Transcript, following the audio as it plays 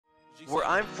Where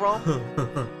I'm from,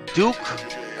 Duke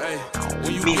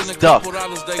means duck,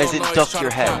 as in duck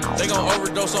your head.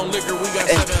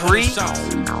 And free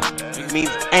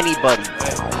means anybody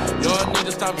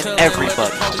and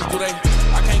everybody.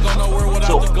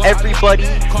 So everybody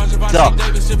duck.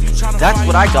 That's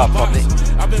what I got from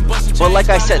it. But like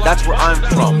I said, that's where I'm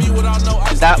from.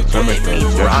 And that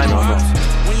means where I'm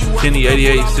from. Kenny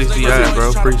 8860,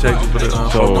 bro. Appreciate you for the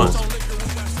 4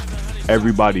 months.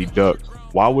 Everybody duck.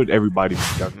 Why would everybody be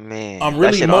duck? Man, I'm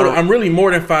really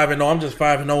more than 5-0. I'm just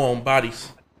 5-0 on bodies.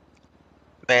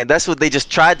 Man, that's what they just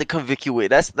tried to convict you with.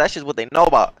 That's just what they know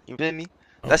about. You feel me?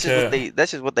 That's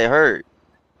just what they heard.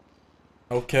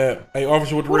 Okay. Hey,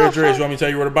 officer with the red dress, you want me to tell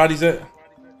you where the body's at?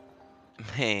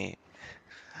 Man,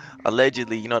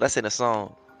 allegedly, you know, that's in a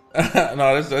song.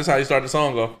 No, that's how you start the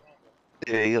song off.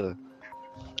 Yeah.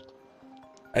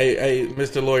 Hey,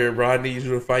 Mr. Lawyer, bro, I need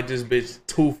you to fight this bitch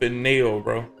tooth and nail,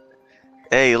 bro.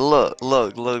 Hey, look.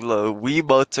 We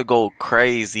about to go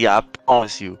crazy. I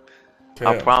promise you. Okay.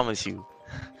 I promise you.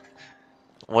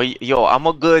 Well, yo, I'm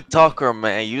a good talker,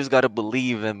 man. You just gotta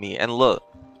believe in me. And look,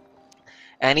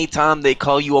 anytime they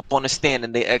call you up on the stand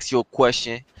and they ask you a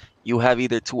question, you have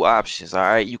either two options, all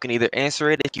right? You can either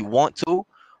answer it if you want to,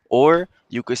 or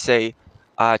you could say,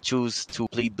 I choose to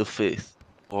plead the fifth,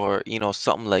 or, you know,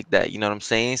 something like that. You know what I'm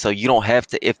saying? So you don't have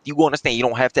to, if you go understand, you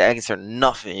don't have to answer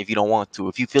nothing if you don't want to.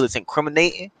 If you feel it's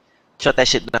incriminating, shut that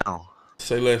shit down.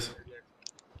 Say less.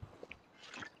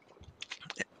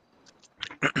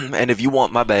 And if you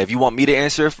want, my bad, if you want me to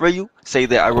answer it for you, say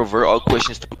that I revert all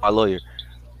questions to my lawyer.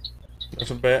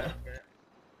 That's a bet.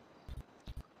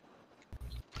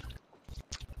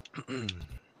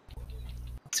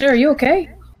 Sir, are you okay?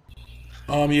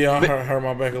 Yeah, I hurt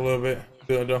my back a little bit.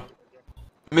 Good though.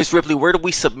 Miss Ripley, where do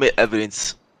we submit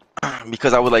evidence?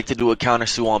 Because I would like to do a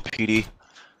countersuit on PD.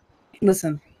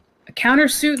 Listen, a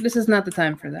countersuit. This is not the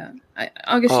time for that.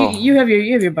 August, you have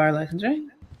your bar license, right?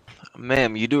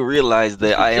 Ma'am, you do realize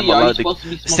that I am allowed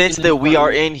to, since that we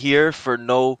are in here for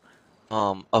no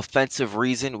offensive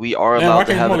reason, we are allowed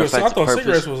to have an offensive purpose. I thought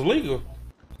cigarettes was legal.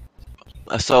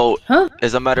 So,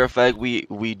 as a matter of fact,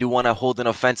 we do want to hold an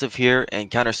offensive here and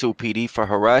countersue PD for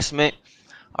harassment.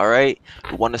 All right,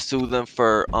 we want to sue them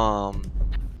for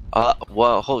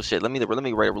well, hold shit. Let me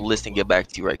write a list and get back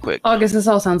to you right quick. August, this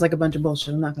all sounds like a bunch of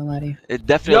bullshit. I'm not gonna lie to you. It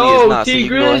definitely is not. So you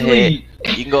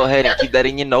can go ahead and keep that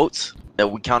in your notes that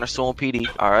we countersue on PD.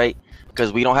 All right,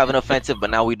 because we don't have an offensive, but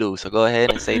now we do. So go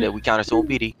ahead and say that we countersue on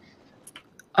PD.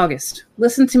 August,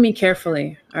 listen to me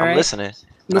carefully. All right, I'm listening.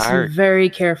 Listen very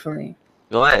carefully.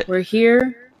 Go ahead. We're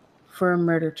here for a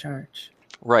murder charge.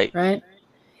 Right. Right.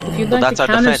 If you'd like to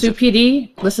countersue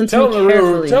PD, listen to me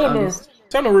carefully. Tell them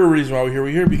the real reason why we're here.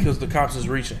 We're here because the cops is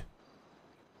reaching.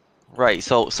 Right.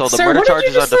 So the murder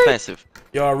charges are defensive.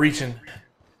 Y'all reaching.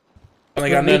 I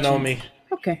ain't got nothing on me.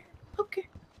 Okay.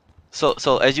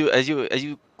 So as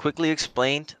you quickly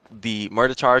explained, the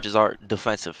murder charges are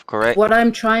defensive, correct? What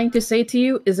I'm trying to say to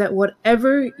you is that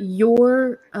whatever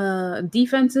your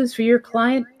defense is for your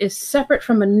client is separate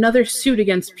from another suit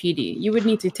against PD. You would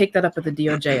need to take that up with the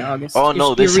DOJ, August. Oh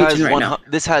no,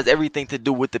 this has everything to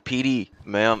do with the PD,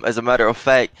 ma'am. As a matter of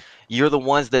fact, you're the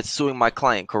ones that's suing my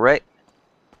client, correct?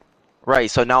 Right.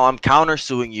 So now I'm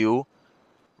countersuing you,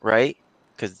 right?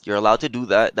 Because you're allowed to do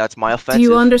that. That's my offense. Do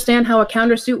you understand how a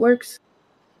countersuit works?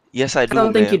 Yes, I do. I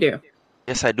don't think you do.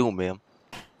 Yes, I do, ma'am.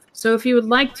 So if you would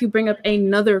like to bring up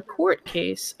another court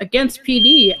case against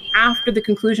PD after the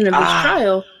conclusion of this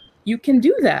trial, you can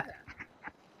do that.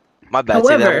 My bad. However,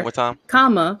 say that one more time.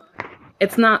 Comma,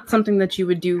 it's not something that you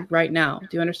would do right now. Do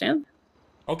you understand?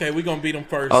 Okay, we're gonna beat them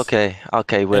first. Okay,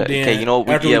 well, okay, you know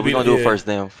what? We're gonna do it first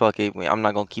then. Fuck it. I'm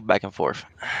not gonna keep back and forth.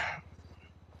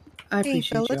 I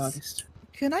appreciate you, August.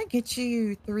 Can I get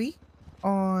you 3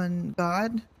 on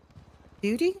God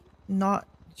duty, not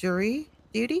jury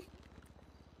duty?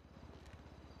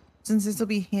 Since this will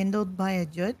be handled by a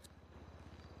judge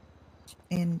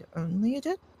and only a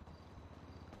judge.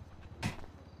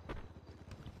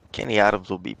 Kenny Adams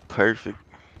will be perfect.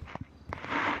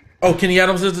 Oh, Kenny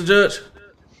Adams is the judge?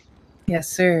 Yes,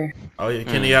 sir. Oh yeah,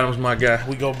 Kenny Adams my guy.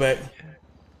 We go back.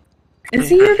 Is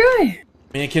he your guy?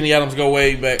 Me and Kenny Adams go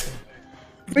way back.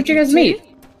 Where'd you guys meet?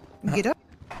 Get up.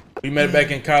 We met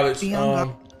back in college. He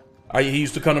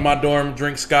used to come to my dorm,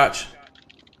 drink scotch,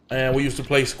 and we used to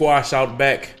play squash out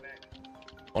back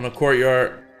on the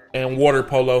courtyard and water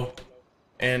polo.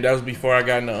 And that was before I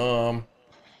got in the on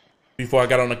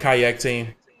the kayak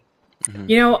team.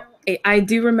 You know, I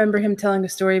do remember him telling a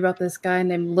story about this guy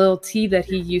named Lil T that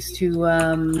he used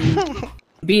to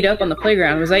beat up on the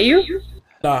playground. Was that you?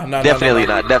 Nah, definitely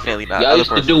not. Definitely not. Y'all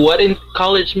used to do what in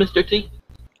college, Mr. T?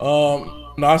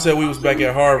 No, I said we was back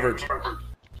at Harvard,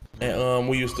 and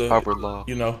we used to Harvard Law.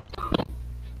 You know.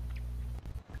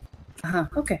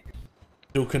 Okay.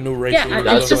 Do canoe racing.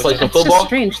 Yeah, it's just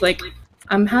strange. Like,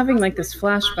 I'm having like this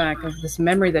flashback of this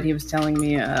memory that he was telling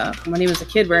me when he was a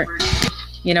kid, where,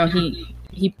 you know,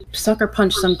 he sucker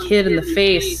punched some kid in the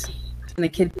face, and the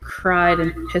kid cried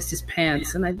and pissed his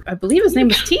pants. And I believe his name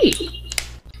was T.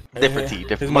 Different T.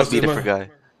 Different. Must be a different guy.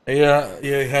 Yeah,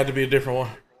 it had to be a different one.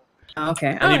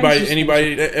 Okay.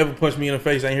 Anybody that ever punched me in the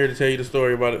face ain't here to tell you the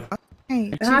story about it.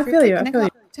 Hey, I feel you. Can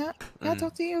I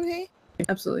talk to you, okay?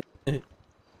 Absolutely.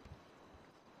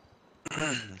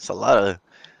 It's a lot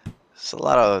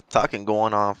of talking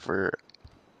going on for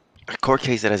a court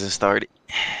case that hasn't started.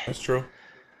 That's true.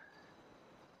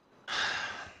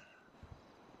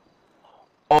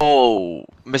 Oh,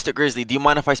 Mr. Grizzly, do you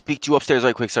mind if I speak to you upstairs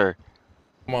right quick, sir?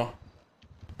 Come on.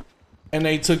 And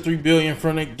they took $3 billion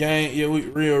from the gang. Yeah, we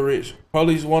real rich.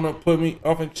 Police want to put me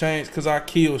off in chains because I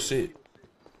kill shit.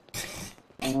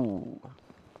 Ooh.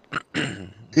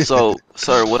 So,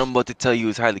 sir, what I'm about to tell you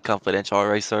is highly confidential, all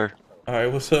right, sir? All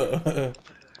right, what's up?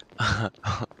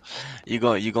 you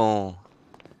gon'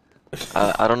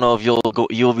 I don't know if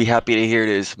you'll be happy to hear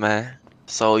this, man.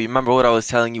 So you remember what I was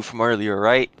telling you from earlier,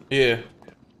 right? Yeah.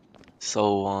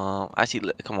 So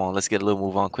actually, come on, let's get a little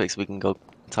move on quick so we can go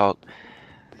talk.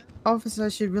 Officer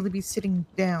should really be sitting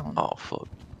down. Oh fuck.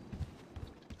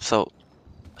 So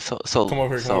come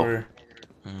over here.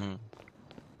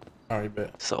 All right,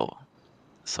 bet.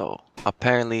 So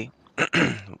apparently,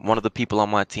 one of the people on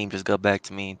my team just got back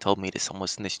to me and told me that someone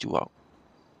snitched you out.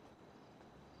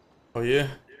 Oh yeah.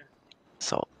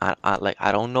 So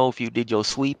I don't know if you did your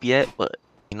sweep yet, but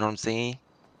you know what I'm saying?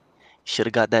 Should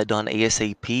have got that done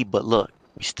ASAP. But look,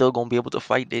 we still gonna be able to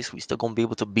fight this. We still gonna be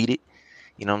able to beat it.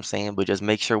 You know what I'm saying? But just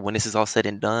make sure when this is all said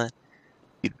and done,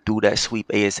 you do that sweep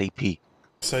ASAP.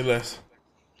 Say less.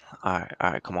 All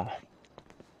right, come on.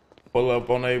 Pull up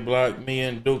on a block. Me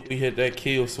and Duke, we hit that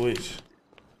kill switch.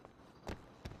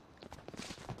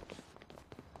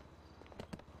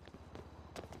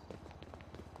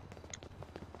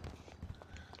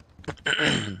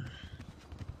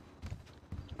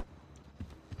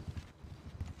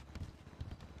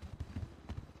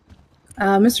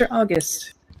 Mr.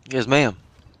 August. Yes, ma'am.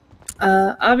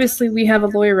 Obviously we have a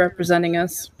lawyer representing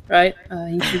us, right?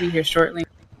 He should be here shortly.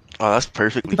 Oh, that's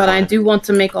perfectly But fine. I do want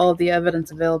to make all of the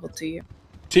evidence available to you.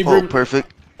 Oh,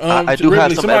 perfect. I do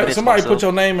have some evidence somebody myself. put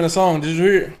your name in a song. Did you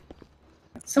hear it?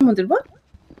 Someone did what?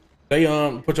 They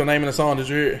put your name in a song. Did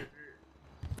you hear it?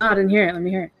 Oh, I didn't hear it. Let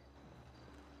me hear it.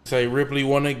 Say Ripley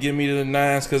wanna give me the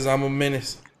nines cause I'm a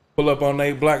menace. Pull up on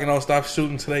they block and don't stop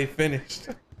shooting till they finished.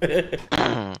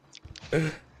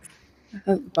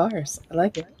 Bars. I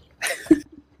like it.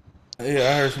 Yeah,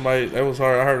 I heard somebody. That was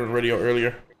hard. I heard it on the radio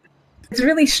earlier. It's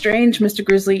really strange, Mr.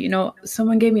 Grizzly. You know,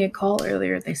 someone gave me a call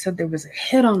earlier. They said there was a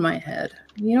hit on my head.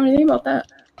 You know anything about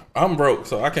that? I'm broke,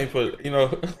 so I can't put. You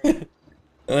know, it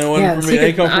wasn't for me. It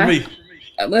ain't come from me.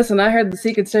 Listen, I heard the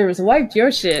Secret Service wiped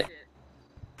your shit.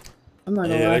 I'm not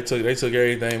gonna lie. they took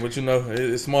everything, but you know,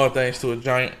 it's small things to a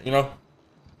giant. You know.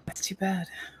 That's too bad.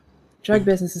 Drug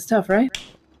business is tough, right?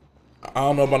 I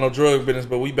don't know about no drug business,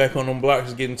 but we back on them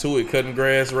blocks getting to it, cutting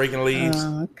grass, raking leaves.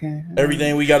 Oh, okay.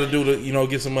 Everything we got to do to,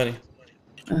 get some money.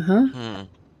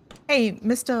 Hey,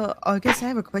 Mr. August, I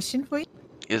have a question for you.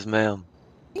 Yes, ma'am.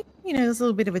 You know, it's a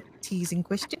little bit of a teasing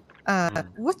question.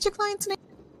 What's your client's name?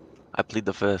 I plead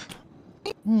the fifth.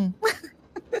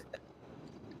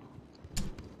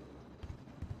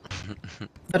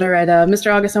 But all right,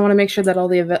 Mr. August, I want to make sure that all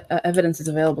the evidence is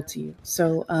available to you.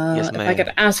 So yes, if I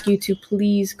could ask you to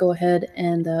please go ahead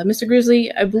and, Mr.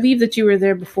 Grizzly, I believe that you were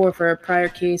there before for a prior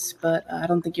case, but I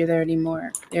don't think you're there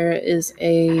anymore. There is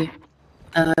a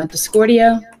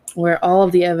Discordia where all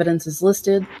of the evidence is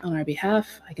listed on our behalf.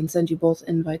 I can send you both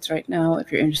invites right now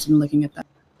if you're interested in looking at that.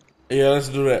 Yeah, let's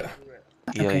do that.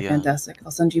 Okay, fantastic.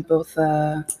 I'll send you both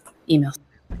emails.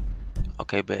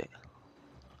 Okay, babe.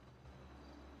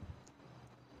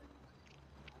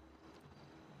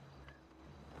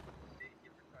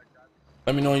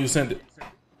 Let me know when you send it.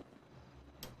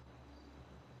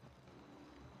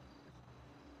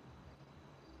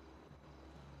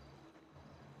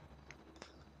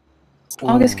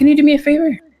 August, can you do me a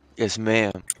favor? Yes,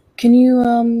 ma'am. Can you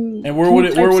And where would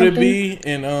it be?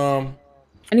 And I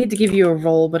need to give you a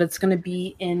role, but it's gonna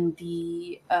be in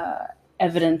the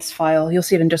evidence file. You'll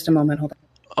see it in just a moment. Hold on.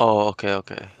 Oh,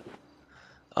 okay.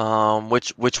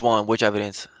 Which one? Which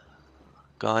evidence?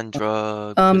 Gun,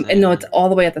 drug. And no, it's all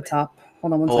the way at the top.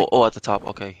 Hold on one second. Oh, at the top.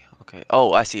 Okay.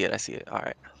 Oh, I see it. All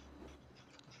right.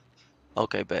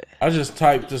 Okay, bet. I just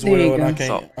typed as There you well, and I go.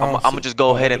 can't. So I'm gonna just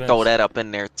go ahead and throw that up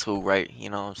in there too, right? You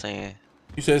know what I'm saying?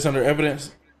 You said it's under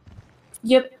evidence.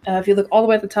 Yep. If you look all the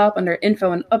way at the top under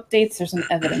info and updates, there's an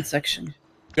evidence section.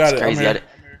 Got It's it. I'm crazy.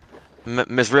 here.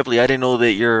 Miss Ripley, I didn't know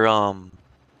that your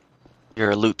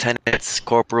lieutenants,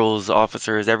 corporals,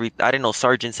 officers, I didn't know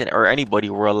sergeants or anybody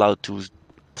were allowed to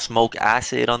smoke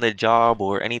acid on the job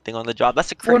or anything on the job.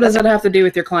 That's a crazy. What does that have to do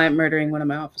with your client murdering one of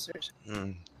my officers?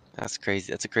 That's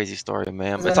crazy. That's a crazy story,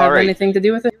 ma'am. Does It's that all have right. anything to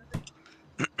do with it?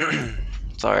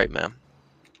 It's all right, ma'am.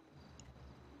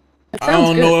 I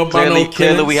don't know about no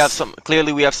Clearly we have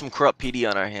killings. some corrupt PD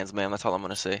on our hands, ma'am. That's all I'm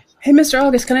gonna say. Hey, Mr.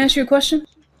 August, can I ask you a question?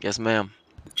 Yes, ma'am.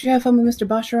 Did you have fun with Mr.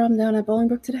 Basharam down at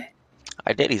Bolingbrook today?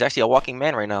 I did. He's actually a walking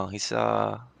man right now. He's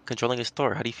controlling his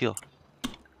store. How do you feel?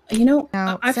 You know,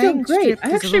 Now, I feel saying great. stripped I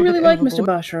is a actually little really bit like Mr.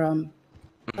 overboard.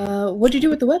 Basharam. What'd you do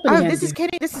with the weapon? Oh, he this handed is you?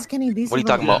 Kenny. This is Kenny. These What are you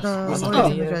talking about? The What's lawyers the-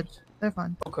 and the judge. They're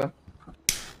fine. Okay.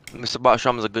 Mr.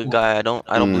 Bashram is a good guy. I don't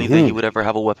believe that he would ever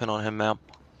have a weapon on him, ma'am.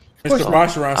 Mr.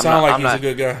 Basharan sound like I'm he's a not-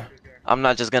 good guy. I'm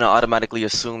not just gonna automatically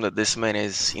assume that this man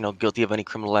is, guilty of any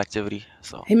criminal activity.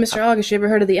 So Hey, Mr. August, you ever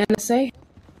heard of the NSA?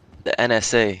 the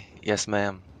NSA, yes,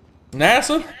 ma'am.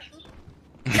 NASA?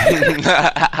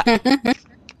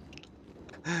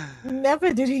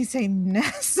 Never did he say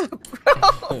NASA,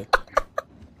 bro.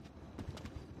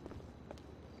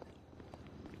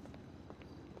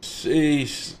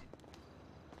 Sheesh.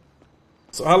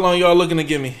 So how long y'all looking to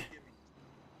give me?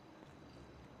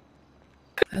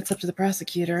 That's up to the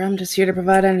prosecutor. I'm just here to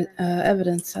provide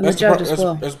evidence, and the That's judge as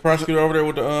well. That's the prosecutor over there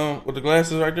with the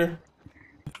glasses right there.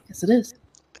 Yes, it is.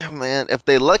 Man, if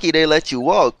they lucky, they let you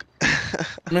walk.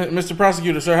 Mr.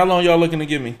 Prosecutor, sir, how long y'all looking to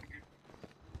give me?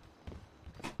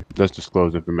 That's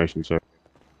disclosed information, sir.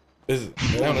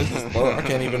 Damn, I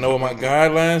can't even know what my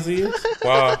guidelines is.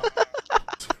 Wow,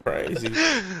 it's crazy.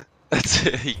 That's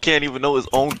it. He can't even know his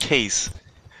own case.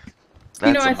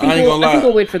 You know, I I ain't think gonna lie.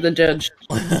 we'll wait for the judge.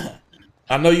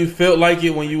 I know you felt like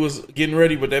it when you was getting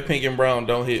ready, but that pink and brown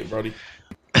don't hit, brody.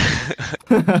 Keep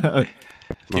Okay,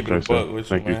 it a sir. buck with you,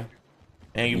 Thank you. man.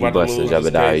 And you You about to busted, lose this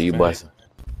Jebediah. case, You man. busted.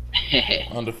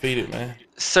 Undefeated, man.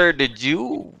 Sir, did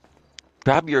you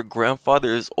grab your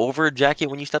grandfather's over jacket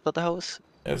when you stepped out the house?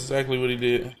 That's exactly what he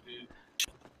did.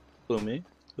 Who, me?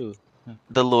 Who?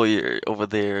 The lawyer over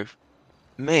there.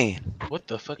 Man, What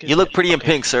the fuck is you look that? pretty in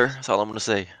pink, sir. That's all I'm gonna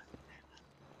say.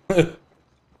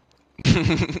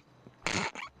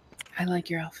 I like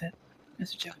your outfit,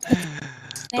 Mr. Jebediah.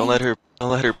 Don't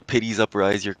let her pities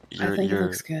uprise your I think it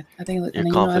looks good. I think it looks. your And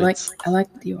you know, confidence. I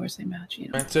like the yours. They match. You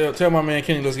know. Man, tell my man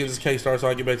Kenny let's get this case started so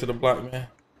I get back to the block, man.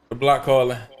 The block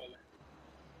calling.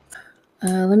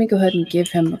 Let me go ahead and give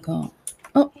him a call.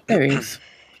 Oh, there he is.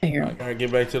 I hear I him. gotta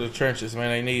get back to the trenches, man.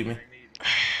 They need me.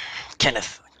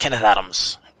 Kenneth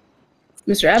Adams.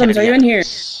 Mr. Adams, are you in here?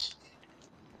 Adams.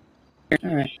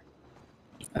 All right.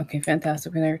 Okay,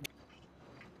 fantastic. We're there.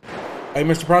 Hey,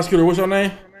 Mr. Prosecutor, what's your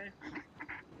name?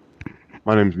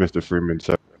 My name's Mr. Freeman,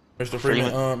 sir. Mr. Freeman.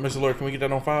 Freeman. Mr. Lord, can we get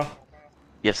that on file?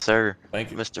 Yes, sir.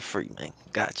 Thank you. Mr. Freeman.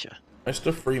 Gotcha.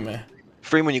 Mr. Freeman.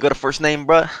 Freeman, you got a first name,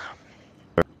 bruh?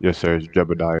 Yes, sir. It's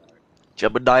Jebediah.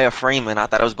 Jebediah Freeman. I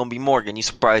thought it was gonna be Morgan. You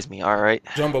surprised me. All right.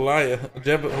 Jambalaya.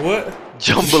 What?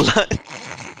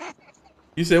 Jambalaya.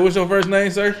 You said what's your first name,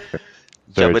 sir?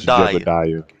 Sir, it's Jebediah.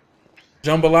 Jebediah.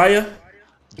 Jambalaya?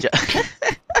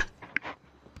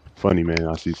 Funny, man.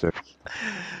 I see, sir.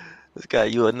 This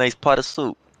got you a nice pot of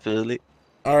soup. Feel it?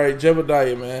 All right,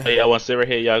 Jebediah, man. Hey, y'all want to sit right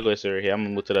here? Y'all go sit right here. I'm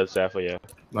gonna move to the other side for y'all.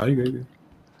 No, you good.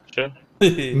 Sure.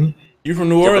 You from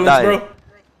New Orleans, Jebediah. bro?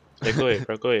 Hey, go ahead,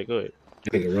 bro. Go ahead. Go ahead. I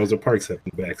think Rosa Parks up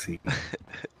in the backseat.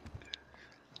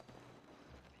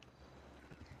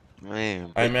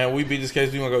 Man. Hey, man, we beat this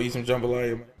case. We gonna go eat some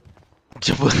jambalaya, man.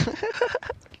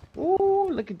 Ooh,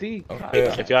 look at these. Okay.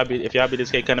 If y'all be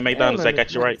this cake, come to McDonald's. I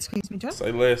got you right. Excuse me, Judge.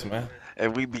 Say less, man.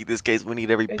 If we beat this case, we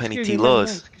need every penny Excuse T me,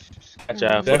 lost. Got y'all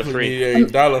for the Definitely free. need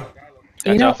 $8. Got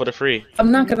You y'all know- for the free.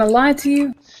 I'm not gonna lie to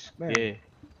you. Yeah.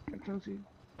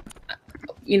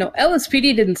 You know,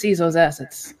 LSPD didn't seize those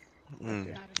assets.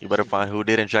 You better find who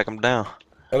did and track him down.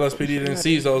 LSPD didn't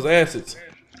seize those assets.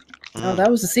 Oh,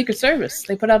 that was the Secret Service.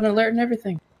 They put out an alert and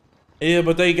everything. Yeah,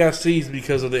 but they got seized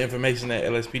because of the information that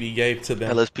LSPD gave to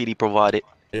them. LSPD provided.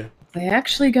 Yeah. They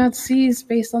actually got seized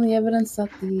based on the evidence that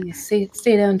the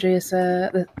state-owned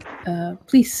the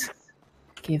police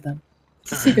gave them.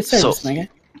 It's the Secret Service, So- my guy.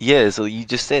 Yeah, so you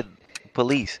just said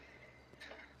police.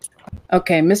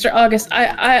 Okay, Mr. August,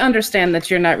 I understand that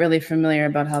you're not really familiar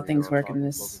about how things work in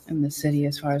this city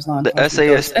as far as law The enforcement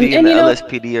goes. SASP and the you know,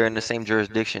 LSPD are in the same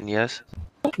jurisdiction, yes?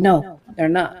 no, they're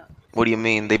not. What do you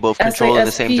mean? They both control in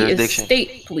the same SASP is jurisdiction?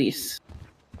 state police.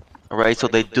 All right. So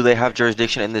do they have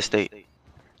jurisdiction in this state?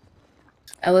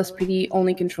 LSPD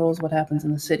only controls what happens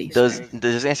in the city. Does sir.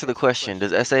 does answer the question?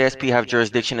 Does SASP have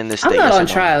jurisdiction in this state? I'm not yes or on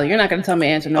no? trial. You're not going to tell me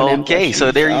to answer no damn Okay, question.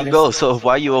 so there Mr. you August. go. So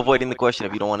why are you avoiding the question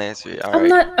if you don't want to answer it? All I'm right.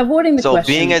 not avoiding the So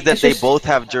question. being as that It's they just- both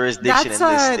have jurisdiction in this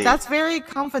state. That's very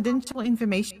confidential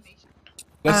information.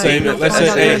 Let's save you'll it. Let's find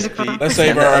out during say, the court. let's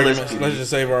save our And the arguments. LSPD. Let's just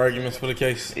save our arguments for the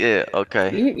case. Yeah.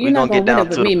 Okay. You're We not gonna going get to win down it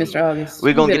with to me, the. Mr. August.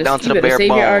 We gonna get down to the bare save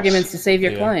bones. your arguments to save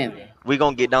your Yeah. client. We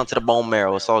gonna get down to the bone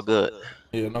marrow. It's all good.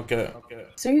 Yeah, no cap.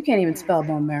 So you can't even spell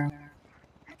bone marrow.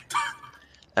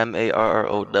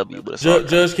 MARROW. But it's all good.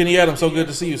 Judge Kenny Adams, so good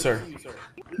to see you, sir.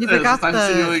 You forgot Nice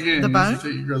to see you again. the Nice bone? to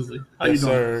see you, Grizzly. How you Yes,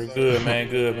 doing? sir. Good, man.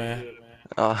 Good, man.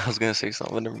 I was gonna say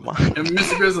something. Never mind. And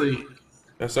Mr. Grizzly,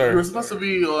 Yes, you were sir. supposed to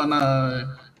be on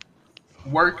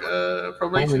work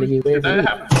probation. Did that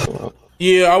happen?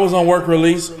 Yeah, I was on work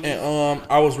release, and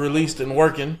I was released and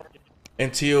working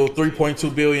until 3.2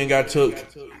 billion got took,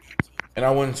 and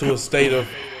I went into a state of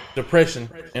depression,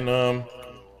 and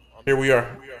here we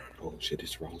are. Oh shit,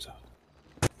 it's wrong side.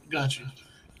 Got you.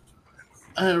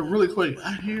 Really quick,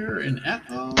 I hear an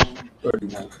echo.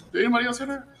 31. Did anybody else hear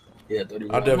that? Yeah,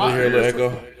 31. I definitely hear a little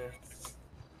echo.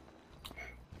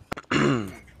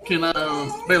 Can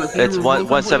Bailiff? It's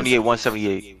 178.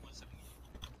 178.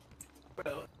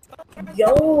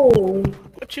 Yo,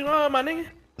 What you on, my nigga?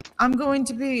 I'm going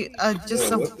to be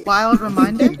just a wild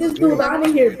reminder. get this dude out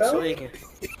of here, bro.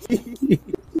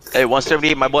 Hey,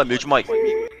 178. My boy, mute your mic.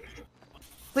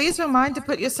 Please remind to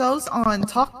put yourselves on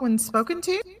talk when spoken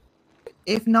to.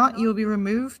 If not, you will be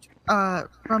removed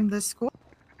from this court,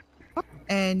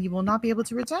 and you will not be able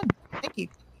to return. Thank you.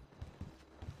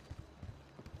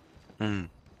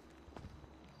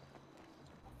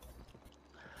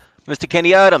 Mr.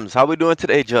 Kenny Adams, how we doing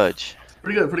today, Judge?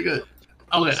 Pretty good, pretty good.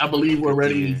 Okay, I believe we're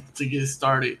ready to get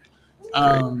started.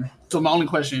 So my only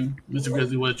question, Mr.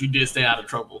 Grizzly, was you did stay out of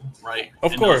trouble, right?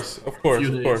 Of In course, those of course, few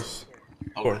of days? course.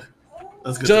 Okay.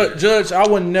 That's good. to hear. Judge, I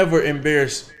would never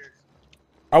embarrass.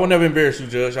 I would never embarrass you,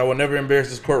 Judge. I would never embarrass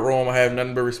this courtroom. I have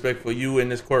nothing but respect for you in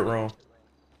this courtroom.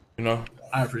 You know,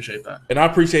 I appreciate that. and I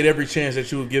appreciate every chance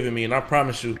that you have given me. And I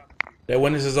promise you that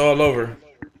when this is all over,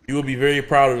 you will be very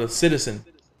proud of the citizen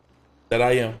that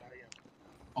I am.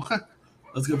 Okay,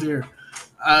 that's good to hear.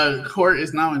 Court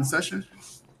is now in session.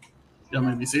 Y'all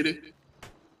may be seated.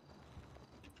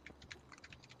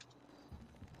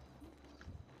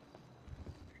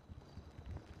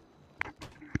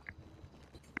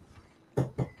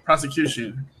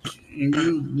 Prosecution, can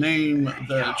you name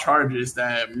the charges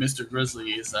that Mr.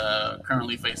 Grizzly is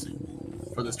currently facing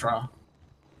for this trial?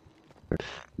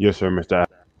 Yes, sir, Mr.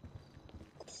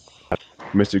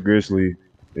 Mr. Grizzly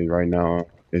right now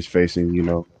is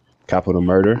facing, capital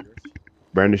murder,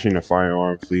 brandishing a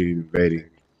firearm, fleeing, evading,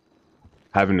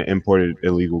 having an imported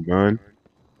illegal gun,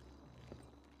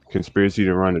 conspiracy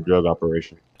to run a drug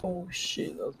operation. Oh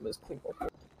shit, that was misclick.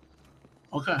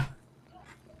 Okay.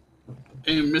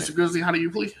 And Mr. Grizzly, how do you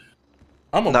plead?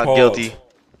 I'm Not appalled. guilty.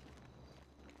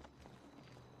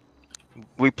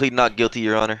 We plead not guilty,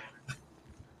 Your Honor.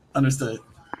 Understood.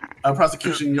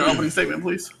 Prosecution, your opening statement,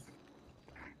 please.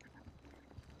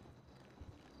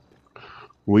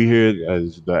 We here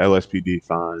as the LSPD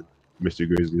find Mr.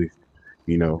 Grizzly,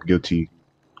 guilty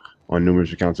on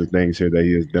numerous accounts of things here that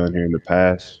he has done here in the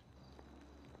past.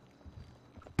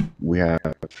 We have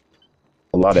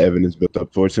a lot of evidence built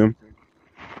up towards him,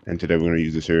 and today we're going to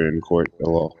use this here in court of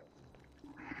law.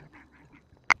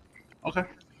 Okay.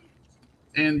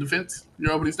 And defense,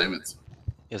 your opening statements.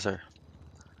 Yes, sir.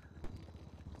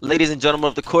 Ladies and gentlemen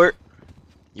of the court,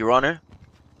 Your Honor,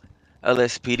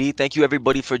 LSPD, thank you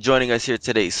everybody for joining us here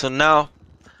today. So now,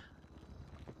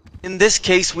 in this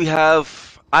case, we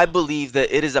have, I believe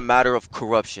that it is a matter of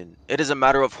corruption. It is a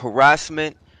matter of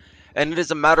harassment, and it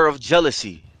is a matter of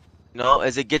jealousy.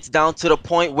 As it gets down to the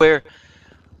point where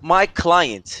my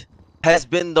client has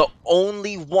been the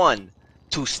only one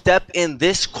to step in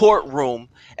this courtroom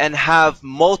and have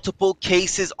multiple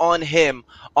cases on him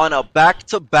on a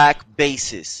back-to-back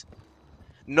basis.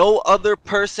 No other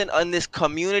person in this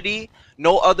community,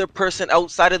 no other person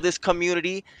outside of this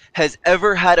community has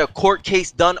ever had a court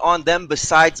case done on them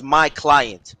besides my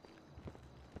client.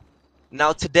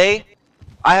 Now today,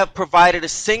 I have provided a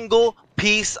single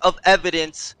piece of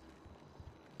evidence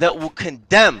that will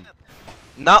condemn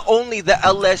not only the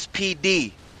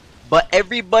LSPD, but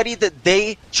everybody that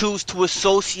they choose to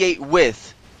associate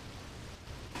with,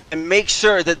 and make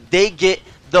sure that they get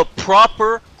the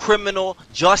proper criminal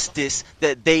justice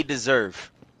that they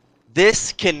deserve.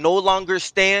 This can no longer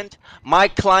stand. My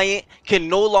client can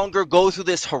no longer go through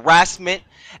this harassment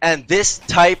and this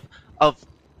type of,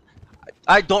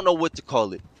 I don't know what to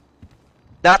call it.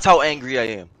 That's how angry I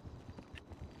am.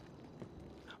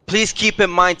 Please keep in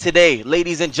mind today,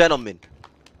 ladies and gentlemen,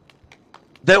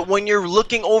 that when you're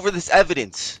looking over this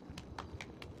evidence,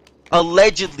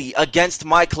 allegedly against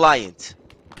my client,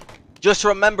 just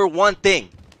remember one thing.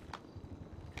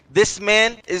 This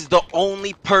man is the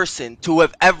only person to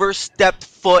have ever stepped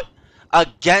foot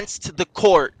against the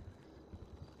court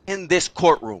in this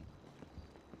courtroom.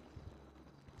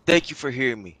 Thank you for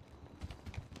hearing me.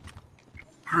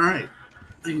 All right.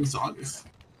 Thank you, Mr. August.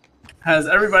 Has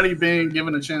everybody been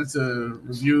given a chance to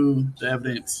review the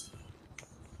evidence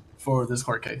for this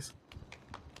court case?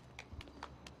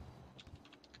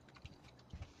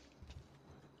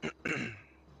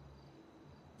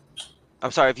 I'm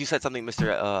sorry if you said something,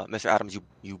 Mr. Adams.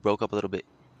 You broke up a little bit.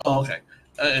 Oh, okay.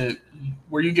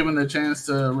 Were you given the chance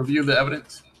to review the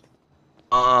evidence?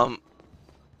 I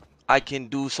can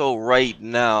do so right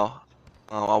now.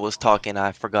 I was talking.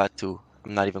 I forgot to.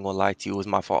 I'm not even gonna lie to you. It was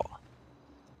my fault.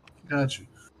 Got you.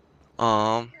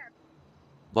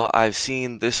 But I've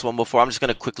seen this one before. I'm just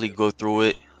gonna quickly go through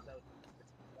it.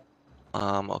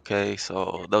 Okay,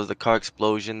 so that was the car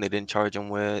explosion they didn't charge him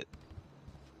with.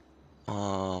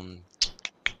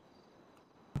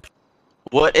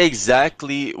 Which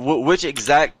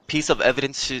exact piece of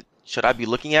evidence should I be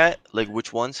looking at? Like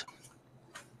which ones?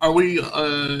 Are you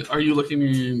looking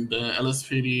in the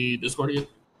LSPD Discord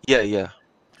yet? Yeah.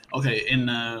 Okay, in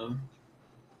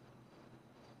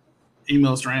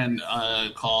email strand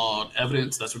called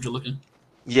evidence, that's what you're looking?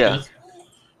 Yeah. Yes?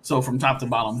 So from top to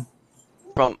bottom.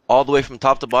 From all the way from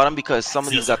top to bottom, because some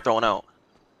of these got thrown out.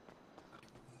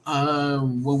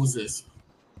 What was this?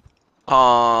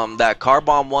 That car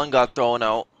bomb one got thrown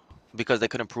out because they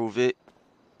couldn't prove it,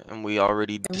 and we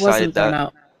already decided that.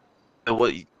 Out.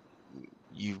 What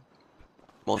you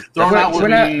most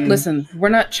listen. We're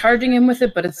not charging him with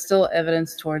it, but it's still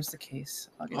evidence towards the case.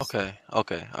 August.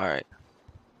 Okay, all right.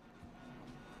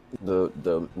 The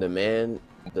man,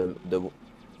 the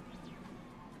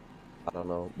I don't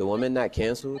know, the woman that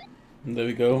canceled. There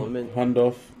we go.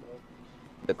 Handoff.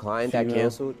 The client that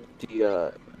canceled,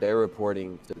 they're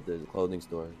reporting to the clothing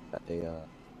store that they are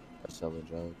selling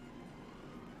drugs.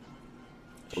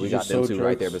 So we got them two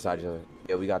right there beside each other.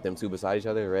 Yeah, we got them two beside each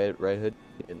other, red hood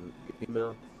and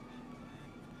female.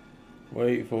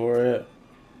 Wait for it.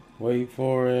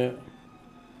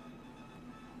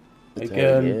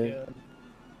 Again.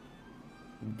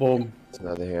 Boom. It's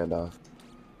another handoff.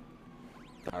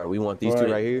 All right, we want these two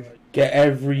right here. Get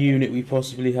every unit we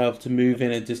possibly have to move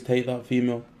in and just take that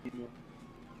female.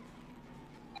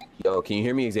 Yo, can you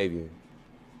hear me, Xavier?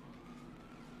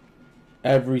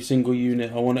 Every single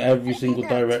unit. I want every single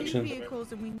direction. 2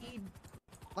 vehicles and we need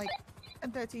like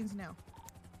M13s now,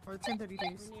 or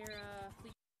 1032s. Near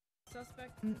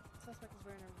suspect is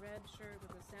wearing a red shirt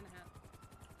with a Santa hat,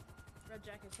 red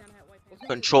jacket, Santa hat, white pants.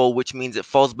 Control, which means it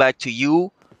falls back to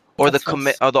you, or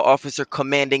the officer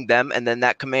commanding them, and then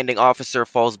that commanding officer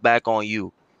falls back on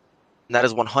you. And that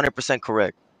is 100%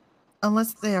 correct.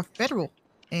 Unless they are federal,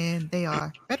 and they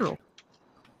are federal.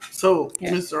 So,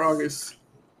 Mr. August,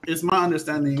 it's my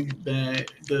understanding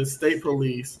that the state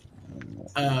police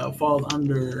falls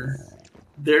under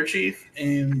their chief,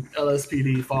 and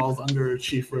LSPD falls under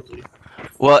Chief Ripley.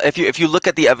 Well, if you look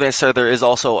at the evidence, sir, there is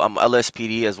also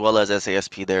LSPD as well as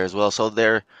SASP there as well. So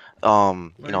they're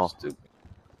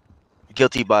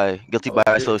guilty by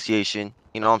association.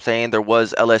 You know what I'm saying? There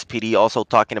was LSPD also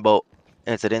talking about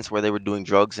incidents where they were doing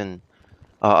drugs and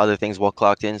other things while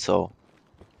clocked in. So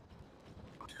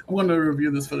I'm going to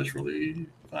review this footage really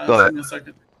fast. Go ahead. Give me a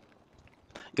second.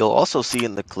 You'll also see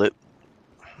in the clip.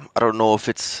 I don't know if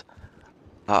it's.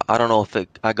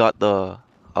 I got a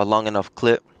long enough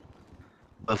clip.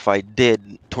 If I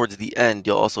did, towards the end,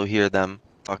 you'll also hear them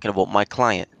talking about my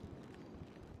client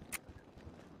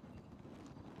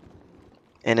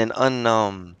in an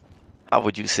how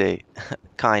would you say,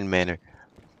 kind manner.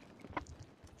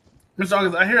 Mr.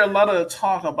 August, I hear a lot of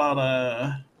talk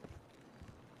about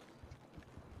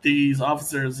these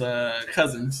officers'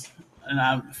 cousins, and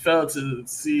I failed to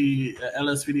see an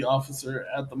LSPD officer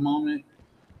at the moment.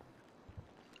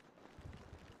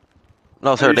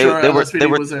 No, sir. They were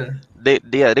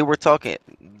talking.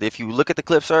 If you look at the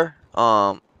clip, sir.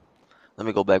 Let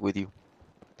me go back with you.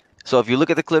 So if you look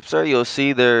at the clip, sir, you'll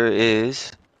see there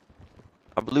is,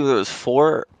 I believe there was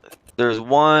 4. There's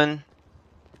 1,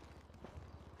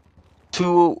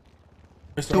 2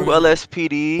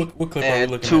 LSPD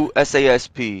and 2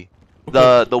 SASP.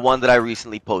 The one that I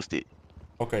recently posted.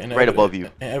 Okay, right above you.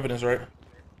 And evidence, right?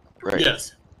 Right.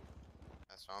 Yes.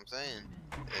 That's what I'm saying.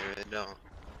 They really don't.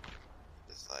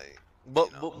 It's like But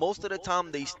most of the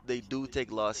time they do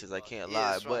take losses. I can't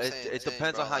lie. That's what But I'm saying, it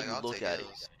depends bro. on how Like you I'll look take at it.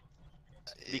 L's.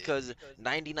 Because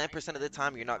 99% of the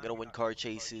time you're not gonna win car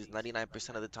chases.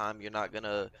 99% of the time you're not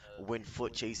gonna win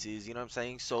foot chases. You know what I'm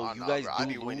saying? So Oh you no, guys bro. do I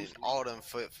be winning lose. all them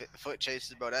foot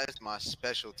chases, bro. That's my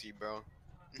specialty, bro.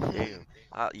 Damn.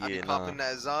 I be Yeah, nah. popping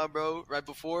that Zon, bro, right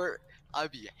before. I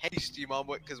be hasty,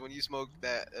 mama, because when you smoke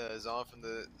that Zon from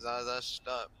the Zaza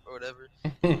stop or whatever,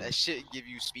 that shit give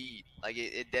you speed. Like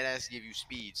it dead ass give you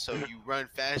speed. So you run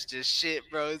fast as shit,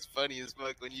 bro. It's funny as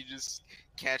fuck when you just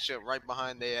catch up right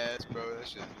behind their ass, bro. That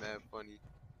shit's mad funny.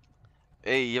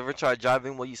 Hey, you ever try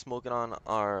driving while you smoking on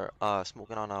or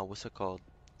smoking on what's it called?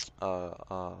 Uh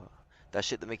uh that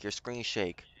shit that make your screen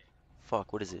shake.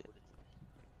 Fuck, what is it?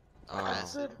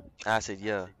 Acid? Acid,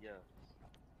 yeah.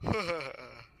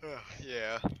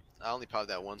 Yeah. I only popped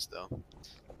that once though.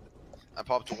 I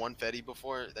popped one Fetty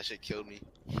before. That shit killed me.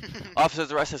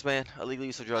 Officers arrest this man. Illegal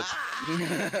use of drugs. Talking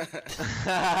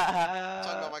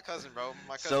about my cousin, bro.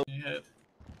 My cousin.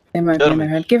 They might be in their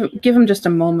head. Give him just a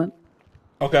moment.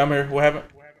 Okay, I'm here. What happened?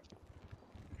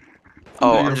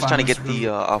 Oh, you're I'm just fine, trying to get Mr. the Grizzly.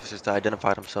 officers to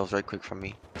identify themselves right quick from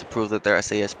me to prove that they're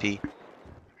SASP.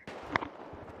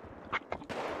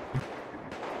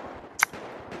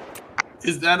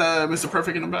 Is that Mr.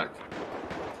 Perfect in the back?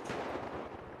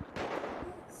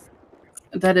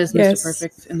 That is Mr.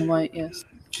 Perfect in the white, yes.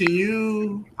 Can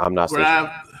you I'm not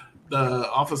grab the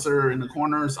officer in the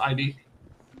corner's ID?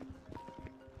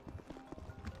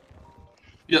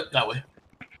 Yep, that way.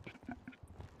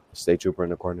 State trooper in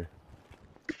the corner.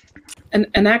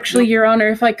 And actually, Your Honor,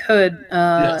 if I could,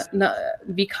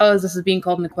 because this is being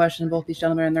called into question, both these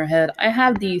gentlemen are in their head, I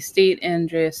have the State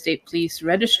Andreas State Police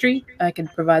Registry. I can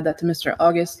provide that to Mr.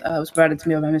 August. It was provided to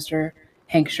me by Mr.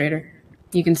 Hank Schrader.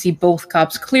 You can see both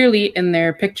cops clearly in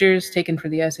their pictures taken for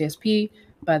the SASP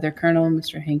by their colonel,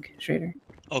 Mr. Hank Schrader.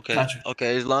 Okay. Gotcha.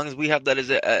 Okay. As long as we have that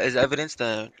as evidence,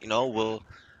 then we'll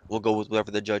go with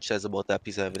whatever the judge says about that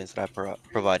piece of evidence that I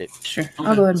provided. Sure,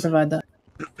 I'll go ahead and provide that.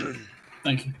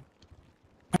 Thank you.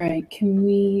 All right, can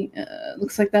we?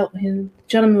 Looks like that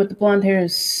gentleman with the blonde hair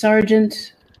is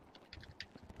Sergeant.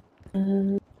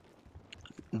 Do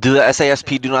the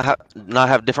SASP do not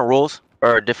have different roles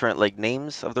or different like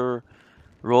names of their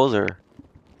roles or?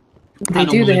 They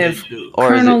do. They have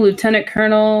colonel, lieutenant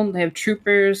colonel. They have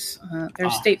troopers. They're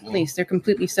state police. They're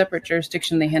completely separate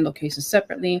jurisdiction. They handle cases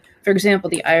separately. For example,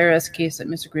 the IRS case that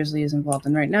Mr. Grizzly is involved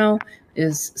in right now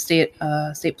is state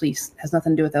police. Has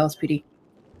nothing to do with LSPD.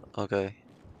 Okay.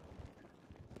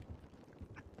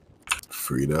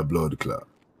 Free that blood clot.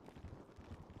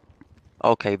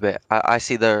 Okay, but I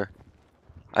see their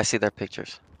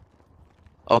pictures.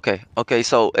 Okay, okay,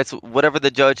 so it's whatever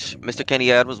the judge, Mr.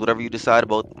 Kenny Adams, whatever you decide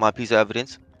about my piece of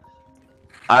evidence.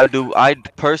 I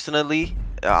personally,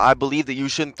 I believe that you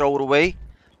shouldn't throw it away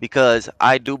because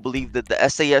I do believe that the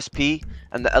SASP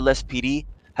and the LSPD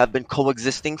have been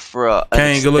coexisting for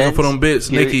Kane, good looking for them bits.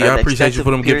 Nikki, I appreciate you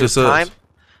for them gifted subs.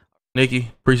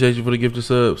 Nikki, appreciate you for the gifted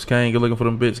subs. Kane, good looking for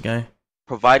them bits, gang.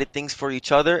 Provided things for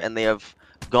each other, and they have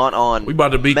gone on. We about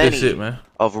to beat this shit, man.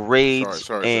 Of raids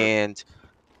and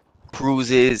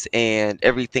cruises and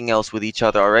everything else with each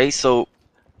other. All right. So,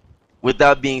 with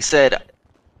that being said,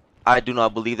 I do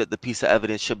not believe that the piece of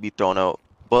evidence should be thrown out.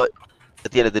 But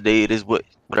at the end of the day, it is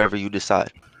whatever you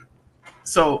decide.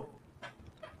 So,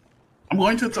 I'm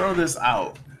going to throw this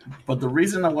out. But the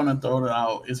reason I want to throw it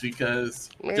out is because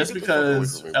just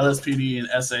because LSPD and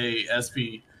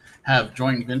SASP have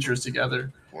joint ventures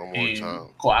together and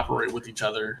cooperate with each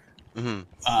other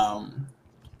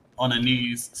on a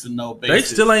needs to know basis.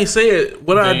 They still ain't said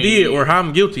what I did or how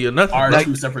I'm guilty or nothing. Are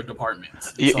two separate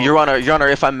departments. Your Honor,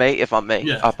 if I may,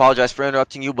 Yeah. I apologize for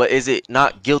interrupting you, but is it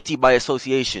not guilty by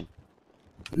association?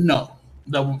 No.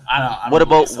 I what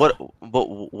about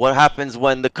what happens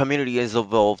when the community is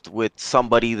involved with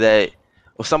somebody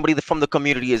from the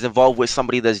community is involved with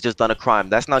somebody that's just done a crime?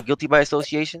 That's not guilty by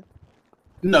association?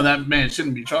 No, that man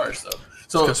shouldn't be charged though.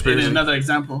 So in another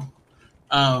example,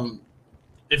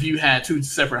 if you had two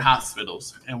separate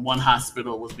hospitals and one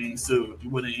hospital was being sued, you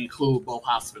wouldn't include both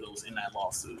hospitals in that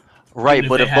lawsuit. Right,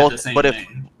 but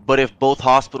if both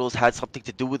hospitals had something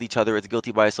to do with each other, it's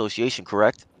guilty by association,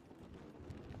 correct?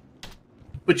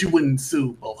 But you wouldn't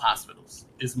sue both hospitals,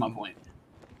 is my point.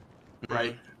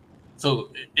 Right? So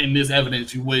in this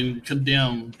evidence, you wouldn't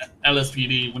condemn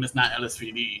LSPD when it's not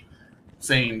LSPD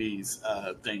saying these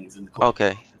things in the court.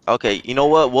 Okay. Okay. You know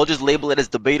what? We'll just label it as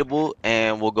debatable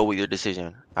and we'll go with your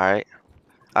decision. All right?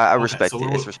 I respect it.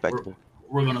 It's respectable.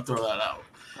 We're going to throw that out.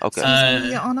 Okay. Excuse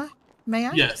me, Your Honor. May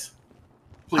I? Yes.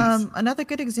 Please. Another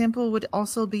good example would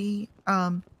also be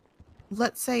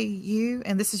let's say you,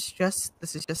 and this is just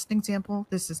an example.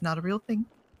 This is not a real thing.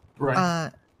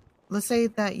 Right. Let's say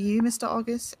that you, Mr.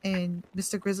 August, and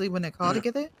Mr. Grizzly were in a car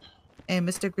together, and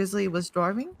Mr. Grizzly was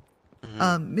driving.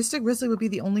 Mr. Grizzly would be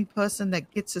the only person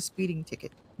that gets a speeding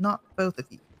ticket, not both of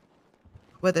you,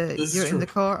 whether you're in the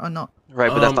car or not. Right,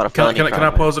 but that's not a felony. Can I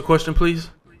pose a question, please?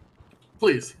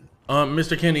 Please.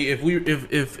 Mr. Kenny,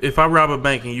 if I rob a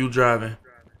bank and you driving,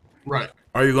 right,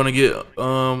 are you gonna get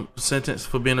sentenced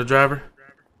for being a driver?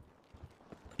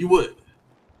 You would.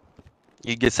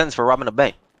 You get sentenced for robbing a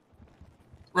bank.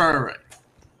 Right.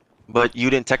 But you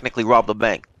didn't technically rob the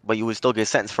bank, but you would still get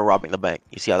sentenced for robbing the bank.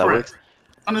 You see how that works?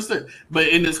 Understood. But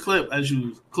in this clip, as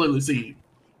you clearly see,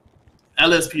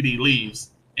 LSPD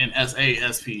leaves and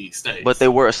SASP stays. But they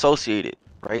were associated,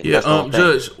 right? Yeah.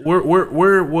 Judge,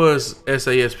 where was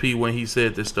SASP when he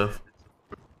said this stuff?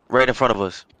 Right in front of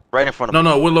us. Right in front of us.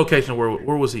 No. What location?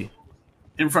 Where was he?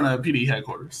 In front of PD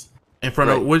headquarters. In front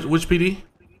of which PD?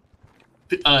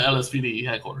 LSPD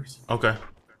headquarters. Okay.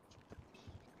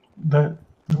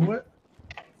 What?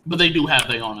 But they do have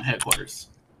their own headquarters.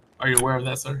 Are you aware of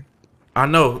that, sir? I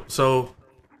know. So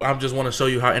I just want to show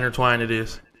you how intertwined it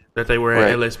is that they were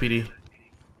at LSPD.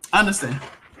 I understand,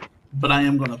 but I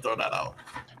am going to throw that out.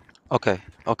 Okay.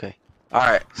 All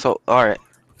right. So, all right.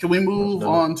 Can we move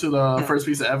on to the first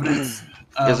piece of evidence?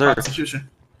 Yes, sir. Prosecution.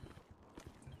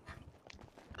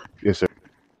 Yes, sir.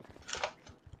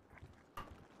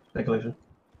 Speculation.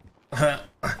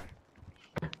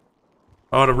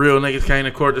 All the real niggas came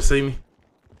to court to see me.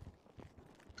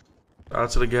 Out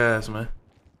to the guys, man.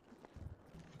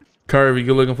 Curvy,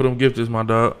 you looking for them gifters, my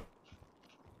dog.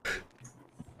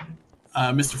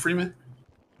 Mr. Freeman.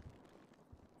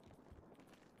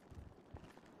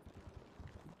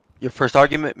 Your first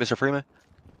argument, Mr. Freeman?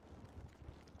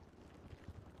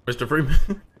 Mr. Freeman?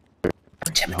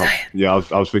 Yeah,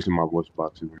 I was fixing my voice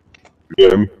box. You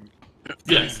hear me?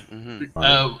 Yes.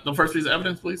 The first piece of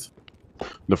evidence, please.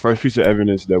 The first piece of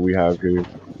evidence that we have here,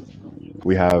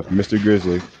 we have Mr.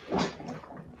 Grizzly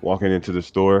walking into the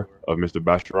store of Mr.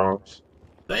 Bacheron's.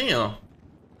 Damn.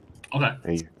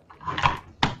 Okay.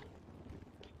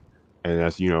 And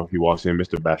that's, he walks in,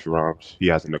 Mr. Bacheron's. He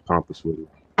has an accomplice with him.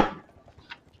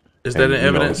 Is that an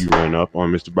evidence? You ran up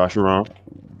on Mr. Bacheron.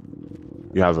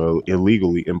 You have an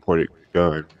illegally imported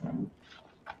gun.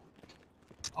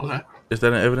 Okay. Is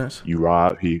that an evidence? You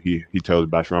rob. He tells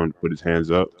Bacheron to put his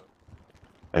hands up,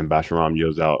 and Bacheron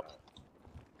yells out,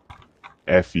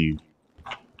 "F you,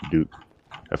 Duke,"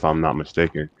 if I'm not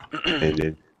mistaken. And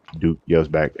then Duke yells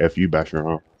back, "F you,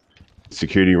 Bacheron."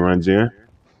 Security runs in.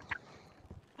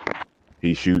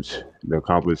 He shoots the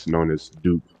accomplice known as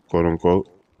Duke, quote unquote.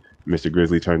 Mr.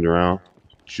 Grizzly turns around,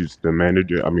 shoots the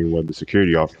manager, the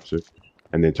security officer,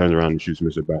 and then turns around and shoots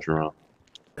Mr. Bacheron.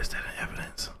 Is that an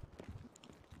evidence?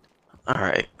 All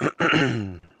right.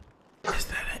 Is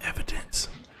that an evidence?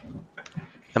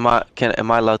 Am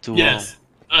I allowed to? Yes.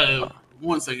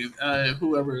 1 second.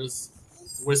 Whoever is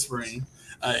whispering,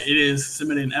 it is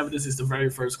submitting evidence. It's the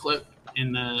very first clip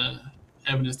in the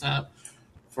evidence tab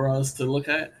for us to look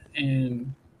at.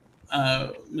 And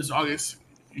Mr. August,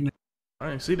 I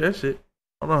didn't see that shit.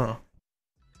 Hold on.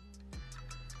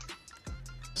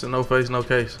 It's a no face, no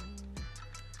case.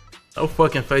 No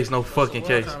fucking face, no fucking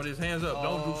case. Hands up.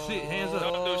 Don't do shit. Hands up.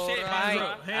 Don't do shit. Hands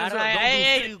up. Hands up.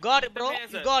 Hey, you got it, bro.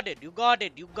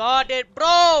 You got it,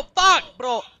 bro. Fuck,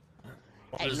 bro.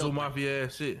 Hey, look. Zoom off your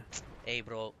ass shit. Hey,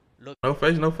 bro. Look. No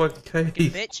face, no fucking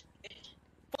case. Bitch.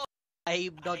 Fuck. Hey,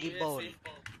 doggy bone.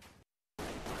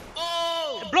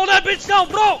 Oh! Blow that bitch down,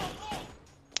 bro.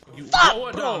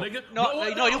 Fuck, bro.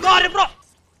 No, you got it, bro.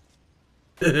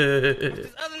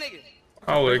 This other nigga.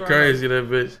 I went crazy, that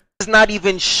bitch. Does not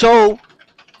even show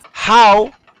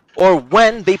how or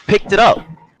when they picked it up.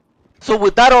 So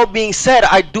with that all being said,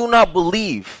 I do not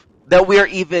believe that we are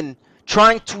even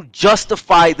trying to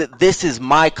justify that this is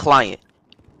my client.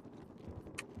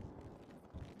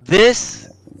 This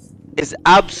is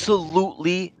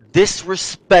absolutely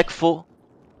disrespectful,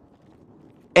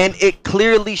 and it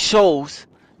clearly shows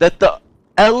that the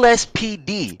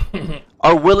LSPD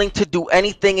are willing to do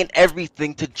anything and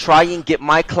everything to try and get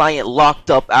my client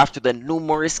locked up after the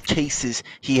numerous cases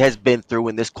he has been through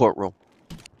in this courtroom.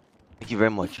 Thank you very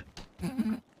much.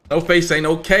 No face ain't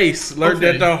no case. Learned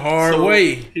that the hard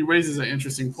way. He raises an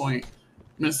interesting point.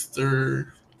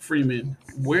 Mr. Freeman,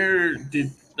 where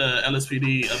did the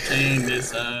LSPD obtain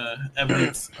this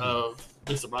evidence of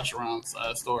Mr. Bacheron's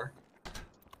store?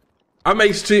 I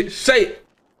make shit shake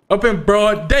up in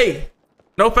broad day.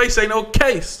 No face ain't no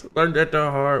case. Learned that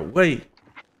the hard way.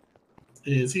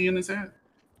 Is he in his head?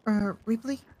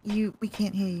 Ripley, we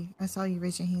can't hear you. I saw you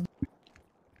raise your hand.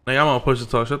 Hey, I'm gonna push the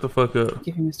talk. Shut the fuck up.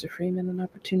 Giving Mr. Freeman an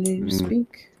opportunity to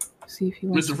speak. See if he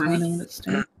wants Mr. to Freeman? final it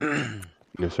stand.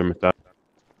 Yes, sir, Mr.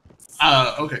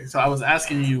 Okay, so I was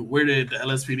asking you, where did the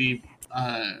LSPD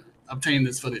obtain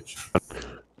this footage?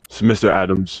 So, Mr.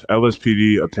 Adams,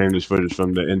 LSPD obtained this footage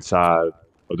from the inside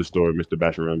of the store, Mr.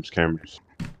 Basharam's cameras.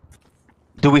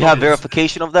 Do we have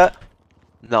verification of that?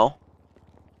 No.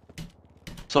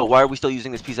 So why are we still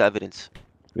using this piece of evidence?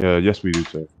 Yeah, yes, we do,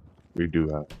 sir. We do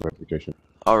have verification.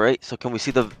 All right. So can we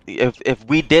see the if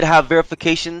we did have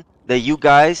verification that you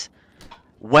guys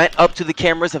went up to the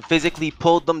cameras and physically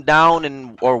pulled them down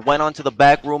and or went onto the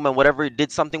back room and whatever,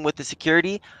 did something with the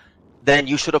security, then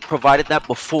you should have provided that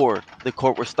before the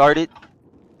court was started.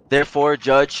 Therefore,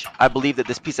 Judge, I believe that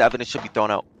this piece of evidence should be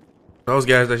thrown out. Those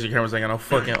gas station cameras ain't got no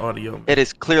fucking audio. It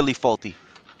is clearly faulty.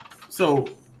 So,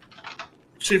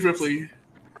 Chief Ripley,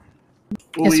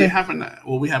 Yes, sir.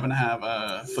 we happen to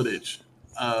have footage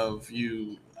of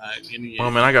you getting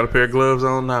Oh man, I got a pair of gloves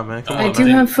on now, man. Come on. I do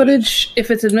have footage. If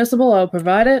it's admissible, I'll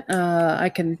provide it. I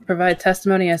can provide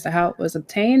testimony as to how it was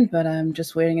obtained, but I'm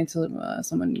just waiting until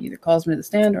someone either calls me to the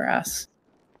stand or asks.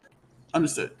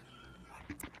 Understood.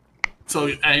 So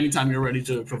at any time you're ready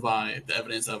to provide the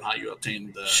evidence of how you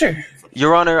obtained the... Sure.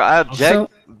 Your Honor, I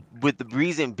object with the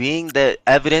reason being that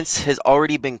evidence has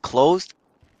already been closed.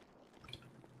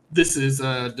 This is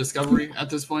discovery at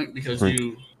this point because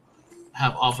you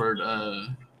have offered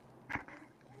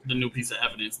the new piece of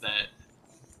evidence that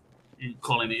you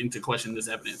calling into question this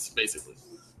evidence, basically.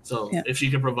 So if she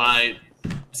can provide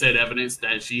said evidence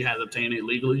that she has obtained it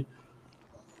legally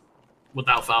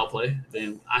without foul play,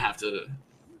 then I have to,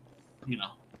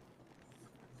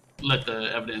 let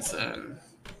the evidence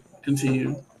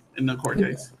continue in the court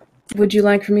case. Would you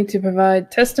like for me to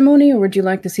provide testimony, or would you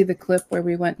like to see the clip where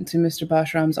we went into Mr.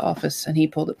 Bashram's office and he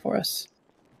pulled it for us?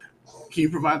 Can you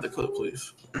provide the clip,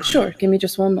 please? Sure. Give me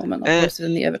just one moment. I'll post it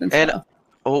in the evidence file.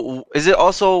 Oh, is it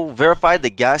also verified the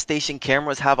gas station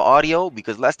cameras have audio?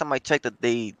 Because last time I checked that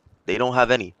they don't have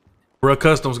any. Bro,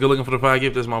 Customs, good looking for the 5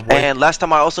 gift. That's my boy. And last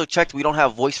time I also checked, we don't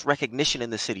have voice recognition in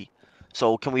the city.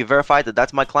 So can we verify that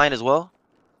that's my client as well?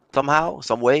 Somehow,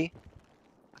 some way?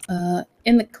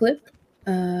 In the clip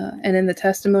and in the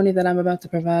testimony that I'm about to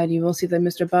provide, you will see that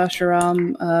Mr.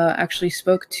 Bashram actually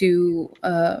spoke to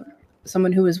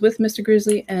someone who was with Mr.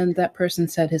 Grizzly, and that person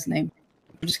said his name.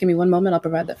 Just give me one moment. I'll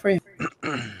provide that for you.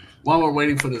 While we're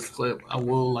waiting for this clip, I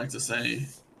will like to say,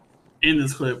 in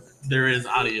this clip, there is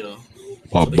audio.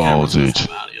 My balls itch.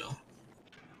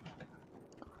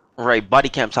 Right, body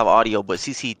cams have audio, but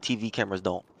CCTV cameras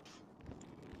don't.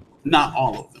 Not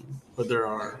all of them, but there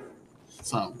are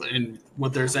some. And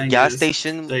what they're saying gas is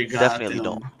station they got definitely them.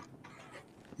 don't.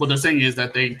 What they're saying is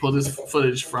that they pulled this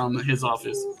footage from his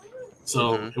office,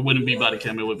 so it wouldn't be body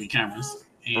cam, it would be cameras.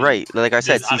 And right, like I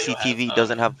said, this audio CCTV has,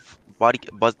 doesn't have body,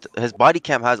 but his body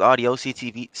cam has audio.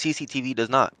 CCTV does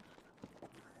not.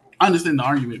 I understand the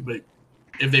argument, but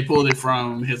if they pulled it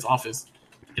from his office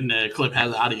and the clip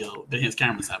has audio, then his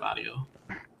cameras have audio.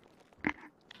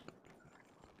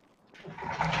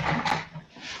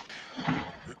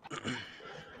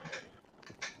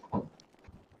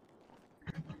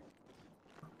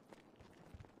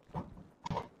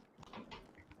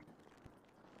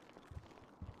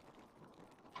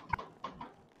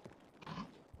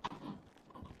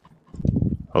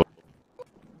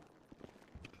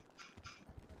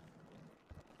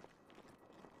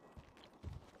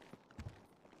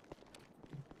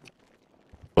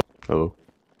 Hello.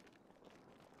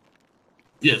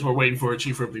 Yes, we're waiting for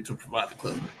Chief Ripley to provide the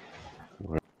clip.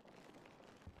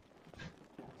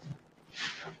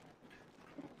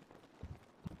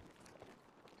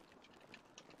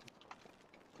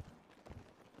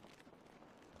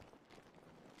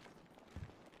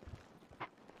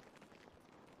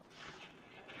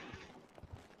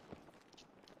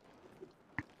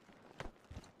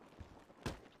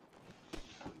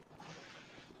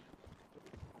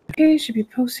 Okay, should be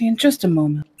posting in just a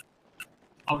moment.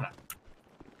 Okay.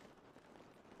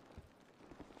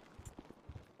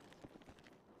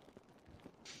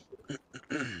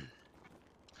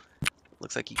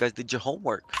 Looks like you guys did your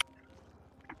homework.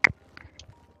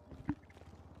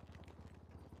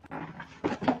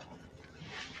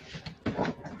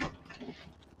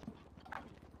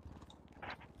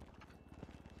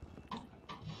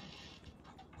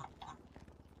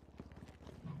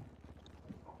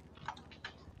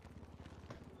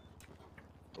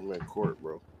 I'm at court,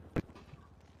 bro.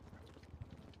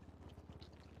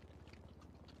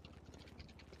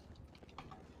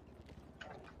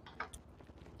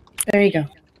 There you go.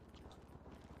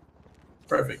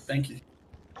 Perfect. Thank you.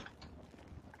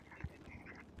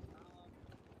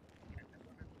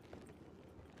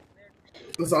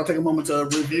 Let's all take a moment to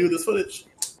review this footage.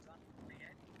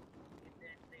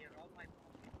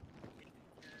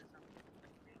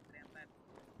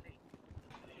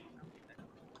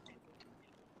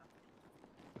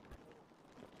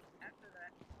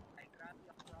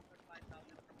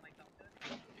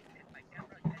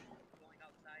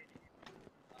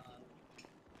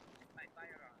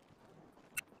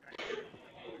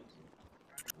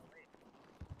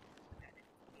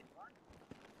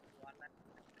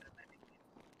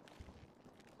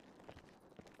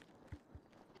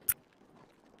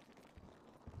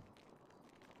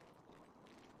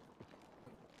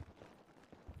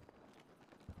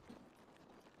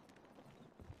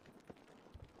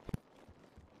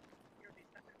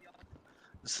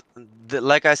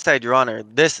 Like I said, Your Honor,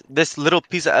 this little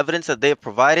piece of evidence that they have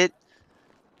provided,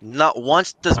 not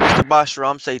once does Mr.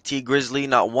 Bashram say T Grizzly,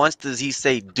 not once does he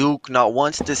say Duke, not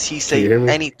once does he say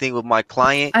anything with my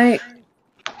client. I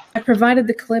provided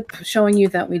the clip showing you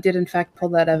that we did in fact pull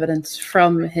that evidence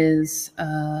from his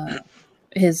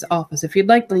office. If you'd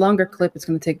like the longer clip, it's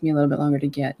going to take me a little bit longer to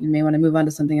get. You may want to move on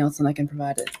to something else, and I can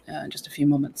provide it in just a few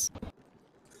moments.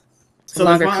 So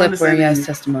longer clip where he has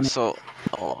testimony. So,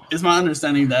 it's my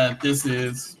understanding that this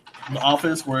is the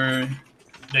office where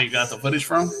they got the footage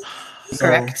from.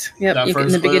 Correct. Yep. In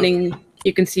the beginning,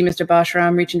 you can see Mr.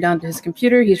 Bashram reaching down to his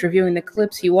computer. He's reviewing the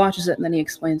clips. He watches it, and then he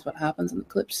explains what happens in the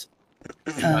clips.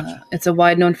 It's a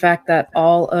wide-known fact that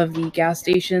all of the gas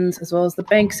stations, as well as the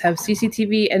banks, have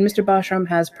CCTV, and Mr. Bashram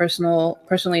has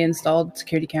personally installed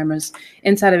security cameras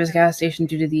inside of his gas station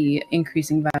due to the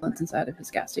increasing violence inside of his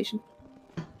gas station.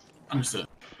 Understood.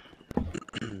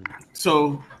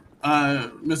 So,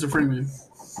 Mr. Freeman.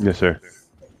 Yes, sir.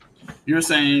 You're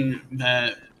saying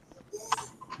that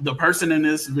the person in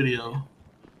this video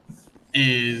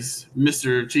is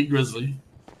Mr. T Grizzly,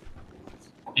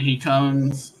 and he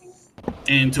comes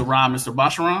in to rob Mr.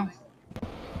 Bashram?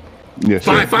 Yes,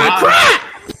 sir.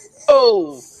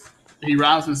 Oh! He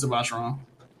robs Mr. Bashram.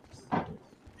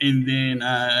 And then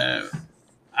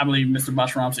I believe Mr.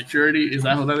 Bashram's security. Is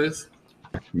that who that is?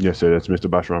 Yes, sir. That's Mr.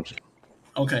 Bashram.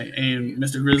 Okay, and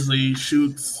Mr. Grizzly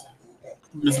shoots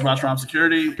Mr. Bashram's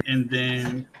security and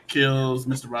then kills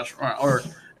Mr. Bashram, or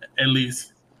at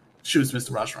least shoots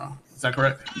Mr. Bashram. Is that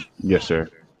correct? Yes, sir.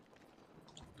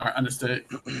 All right, understood.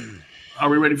 Are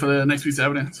we ready for the next piece of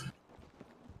evidence?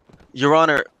 Your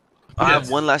Honor, I have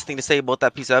one last thing to say about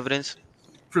that piece of evidence.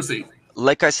 Proceed.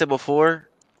 Like I said before,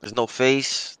 there's no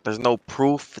face, there's no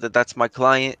proof that that's my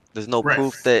client, there's no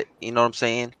proof that, you know what I'm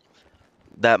saying,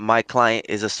 that my client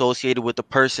is associated with the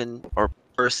person or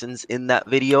persons in that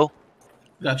video.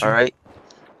 Gotcha. All right.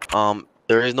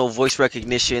 There is no voice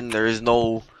recognition. There is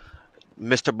no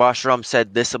Mr. Bashram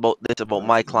said this about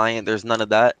my client. There's none of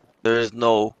that. There is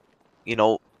no, you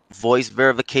know, voice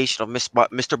verification of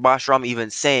Mr. Bashram even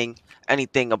saying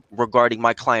anything regarding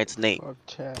my client's name.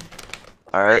 Okay.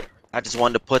 All right. I just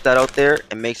wanted to put that out there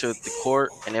and make sure that the court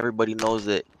and everybody knows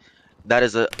that that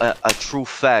is a true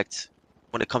fact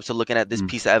when it comes to looking at this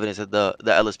piece of evidence that the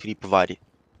LSPD provided.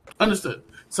 Understood.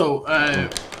 So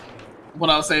what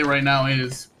I'll say right now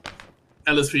is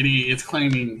LSPD is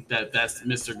claiming that that's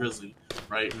Mr. Grizzly,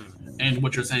 right? And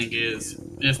what you're saying is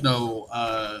there's no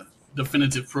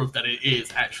definitive proof that it is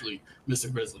actually Mr.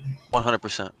 Grizzly.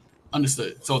 100%.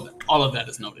 Understood. So all of that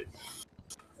is noted.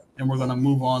 And we're going to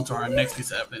move on to our next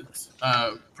piece of evidence.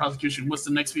 Prosecution, what's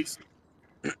the next piece?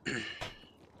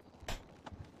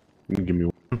 Give me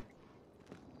one.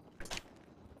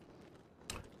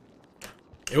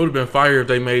 It would have been fire if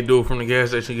they made dude from the gas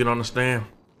station get on the stand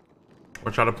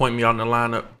or try to point me out in the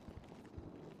lineup.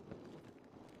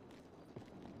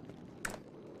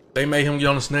 They made him get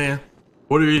on the stand.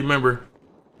 What do you remember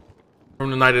from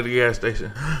the night at the gas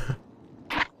station?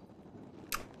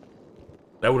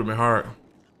 That would have been hard.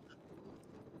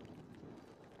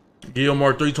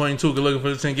 Gilmore 322, good looking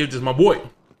for the 10 gifts, is my boy.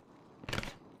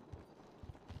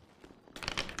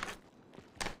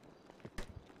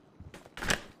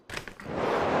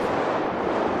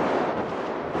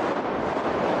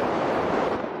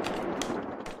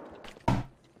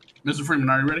 Mr. Freeman,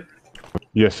 are you ready?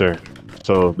 Yes, sir.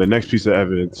 So the next piece of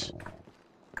evidence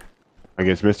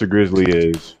against Mr. Grizzly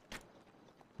is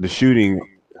the shooting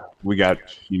we got,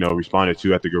 responded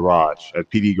to at the garage, at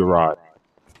PD garage.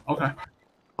 Okay.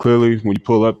 Clearly, when you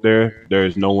pull up there, there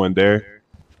is no one there.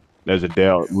 There's a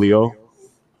Dale Leo.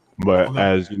 But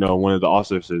as, one of the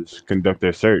officers conduct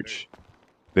their search,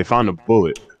 they found a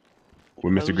bullet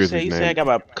with Mr. Grizzly's name. You say I got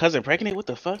my cousin pregnant? What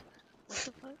the fuck?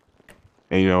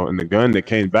 And, and the gun that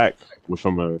came back was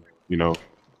from a,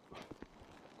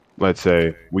 let's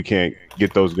say we can't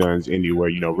get those guns anywhere,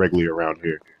 regularly around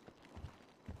here.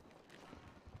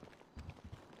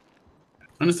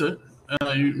 Understood.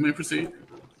 You may proceed.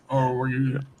 Or were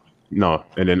you? No,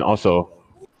 and then also,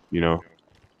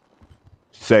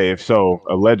 say if so,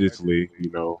 allegedly,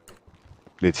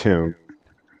 it's him.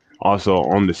 Also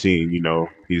on the scene,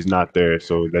 he's not there,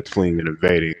 so that's fleeing and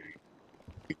evading.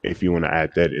 If you want to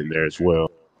add that in there as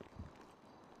well.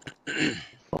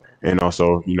 And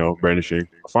also, brandishing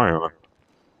a firearm.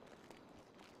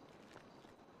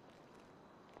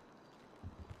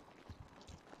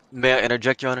 May I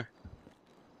interject, Your Honor?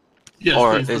 Yes,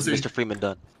 or please, is proceed. Mr. Freeman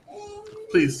done?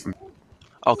 Please.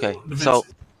 Okay, Defense.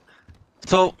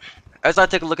 so as I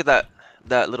take a look at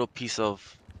that little piece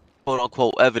of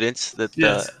quote-unquote evidence that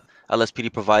Yes. the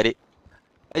LSPD provided,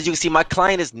 as you can see, my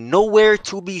client is nowhere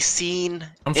to be seen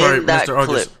I'm sorry, in that Mr.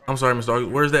 August. clip. I'm sorry, Mr.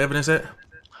 August. Where's the evidence at?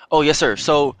 Oh yes, sir.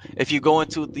 So if you go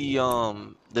into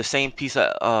the same piece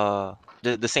of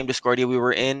the same Discordia we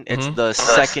were in, it's the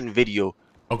second video.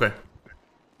 Okay.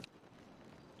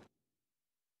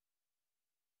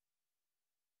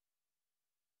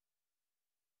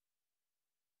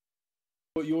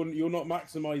 But you're not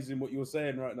maximizing what you're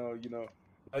saying right now.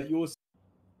 Like you're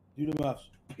do the maths.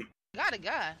 Got a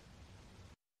guy.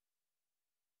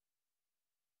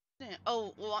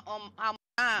 Oh, well,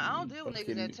 I don't deal with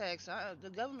niggas that text. The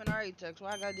government already text.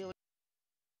 Why I gotta deal with?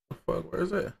 Fuck, where is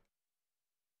that?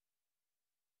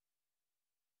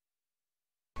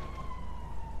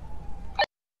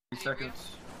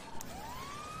 Seconds.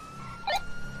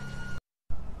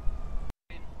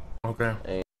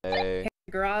 Okay. Hey.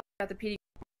 Garage at the PD.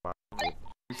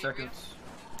 3 seconds.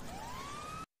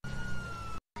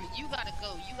 You gotta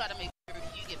go. You gotta make sure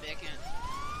you get back in.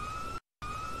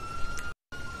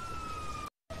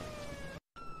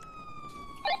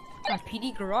 A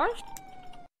PD garage?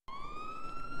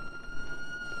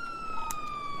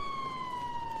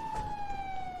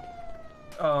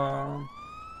 Can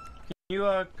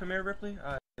you come here, Ripley?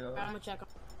 I'm gonna check.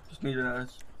 Just need to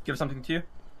give something to you.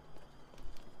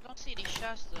 Don't see these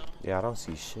shots though. Yeah, I don't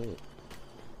see shit.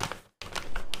 I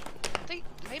think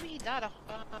maybe he died of.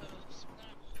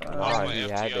 Oh, he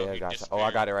had it. I got you. Oh,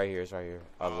 I got it right here. It's right here.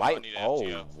 A light. Oh,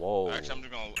 whoa. Actually, I'm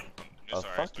just gonna. A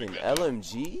fucking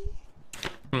LMG.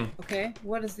 Okay,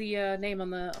 what is the name on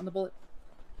the bullet?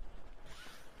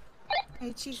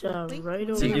 Hey, Chief. Right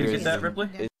over So you here. get that, Ripley?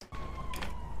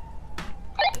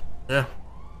 Yeah.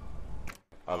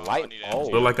 A light. Oh,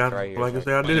 Look like I right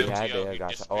say I did it. Yeah, I did. I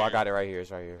got you. Oh, I got it right here.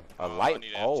 It's right here. A light.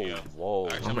 Oh, whoa.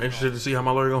 I'm interested to see how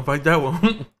my lawyer gonna fight that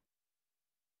one.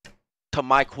 To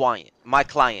my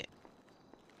client.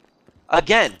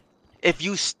 Again, if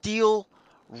you steal,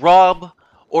 rob,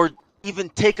 or even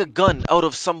take a gun out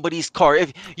of somebody's car,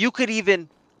 if you could even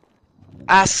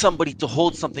ask somebody to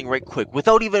hold something right quick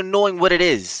without even knowing what it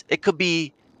is. It could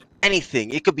be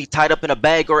anything. It could be tied up in a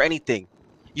bag or anything.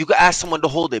 You could ask someone to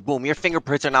hold it. Boom, your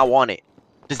fingerprints are now on it.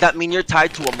 Does that mean you're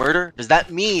tied to a murder? Does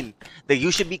that mean that you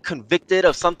should be convicted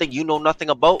of something you know nothing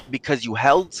about because you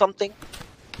held something?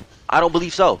 I don't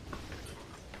believe so.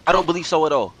 I don't believe so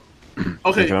at all.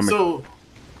 Okay, so,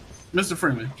 Mr.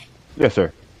 Freeman. Yes,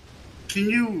 sir. Can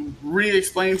you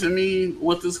re-explain to me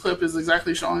what this clip is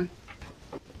exactly showing?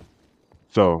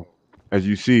 So, as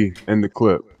you see in the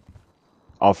clip,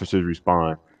 officers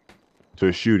respond to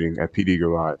a shooting at PD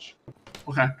Garage.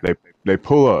 Okay. They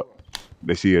pull up.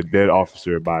 They see a dead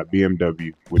officer by a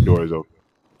BMW with doors open.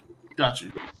 Got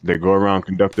you. They go around,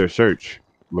 conduct their search,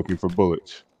 looking for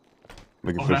bullets,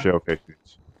 looking for shell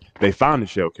casings. They found the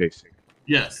shell casing.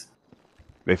 Yes.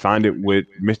 They find it with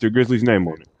Mr. Grizzly's name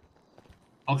on it.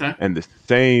 Okay. And the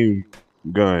same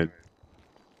gun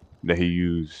that he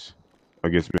used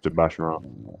against Mr. Basharam.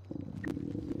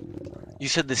 You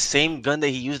said the same gun that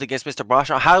he used against Mr.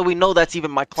 Basharam? How do we know that's even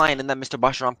my client in that Mr.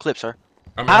 Basharam clip, sir?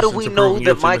 How do we know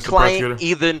that my client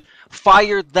even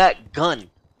fired that gun?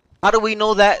 How do we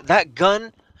know that that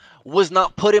gun was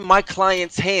not put in my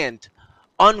client's hand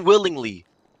unwillingly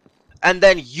and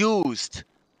then used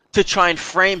to try and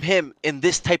frame him in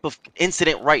this type of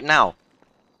incident right now?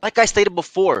 Like I stated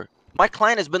before, my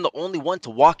client has been the only one to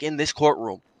walk in this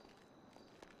courtroom.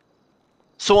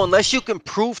 So unless you can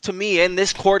prove to me in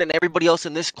this court and everybody else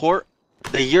in this court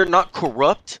that you're not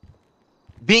corrupt,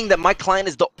 being that my client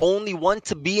is the only one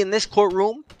to be in this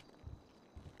courtroom,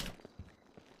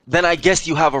 then I guess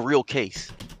you have a real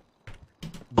case.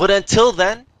 But until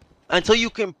then, until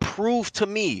you can prove to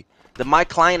me that my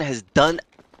client has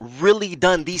really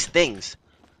done these things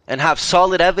and have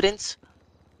solid evidence,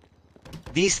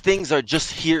 these things are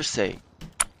just hearsay.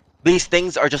 These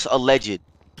things are just alleged.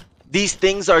 These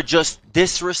things are just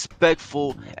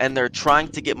disrespectful, and they're trying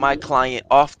to get my client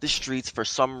off the streets for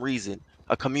some reason.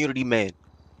 A community man.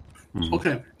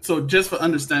 Okay, so just for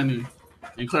understanding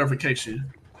and clarification,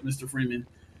 Mr. Freeman.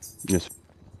 Yes.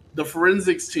 The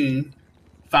forensics team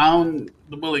found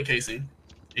the bullet casing.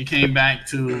 It came back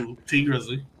to T.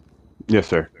 Grizzly. Yes,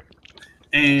 sir.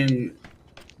 And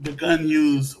the gun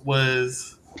used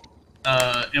was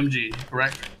MG,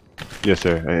 correct? Yes,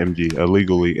 sir. An MG, a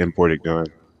legally imported gun.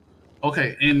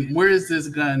 Okay, and where is this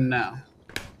gun now?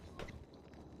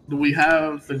 Do we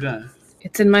have the gun?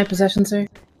 It's in my possession, sir.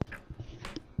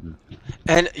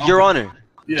 And Your Honor,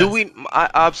 Yes. do we?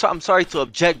 I'm sorry to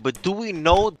object, but do we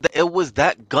know that it was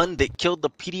that gun that killed the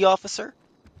PD officer?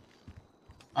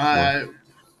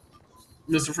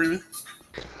 Mr. Freeman?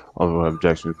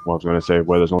 Objection. Well, I was going to say,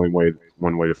 well, there's only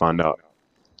one way to find out.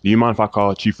 Do you mind if I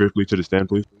call Chief Ripley to the stand,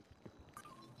 please?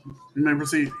 You may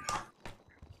proceed.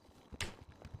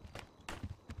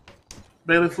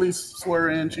 Bailiff, please swear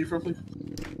in Chief Ripley.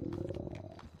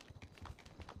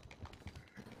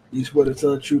 You swear to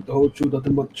tell the truth, the whole truth,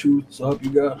 nothing but the truth, so help you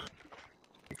God?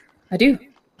 I do.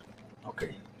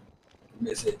 Okay.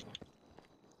 Miss it.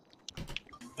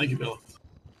 Thank you, Bailiff.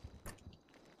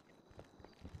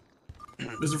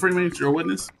 Mr. Freeman, you're a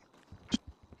witness.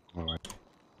 All right.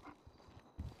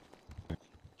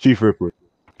 Chief Ripley.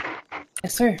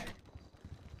 Yes, sir.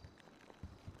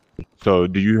 So,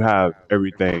 do you have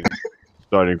everything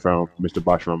starting from Mr.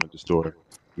 Bashram at the store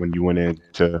when you went in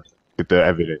to get the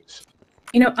evidence?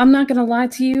 You know, I'm not going to lie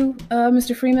to you,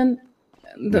 Mr. Freeman.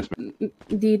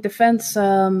 The defense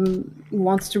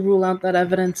wants to rule out that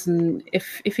evidence, and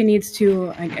if he needs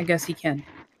to, I guess he can.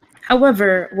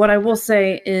 However, what I will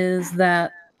say is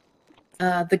that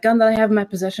the gun that I have in my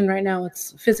possession right now,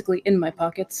 it's physically in my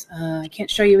pockets. I can't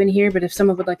show you in here, but if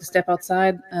someone would like to step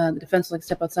outside, the defense would like to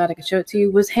step outside, I could show it to you.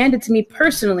 It was handed to me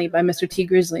personally by Mr. T.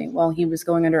 Grizzly while he was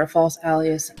going under a false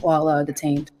alias while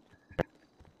detained.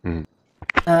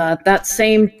 That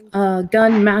same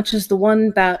gun matches the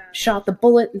one that shot the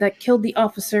bullet that killed the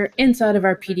officer inside of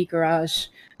our PD garage.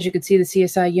 As you can see, the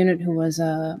CSI unit, who was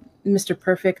Mr.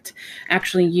 Perfect,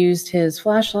 actually used his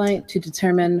flashlight to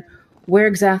determine where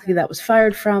exactly that was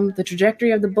fired from, the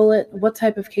trajectory of the bullet, what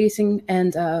type of casing,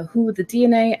 and who the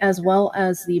DNA as well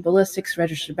as the ballistics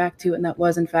registered back to, and that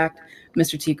was, in fact,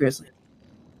 Mr. T. Grizzly.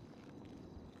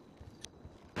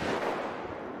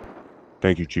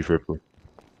 Thank you, Chief Ripley.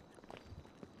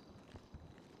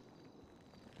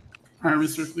 All right,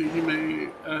 Mr. Ripley, you may...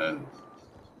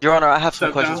 Your Honor, I have some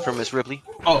step questions down. for Miss Ripley.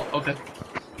 Oh, okay.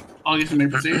 August, you may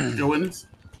proceed. Your witness.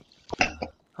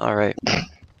 All right.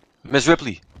 Miss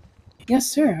Ripley. Yes,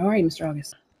 sir. How are you, Mr.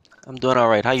 August? I'm doing all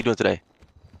right. How you doing today?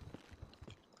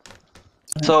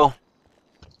 So,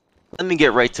 let me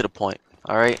get right to the point,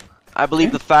 all right? I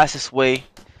believe the fastest way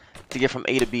to get from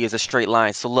A to B is a straight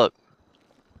line. So, look.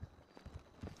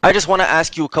 I just want to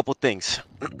ask you a couple things.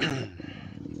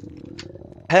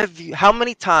 How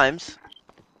many times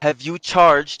have you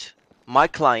charged my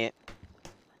client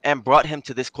and brought him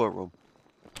to this courtroom?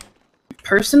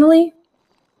 Personally?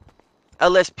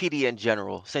 LSPD in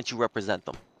general, since you represent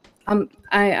them.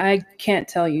 I can't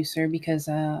tell you, sir, because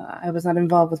I was not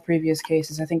involved with previous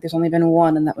cases. I think there's only been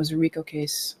one, and that was a RICO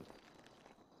case.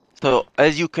 So,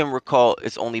 as you can recall,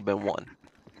 it's only been one.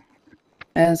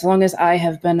 As long as I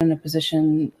have been in a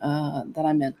position that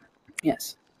I'm in,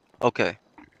 yes. Okay.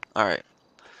 All right.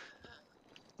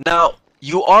 Now,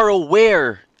 you are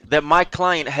aware that my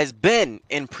client has been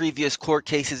in previous court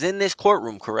cases in this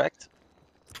courtroom, correct?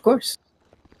 Of course.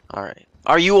 All right.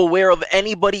 Are you aware of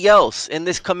anybody else in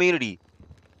this community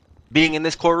being in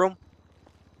this courtroom?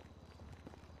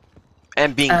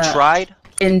 And being tried?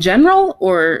 In general,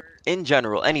 or? In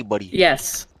general, anybody.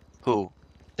 Yes. Who?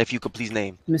 If you could please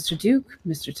name. Mr. Duke,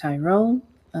 Mr. Tyrone,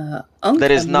 Unc.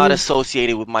 That is not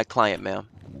associated with my client, ma'am.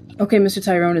 Okay, Mr.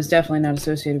 Tyrone is definitely not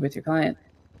associated with your client.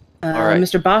 All right.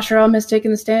 Mr. Bashram has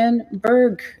taken the stand.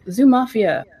 Berg, Zoo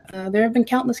Mafia. There have been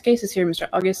countless cases here, Mr.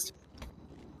 August.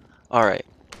 All right.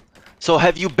 So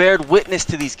have you bared witness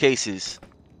to these cases?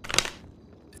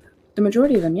 The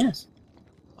majority of them, yes.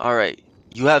 All right.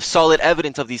 You have solid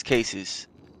evidence of these cases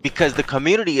because the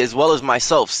community as well as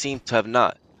myself seem to have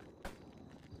not.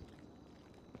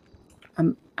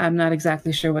 I'm not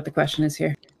exactly sure what the question is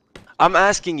here. I'm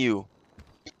asking you,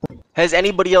 has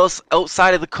anybody else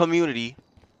outside of the community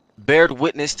bared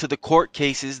witness to the court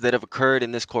cases that have occurred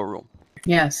in this courtroom?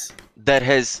 Yes. That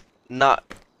has not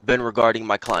been regarding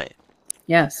my client?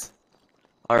 Yes.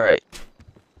 All right.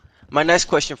 My next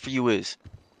question for you is,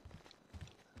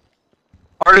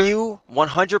 are you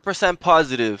 100%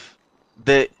 positive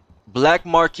that black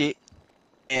market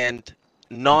and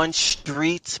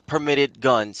non-street permitted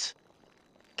guns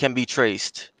can be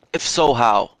traced? If so,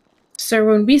 how? Sir,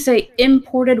 when we say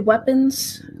imported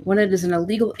weapons, when it is an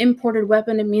illegal imported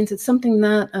weapon, it means it's something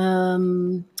that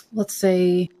let's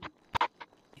say,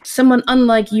 someone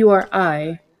unlike you or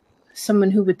I,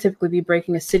 someone who would typically be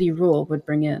breaking a city rule would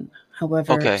bring in.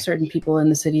 However, Okay. certain people in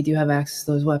the city do have access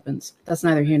to those weapons. That's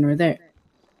neither here nor there.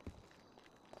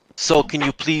 So can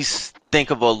you please think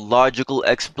of a logical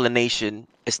explanation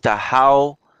as to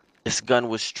how this gun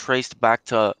was traced back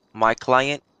to my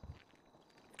client?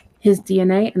 His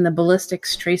DNA and the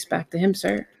ballistics trace back to him,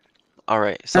 sir. All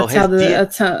right. So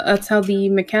That's how the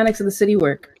mechanics of the city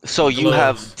work. So you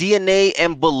have DNA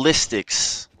and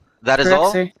ballistics. That is Correct,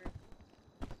 all? sir.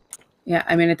 Yeah,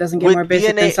 I mean, it doesn't get With more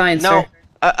basic than science, no, sir.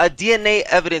 a DNA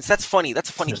evidence, that's funny. That's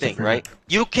a funny thing, right?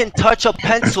 You can touch a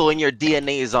pencil and your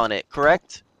DNA is on it,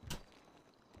 correct?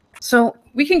 So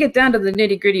we can get down to the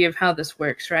nitty-gritty of how this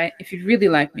works, right? If you'd really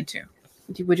like me to.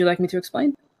 Would you like me to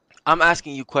explain? I'm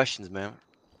asking you questions, man.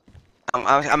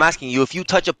 I'm asking you, if you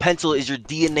touch a pencil, is your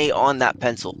DNA on that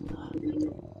pencil?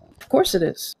 Of course it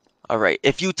is. All right.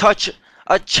 If you touch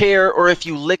a chair or if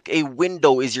you lick a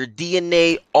window, is your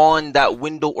DNA on that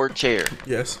window or chair?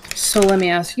 Yes. So let me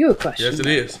ask you a question. Yes, it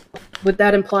is. Would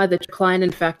that imply that your client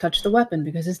in fact touched the weapon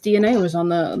because his DNA was on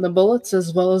the bullets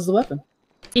as well as the weapon?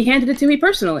 He handed it to me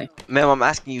personally. Ma'am, I'm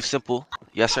asking you simple,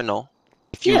 yes or no.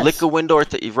 If you Yes. lick a window or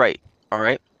right, all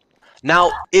right.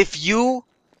 Now, if you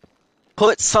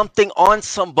put something on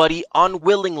somebody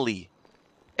unwillingly,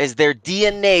 is there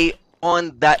DNA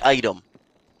on that item?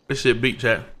 This shit beat,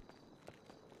 chat.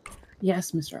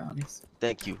 Yes, Mr. August.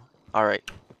 Thank you. All right.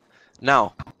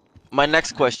 Now, my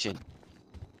next question.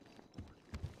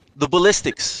 The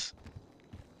ballistics.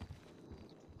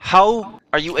 How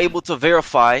are you able to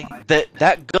verify that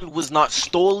that gun was not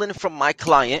stolen from my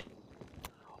client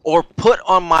or put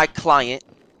on my client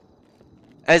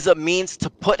as a means to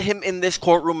put him in this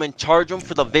courtroom and charge him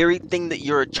for the very thing that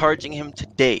you're charging him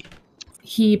today?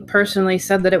 He personally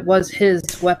said that it was his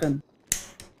weapon.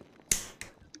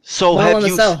 So While in have the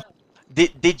you cell.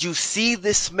 did you see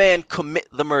this man commit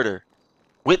the murder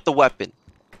with the weapon?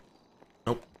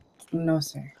 No,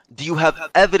 sir. Do you have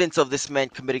evidence of this man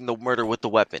committing the murder with the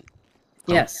weapon?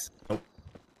 Yes.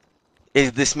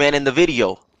 Is this man in the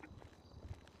video?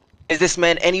 Is this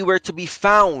man anywhere to be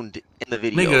found in the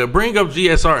video? Nigga, bring up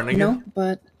GSR, nigga. No,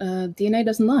 but DNA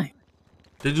doesn't lie.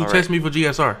 Did you All test right. me for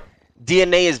GSR?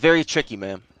 DNA is very tricky,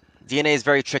 man. DNA is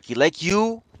very tricky. Like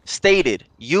you stated,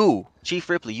 Chief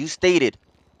Ripley, you stated,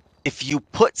 if you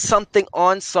put something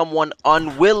on someone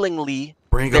unwillingly,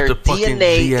 Bring their up the fucking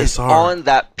DNA is GSR. on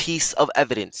that piece of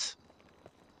evidence.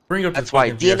 Bring up That's the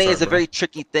why fucking DNA GSR, is a bro. very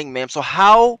tricky thing, man. So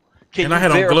how can And you I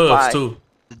had on verify gloves, too.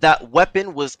 that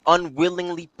weapon was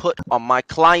unwillingly put on my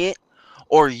client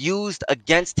or used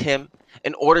against him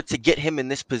in order to get him in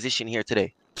this position here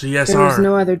today? There was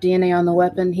no other DNA on the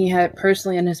weapon. He had it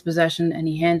personally in his possession, and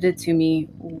he handed it to me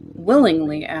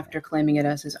willingly after claiming it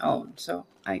as his own. So,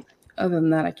 other than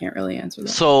that, I can't really answer that.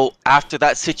 So after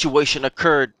that situation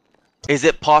occurred, is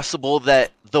it possible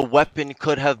that the weapon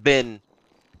could have been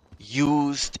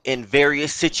used in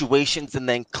various situations and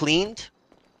then cleaned?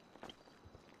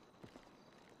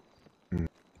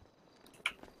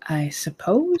 I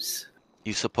suppose.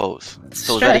 You suppose.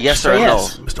 So is that a Stretch, yes or a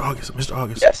yes. no? Mr.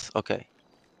 August. Yes, okay.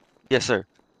 Yes, sir.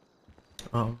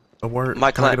 A word.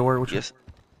 My Can I client. get a word with you? Yes.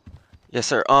 Yes,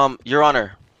 sir. Your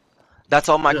Honor, that's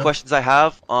all my questions I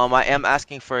have. I am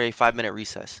asking for a 5-minute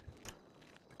recess.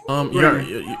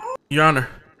 Your Honor.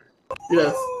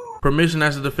 Yes. Permission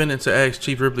as a defendant to ask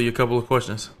Chief Ripley a couple of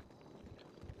questions.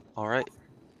 All right.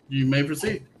 You may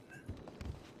proceed.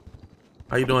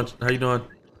 How you doing? How you doing,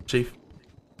 Chief?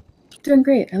 Doing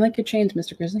great. I like your chains,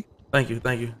 Mr. Grizzly. Thank you,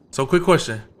 thank you. So, quick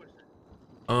question.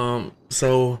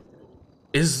 So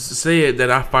it's said that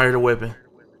I fired a weapon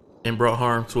and brought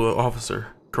harm to an officer,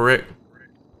 correct?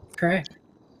 Correct.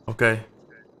 Okay.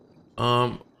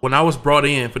 When I was brought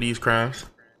in for these crimes,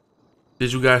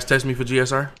 did you guys test me for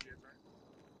GSR?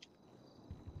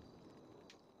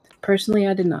 Personally,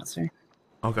 I did not, sir.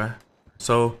 Okay.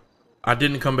 So I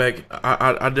didn't come back.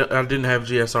 I didn't have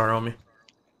GSR on me.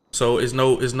 So it's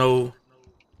no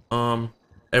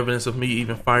evidence of me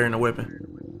even firing a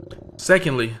weapon.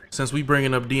 Secondly, since we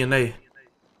bringing up DNA,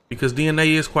 because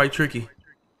DNA is quite tricky.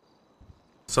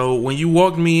 So when you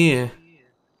walked me in,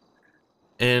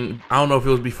 and I don't know if it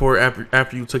was before or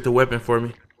after you took the weapon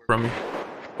from me,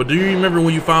 but do you remember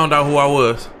when you found out who I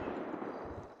was?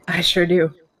 I sure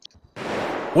do.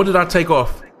 What did I take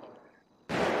off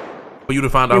for you to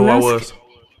find out Your who mask? I was?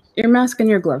 Your mask and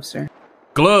your gloves, sir.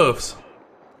 Gloves.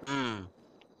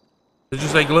 Did you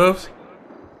say gloves?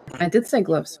 I did say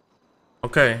gloves.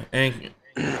 Okay, and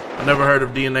I never heard of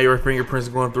DNA or fingerprints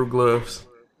going through gloves.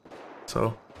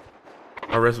 So,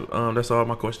 that's all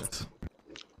my questions.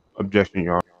 Objection,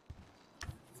 Your Honor.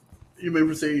 You may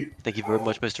proceed. Thank you very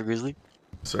much, Mr. Grizzly.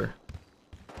 Sir.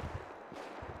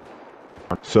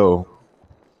 So,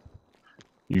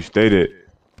 you stated,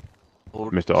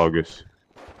 Mr. August,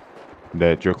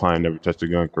 that your client never touched a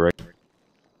gun, correct?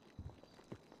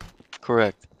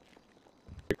 Correct.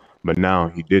 But now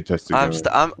he did touch the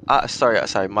gun.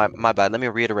 Sorry, my bad. Let me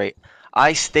reiterate.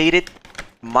 I stated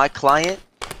my client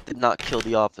did not kill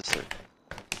the officer.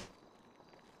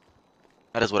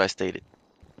 That is what I stated.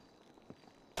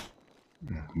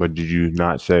 But did you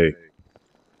not say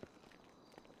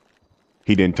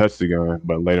he didn't touch the gun,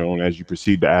 but later on, as you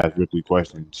proceed to ask Ripley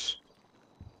questions,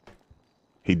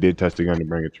 he did touch the gun to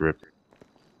bring it to Ripley?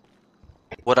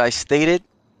 What I stated,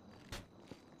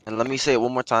 and let me say it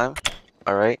one more time,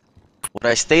 alright? What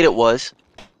I stated was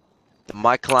that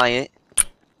my client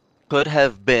could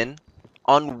have been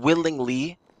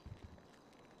unwillingly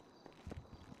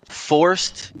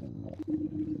forced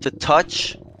to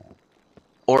touch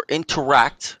or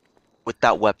interact with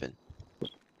that weapon.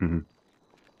 Mm-hmm.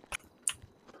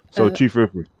 So, Chief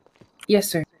Ripley. Yes,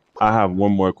 sir. I have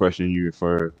one more question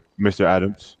for Mr.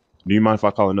 Adams. Do you mind if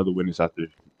I call another witness after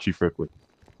Chief Ripley?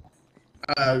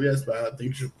 Yes, but I think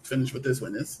you should finish with this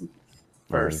witness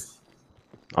first.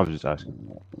 I was just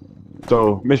asking.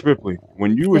 So, Miss Ripley,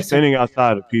 when you were standing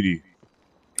outside of PD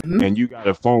and you got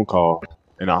a phone call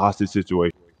in a hostage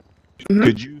situation,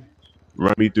 could you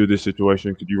run me through this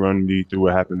situation? Could you run me through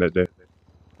what happened that day?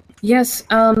 Yes.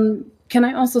 Can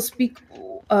I also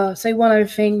say one other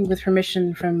thing with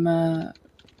permission from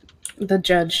the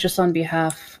judge, just on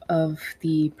behalf of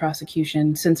the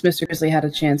prosecution, since Mr. Grizzly had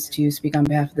a chance to speak on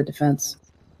behalf of the defense?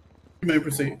 You may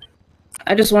proceed.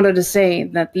 I just wanted to say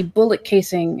that the bullet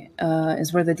casing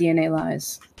is where the DNA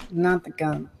lies, not the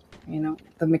gun. You know,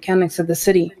 the mechanics of the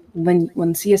city. When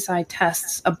CSI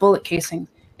tests a bullet casing,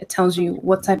 it tells you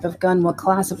what type of gun, what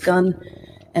class of gun,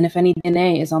 and if any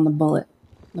DNA is on the bullet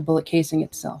casing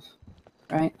itself,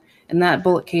 right? And that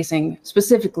bullet casing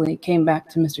specifically came back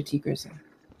to Mr. T. Grizzly.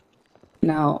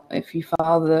 Now, if you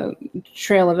follow the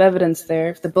trail of evidence there,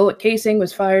 if the bullet casing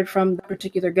was fired from the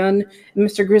particular gun, and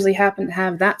Mr. Grizzly happened to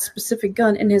have that specific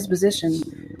gun in his possession,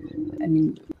 I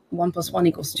mean, 1 +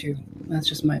 1 = 2. That's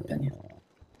just my opinion.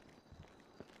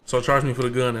 So charge me for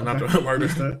the gun and not the murder.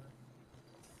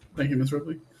 Thank you, Ms.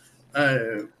 Ripley.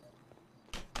 And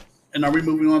are we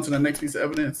moving on to the next piece of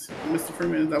evidence? Mr.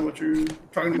 Freeman, is that what you're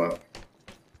talking about?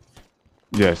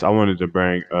 Yes, I wanted to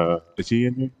bring, is he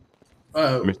in here?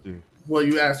 Mr. Well,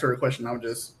 you asked her a question.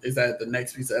 Is that the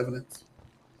next piece of evidence?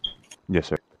 Yes,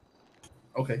 sir.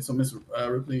 Okay, so Ms.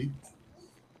 Ripley,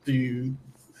 do you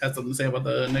have something to say about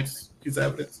the next piece of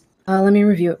evidence? Let me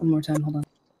review it one more time. Hold on.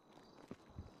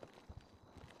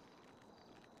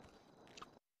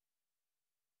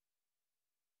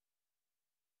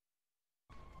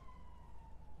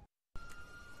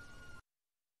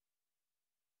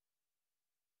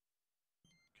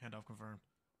 Handoff confirmed.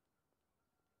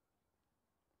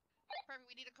 Perfect.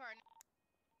 We need a car.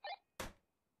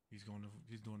 He's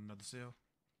doing another sale.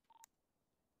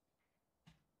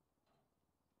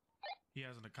 He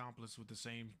has an accomplice with the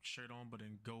same shirt on, but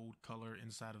in gold color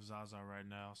inside of Zaza right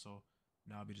now. So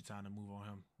now will be the time to move on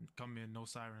him. Come in, no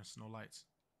sirens, no lights.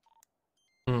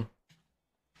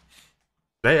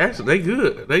 They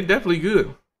good. They definitely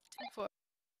good.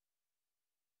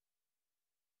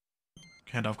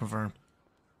 Handoff confirmed.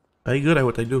 They good at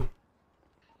what they do.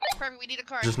 Perfect. We need a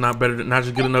car. Just not good enough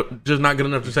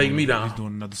to take me down. He's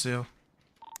doing another sale.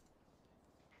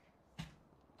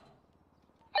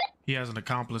 He has an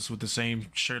accomplice with the same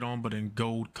shirt on, but in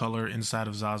gold color inside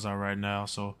of Zaza right now.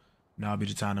 So now will be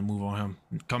the time to move on him.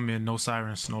 Come in, no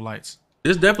sirens, no lights.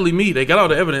 It's definitely me. They got all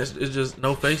the evidence. It's just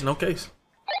no face, no case.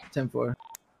 10-4.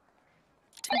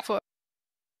 10-4.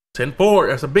 10-4.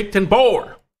 That's a big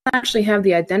 10-4. I actually have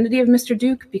the identity of Mr.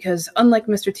 Duke because, unlike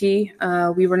Mr. T,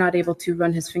 we were not able to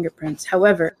run his fingerprints.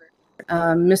 However,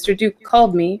 Mr. Duke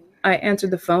called me. I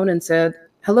answered the phone and said,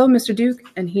 "Hello, Mr. Duke,"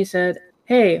 and he said,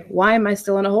 "Hey, why am I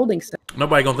still in a holding cell?"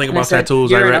 Nobody gonna think And about I said,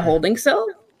 tattoos, "You're right? in a holding cell?"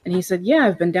 And he said, "Yeah,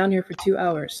 I've been down here for 2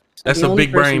 hours." So That's the a only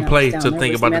big person brain that play was down to there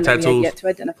think was about the man that we had tattoos. yet to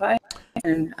identify.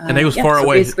 And they was yeah, far so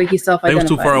away. basically he They was too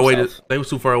self-identified far away. himself. They was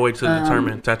too far away to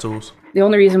determine tattoos. The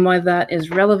only reason why that is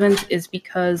relevant is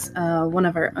because one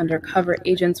of our undercover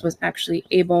agents was actually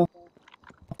able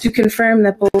to confirm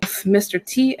that both Mr.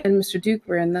 T and Mr. Duke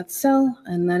were in that cell,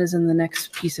 and that is in the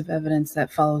next piece of evidence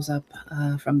that follows up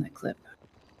from that clip.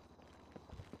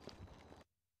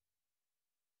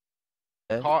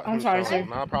 I'm sorry, sir.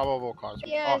 Not probable cause.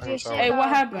 Hey, what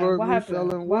happened? What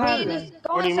happened? What happened?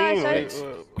 What do you mean?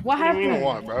 What happened?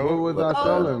 What, bro? What was I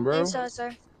selling, bro?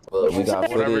 Look, we got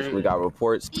footage, we got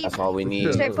reports. That's all we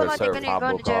need Straight for for certain nothing,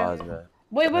 probable going to jail. cause, man.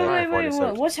 Wait.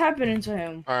 What's happening to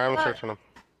him? Alright, I'm searching him.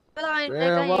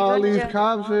 Damn, why all these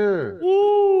cops here?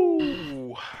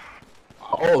 Ooh.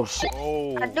 Oh shit.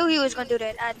 Oh. I knew he was gonna do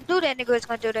that. I knew that nigga was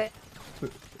gonna do that.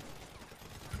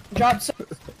 Drop some.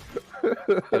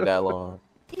 Took that long.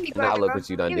 Now look what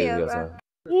you done did yourself.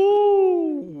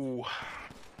 Ooh.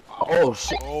 Oh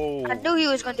shit. Oh. I knew he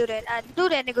was gonna do that. I knew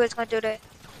that nigga was gonna do that.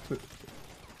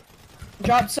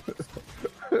 Drop some.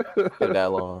 Took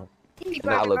that long.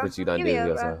 Now look what you done did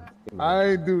yourself. I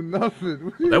ain't do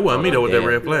nothing. That wasn't me though with that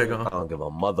red flag on. I don't give a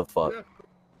motherfucker.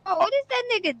 Oh, what is that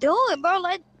nigga doing, bro?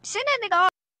 Like, send that nigga off.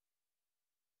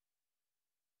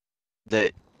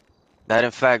 That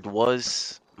in fact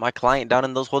was my client down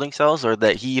in those holding cells, or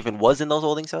that he even was in those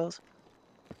holding cells?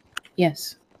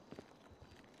 Yes.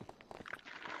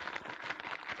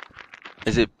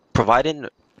 Is it provided? Or...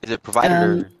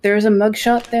 There's a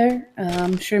mugshot there.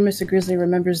 I'm sure Mr. Grizzly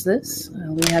remembers this.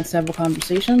 We had several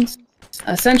conversations.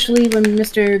 Essentially, when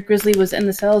Mr. Grizzly was in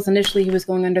the cells, initially he was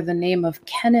going under the name of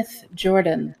Kenneth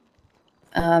Jordan.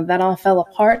 That all fell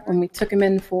apart when we took him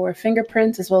in for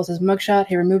fingerprints as well as his mugshot.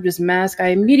 He removed his mask. I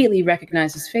immediately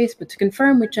recognized his face, but to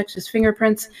confirm, we checked his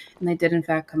fingerprints, and they did in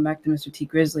fact come back to Mr. T.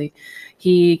 Grizzly.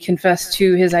 He confessed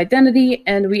to his identity,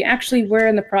 and we actually were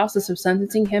in the process of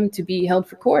sentencing him to be held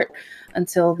for court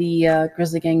until the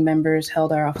Grizzly Gang members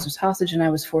held our officers hostage, and I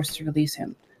was forced to release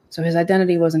him. So his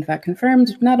identity was in fact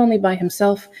confirmed, not only by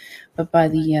himself, but by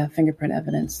the fingerprint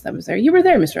evidence that was there. You were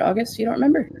there, Mr. August. You don't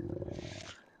remember?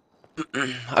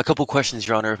 A couple questions,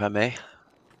 Your Honor, if I may.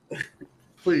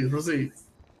 Please proceed.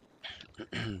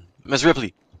 Ms.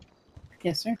 Ripley.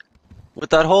 Yes, sir. With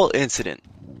that whole incident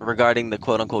regarding the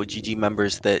quote-unquote GG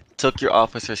members that took your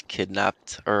officers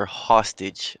kidnapped, or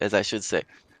hostage, as I should say,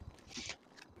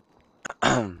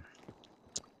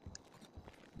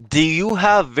 do you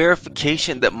have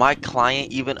verification that my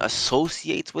client even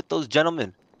associates with those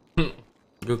gentlemen?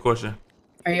 Good question.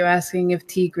 Are you asking if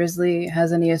T. Grizzly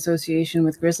has any association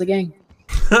with Grizzly Gang?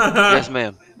 Yes,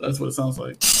 ma'am. That's what it sounds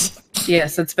like.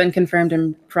 Yes, it's been confirmed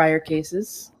in prior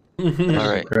cases. All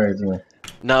right.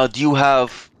 Now, do you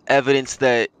have evidence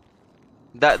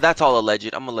that's all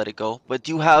alleged? I'm gonna let it go. But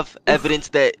do you have evidence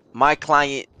that my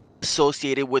client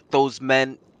associated with those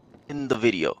men in the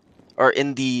video or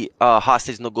in the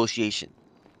hostage negotiation?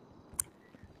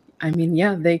 I mean,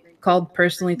 yeah, they called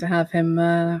personally to have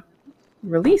him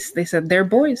released. They said they're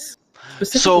boys.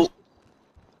 So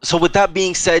with that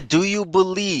being said, do you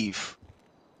believe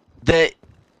that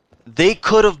they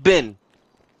could have been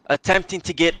attempting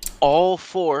to get all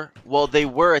four? Well, they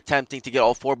were attempting to get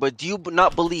all four, but do you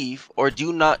not believe, or do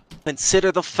you not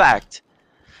consider the fact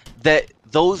that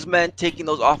those men taking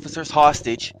those officers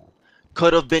hostage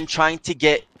could have been trying to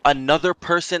get another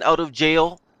person out of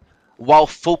jail while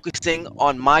focusing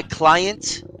on my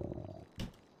client?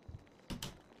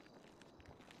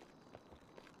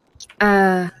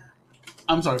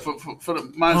 I'm sorry for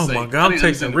my sake. Oh my God, I'm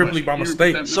taking Ripley by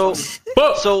mistake.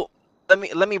 So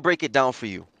let me break it down for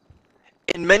you.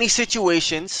 In many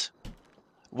situations,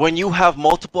 when you have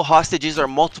multiple hostages or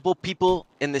multiple people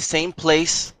in the same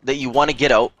place that you want to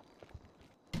get out,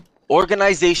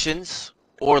 organizations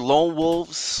or lone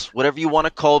wolves, whatever you want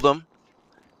to call them,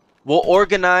 will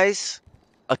organize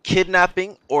a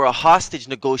kidnapping or a hostage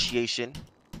negotiation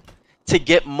to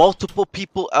get multiple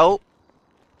people out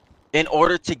in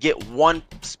order to get one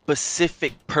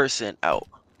specific person out.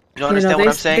 You understand what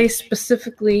I'm saying? They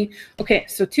specifically... Okay,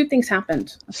 so two things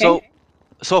happened. Okay?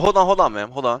 So hold on,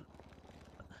 ma'am. Hold on.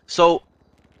 So,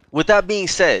 with that being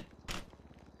said,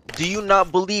 do you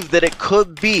not believe that it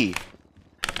could be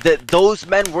that those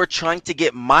men were trying to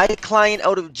get my client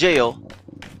out of jail,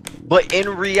 but in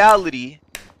reality,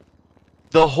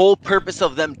 the whole purpose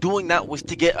of them doing that was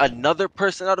to get another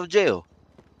person out of jail?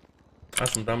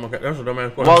 That's some dumb ass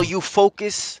question. While you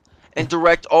focus and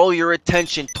direct all your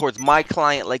attention towards my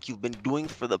client like you've been doing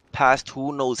for the past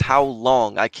who knows how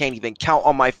long. I can't even count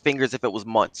on my fingers if it was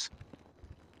months.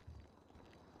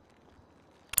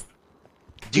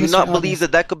 Do you not believe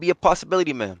that that could be a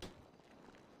possibility, ma'am?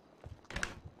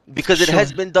 Because it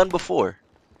has been done before.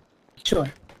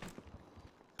 Sure.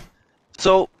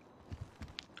 So,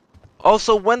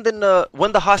 also when the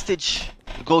hostage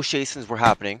negotiations were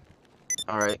happening,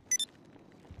 all right,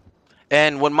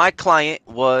 and when my client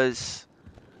was,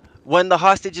 when the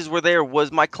hostages were there, was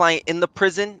my client in the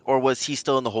prison or was he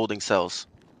still in the holding cells?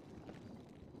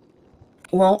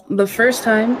 Well, the first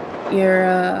time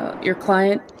your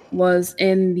client was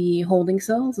in the holding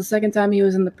cells. The second time he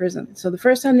was in the prison. So the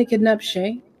first time they kidnapped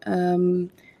Shay, I'm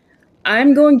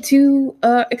going to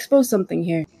expose something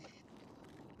here.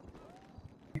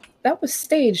 That was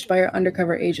staged by our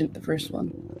undercover agent, the first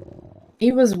one.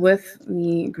 He was with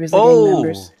the Grizzly Gang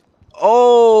members.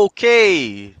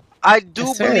 Okay. I do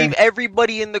Yes, sir. believe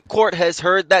everybody in the court has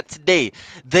heard that today.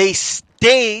 They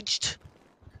staged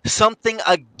something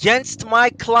against my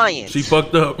client. She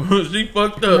fucked up. She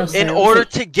fucked up. No, sir. In order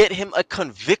to get him a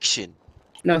conviction.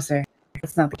 No, sir.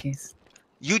 That's not the case.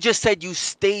 You just said you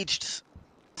staged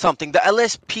something. The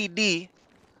LSPD,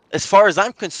 as far as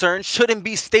I'm concerned, shouldn't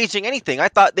be staging anything. I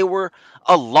thought they were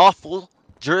a lawful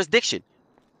jurisdiction.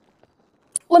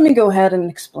 Let me go ahead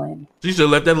and explain. She should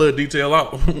let that little detail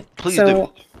out. Please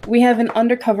So, we have an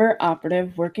undercover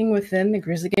operative working within the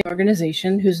Grizzly Gang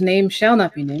organization whose name shall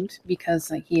not be named because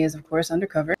he is, of course,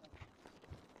 undercover.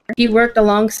 He worked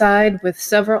alongside with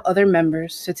several other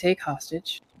members to take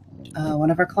hostage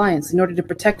one of our clients. In order to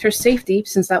protect her safety,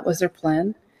 since that was their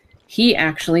plan, he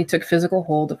actually took physical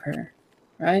hold of her,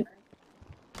 right?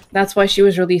 That's why she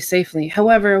was released safely.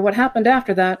 However, what happened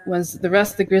after that was the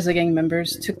rest of the Grizzly Gang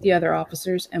members took the other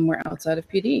officers and were outside of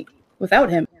PD without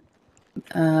him.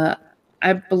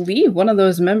 I believe one of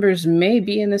those members may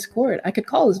be in this court. I could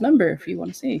call his number if you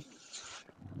want to see.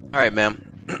 All right,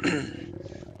 ma'am.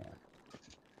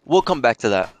 We'll come back to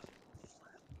that.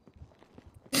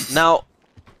 Now,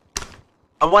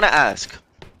 I want to ask,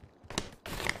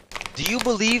 do you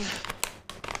believe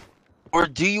or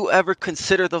do you ever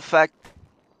consider the fact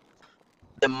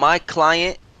that my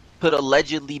client could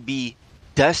allegedly be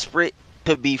desperate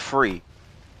to be free?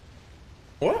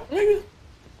 What, nigga?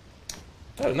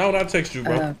 That's not what I text you,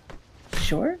 bro.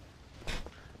 Sure.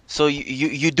 So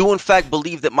you do in fact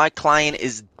believe that my client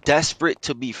is desperate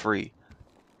to be free?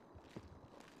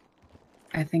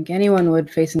 I think anyone would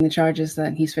facing the charges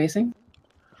that he's facing.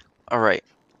 All right.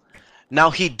 Now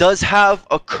he does have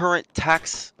a current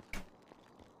tax,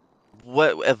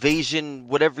 evasion,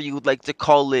 whatever you would like to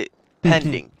call it,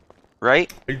 pending,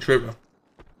 right? Are you tripping?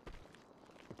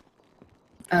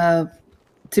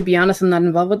 To be honest, I'm not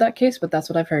involved with that case, but that's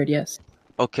what I've heard. Yes.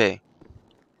 Okay.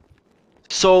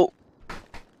 So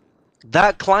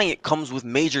that client comes with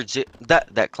major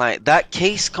that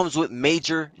case comes with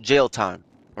major jail time,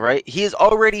 right? He is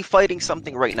already fighting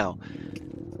something right now.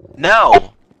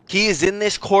 Now he is in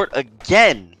this court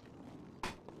again,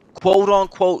 quote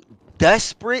unquote,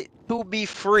 desperate to be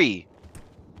free.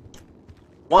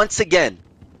 Once again,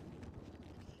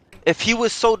 if he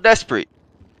was so desperate,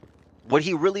 would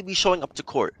he really be showing up to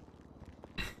court?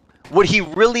 Would he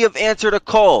really have answered a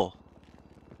call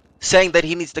saying that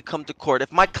he needs to come to court?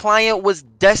 If my client was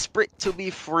desperate to be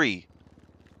free,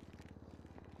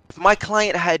 if my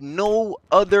client had no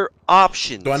other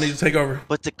options, do I need to take over?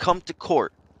 But to come to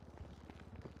court,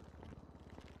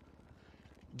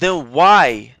 then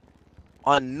why,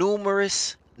 on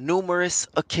numerous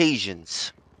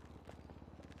occasions,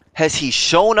 has he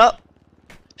shown up,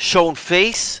 shown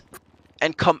face,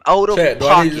 and come out of Chat, do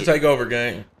I need to pocket take over,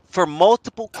 gang? for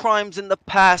multiple crimes in the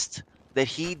past that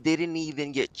he didn't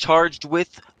even get charged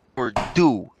with or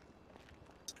do?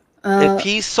 If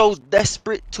he's so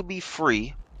desperate to be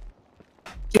free...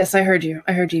 Yes, I heard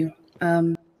you.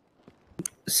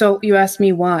 So you asked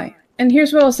me why. And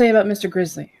here's what I'll say about Mr.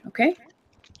 Grizzly, okay?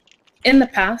 In the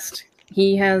past,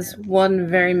 he has won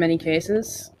very many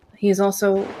cases. He's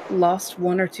also lost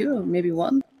one or two, maybe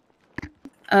one.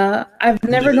 I've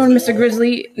never known Mr.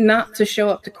 Grizzly not to show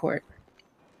up to court,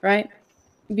 right?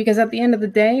 Because at the end of the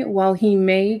day, while he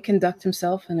may conduct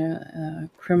himself in a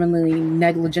criminally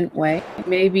negligent way,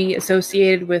 may be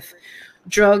associated with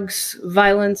drugs,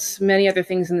 violence, many other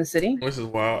things in the city. This is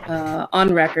wild.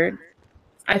 On record,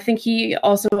 I think he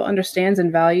also understands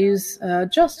and values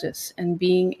justice and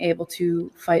being able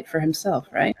to fight for himself,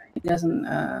 right? He doesn't...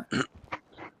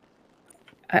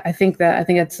 I think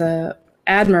that's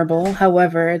admirable.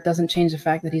 However, it doesn't change the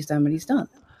fact that he's done what he's done.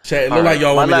 Chat, it look like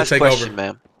y'all want me to take over.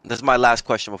 Ma'am. This is my last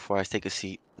question before I take a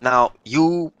seat. Now,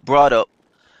 you brought up,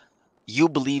 you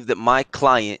believe that my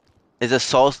client is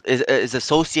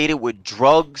associated with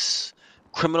drugs,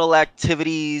 criminal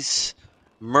activities,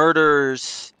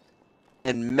 murders,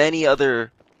 and many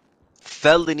other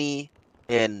felony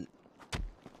and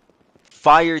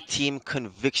fire team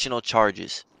convictional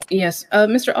charges. Yes,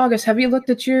 Mr. August, have you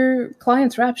looked at your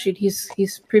client's rap sheet?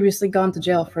 He's previously gone to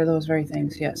jail for those very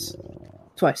things. Yes,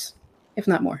 twice, if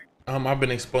not more. I've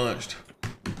been expunged.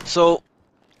 So,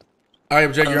 I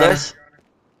object, Your Honor.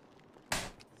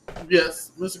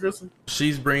 Yes, Mr. Grizzly.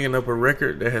 She's bringing up a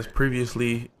record that has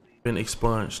previously been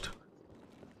expunged.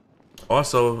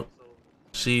 Also,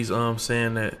 she's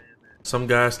saying that some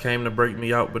guys came to break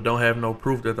me out, but don't have no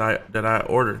proof that I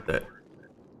ordered that.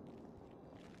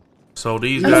 So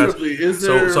these guys,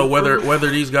 so whether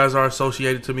these guys are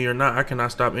associated to me or not, I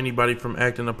cannot stop anybody from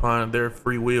acting upon their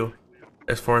free will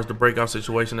as far as the breakout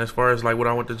situation. As far as like what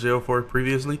I went to jail for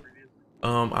previously,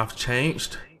 I've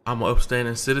changed. I'm an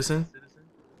upstanding citizen.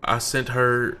 I sent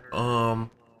her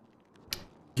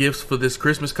gifts for this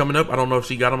Christmas coming up. I don't know if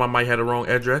she got them. I might have the wrong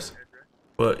address.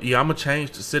 But yeah, I'm a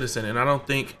changed citizen, and I don't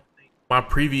think my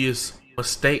previous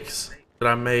mistakes that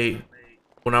I made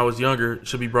when I was younger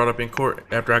should be brought up in court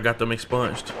after I got them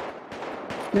expunged.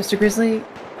 Mr. Grizzly,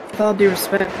 with all due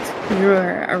respect, you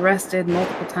were arrested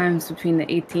multiple times between the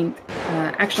 18th,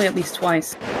 actually at least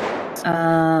twice,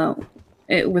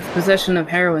 with possession of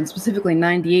heroin, specifically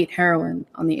 98 heroin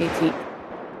on the 18th.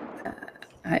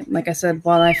 Like I said,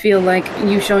 while I feel like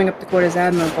you showing up to court is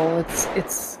admirable,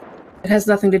 it has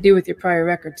nothing to do with your prior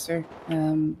record, sir.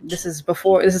 This is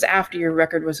after your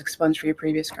record was expunged for your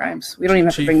previous crimes. We don't even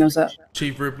have to bring those up.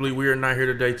 Chief Ripley, we are not here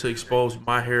today to expose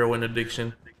my heroin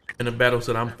addiction and the battles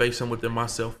that I'm facing within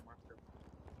myself.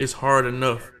 It's hard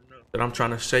enough that I'm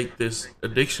trying to shake this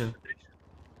addiction,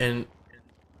 and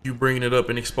you bringing it up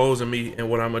and exposing me and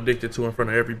what I'm addicted to in front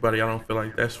of everybody. I don't feel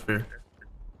like that's fair.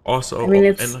 Also, I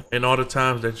mean, and all the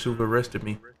times that you've arrested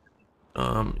me,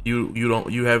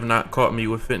 you have not caught me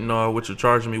with fentanyl, which you're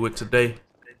charging me with today.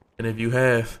 And if you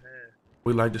have,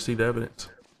 we'd like to see the evidence.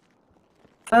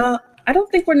 I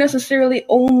don't think we're necessarily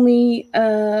only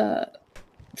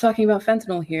talking about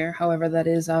fentanyl here. However, that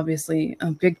is obviously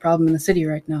a big problem in the city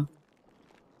right now.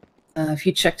 If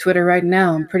you check Twitter right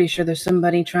now, I'm pretty sure there's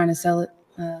somebody trying to sell it,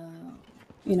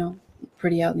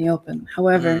 pretty out in the open.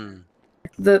 However,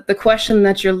 the question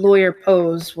that your lawyer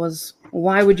posed was,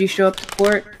 why would you show up to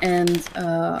court, and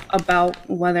about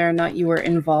whether or not you were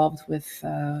involved with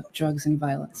drugs and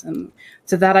violence. And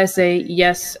to that I say,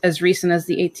 yes, as recent as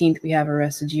the 18th, we have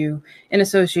arrested you in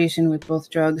association with both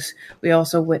drugs. We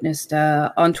also witnessed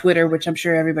on Twitter, which I'm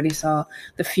sure everybody saw,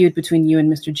 the feud between you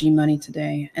and Mr. G Money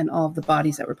today, and all of the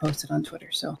bodies that were posted on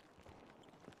Twitter. So,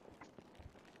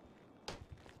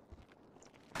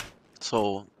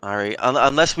 all right,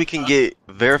 unless we can get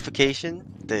verification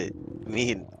that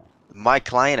my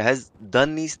client has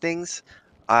done these things,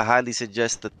 I highly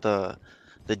suggest that the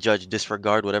judge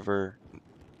disregard whatever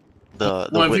the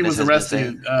well, if he witness was has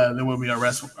arrested, there will be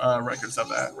arrest records of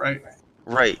that, right?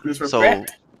 Right. So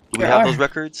correct? do we have those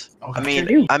records?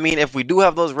 Okay. I mean, if we do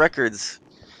have those records,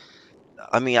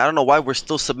 I don't know why we're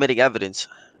still submitting evidence.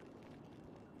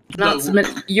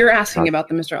 You're asking about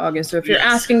them, Mr. August. So if you're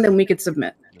asking, then we could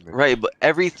submit. Right, but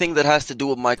everything that has to do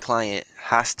with my client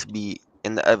has to be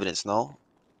in the evidence, no?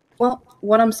 Well,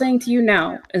 what I'm saying to you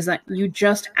now is that you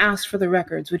just asked for the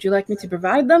records. Would you like me to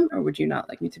provide them, or would you not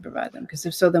like me to provide them? Because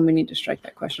if so, then we need to strike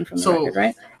that question from the record,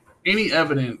 right? Any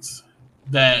evidence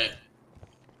that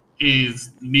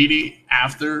is needed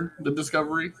after the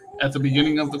discovery at the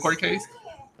beginning of the court case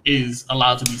is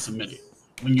allowed to be submitted.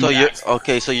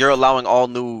 So you're allowing all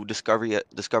new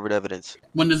discovered evidence.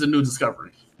 When there's a new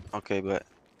discovery. Okay, but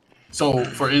so,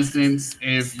 for instance,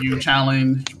 if you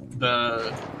challenge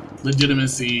the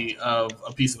legitimacy of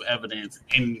a piece of evidence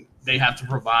and they have to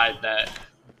provide that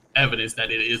evidence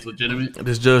that it is legitimate,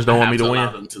 this judge don't want me to win.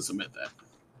 Allow them to submit that.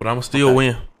 But I'm still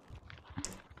win.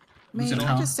 May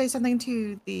I just say something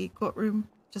to the courtroom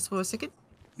just for a second?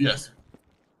 Yes.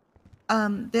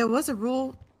 There was a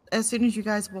rule as soon as you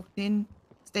guys walked in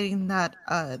stating that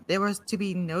there was to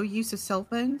be no use of cell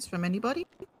phones from anybody.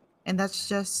 And that's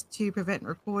just to prevent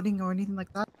recording or anything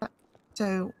like that.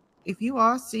 So if you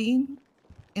are seen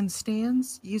in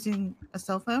stands using a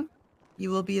cell phone, you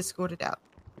will be escorted out.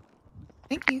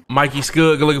 Thank you. Mikey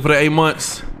Scud, go looking for the 8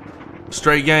 months.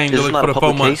 Straight gang, go looking for the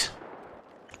 4 months.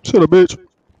 Shut up, bitch.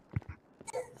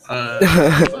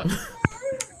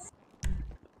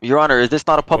 Your Honor, is this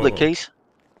not a public case?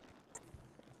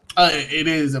 It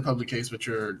is a public case, but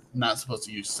you're not supposed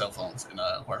to use cell phones in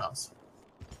a courthouse.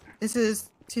 This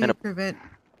is to prevent,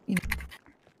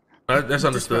 that's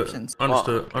understood.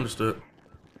 Understood.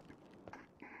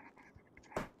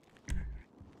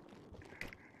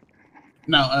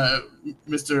 Now,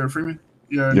 Mr. Freeman,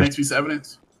 your next piece of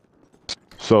evidence.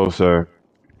 So, sir,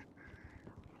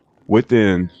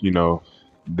 within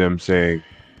them saying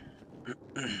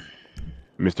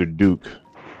Mr. Duke,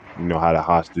 had a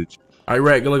hostage.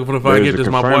 Iraq, go looking for the fire. Get this,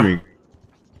 my boy.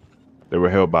 They were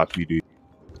held by PD.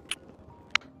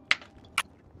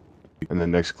 And the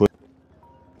next clip,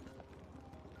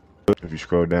 if you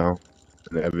scroll down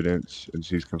in the evidence, and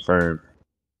she's confirmed.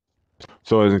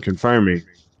 So as in confirming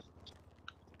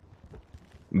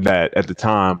that at the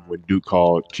time when Duke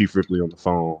called Chief Ripley on the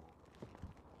phone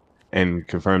and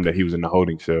confirmed that he was in the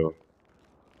holding cell,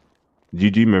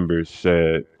 GG members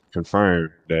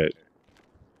confirmed that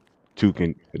Duke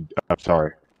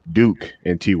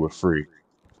and T were free.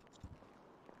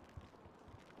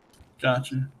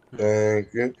 Gotcha.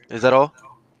 Thank you. Is that all?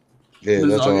 Yeah,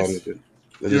 that's all I August, need.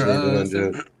 I just need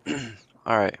to sir.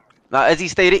 All right. Now, as he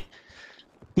stated,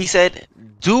 he said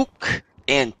Duke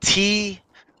and T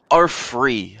are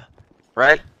free,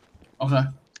 right? Okay.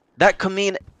 That could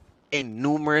mean a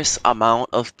numerous amount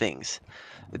of things.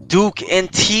 Duke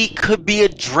and T could be a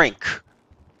drink.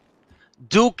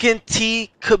 Duke and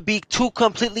T could be two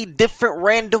completely different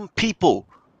random people.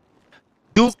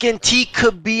 Duke and T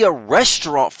could be a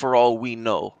restaurant for all we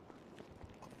know.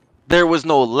 There was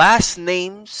no last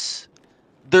names.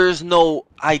 There's no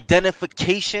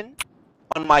identification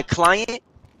on my client.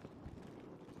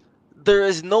 There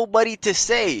is nobody to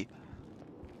say,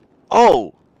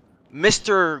 oh,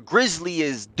 Mr. Grizzly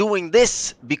is doing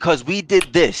this because we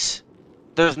did this.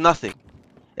 There's nothing.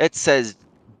 It says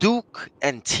Duke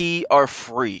and T are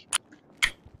free.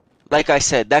 Like I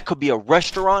said, that could be a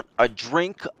restaurant, a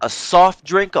drink, a soft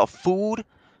drink, a food.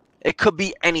 It could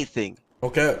be anything.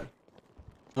 Okay.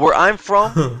 Where I'm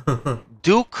from,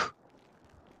 Duke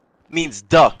means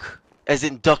duck, as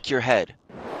in duck your head.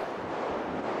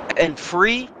 And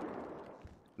free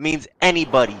means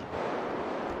anybody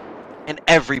and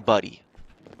everybody.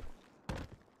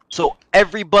 So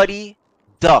everybody,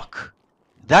 duck.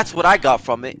 That's what I got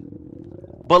from it.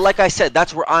 But like I said,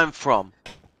 that's where I'm from.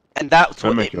 And that's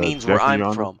what it means where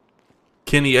I'm from.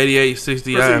 Kenny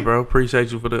 8860i, bro.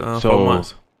 Appreciate you for the 4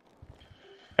 months.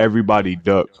 Everybody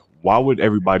duck. Why would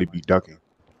everybody be ducking?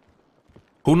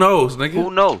 Who knows, nigga?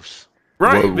 Who knows?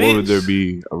 Right. What would there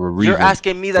be a reason? You're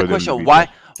asking me that question. Why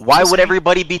would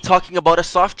everybody be talking about a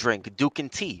soft drink, Duke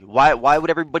and Tea? Why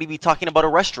would everybody be talking about a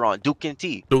restaurant, Duke and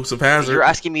Tea? Dukes of Hazzard. You're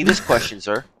asking me this question,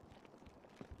 sir.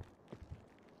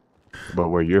 But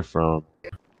where you're from,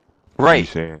 right? You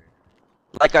saying,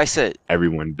 like I said,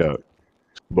 everyone duck.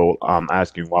 But I'm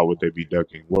asking, why would they be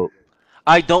ducking? Well,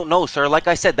 I don't know, sir. Like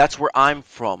I said, that's where I'm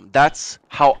from. That's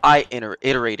how I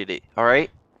iterated it. All right.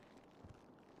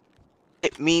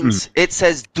 It means it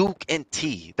says Duke and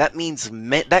T. That means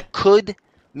that could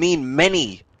mean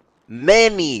many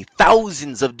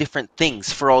thousands of different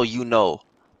things for all you know.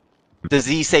 Does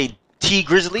he say T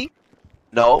Grizzly?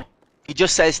 No. He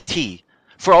just says T.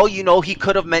 For all you know, he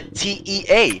could have meant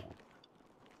TEA.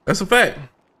 That's a fact.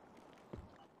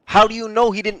 How do you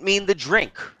know he didn't mean the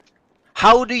drink?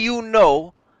 How do you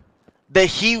know that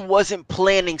he wasn't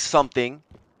planning something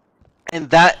and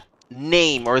that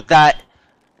name or that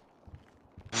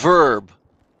verb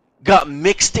got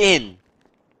mixed in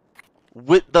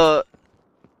with the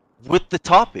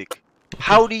topic?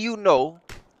 How do you know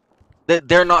that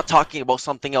they're not talking about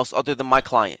something else other than my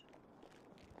client?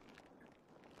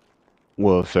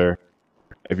 Well, sir,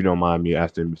 if you don't mind me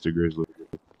asking Mr. Grizzly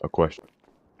a question.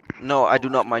 No, I do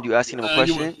not mind you asking him a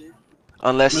question.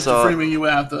 Unless Mr. Freeman, you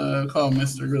would have to call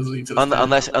Mr. Grizzly to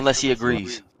the unless he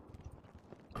agrees.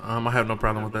 I have no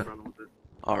problem with that.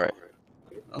 All right.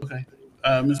 Okay.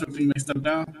 Mr. Freeman, you may step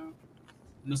down.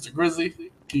 Mr. Grizzly,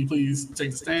 can you please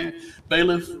take the stand?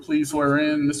 Bailiff, please swear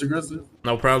in Mr. Grizzly.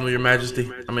 No problem, Your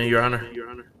Majesty. I mean, Your Honor.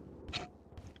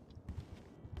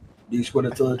 Do you swear to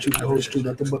tell the truth, the whole truth,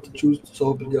 nothing but the truth, so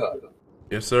help you God?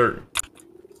 Yes, sir.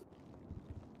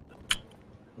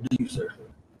 Do you, sir?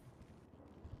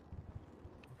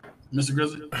 Mr.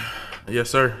 Grizzly? Yes,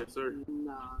 sir.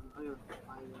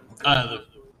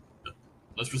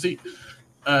 Let's proceed.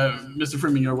 Mr.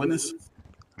 Freeman, you're a witness.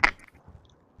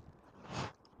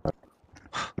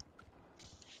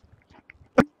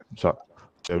 Sorry.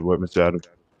 What, Mr. Adams?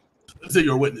 Say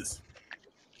you're a witness.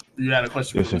 You had a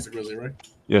question Yes, for sir. Mr. Grizzly, right?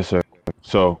 Yes, sir.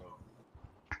 So,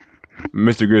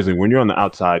 Mr. Grizzly, when you're on the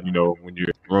outside, you know, when you're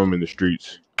roaming the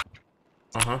streets,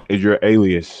 is your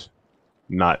alias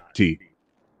not T?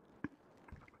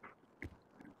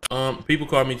 People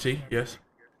call me T, yes.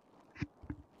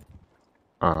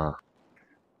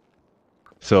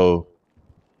 So,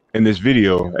 in this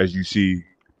video, as you see,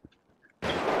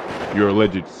 your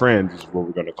alleged friends is what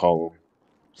we're gonna call them.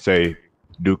 Say,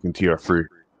 Duke and T are free.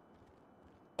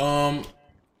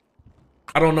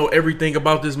 I don't know everything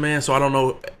about this man, so I don't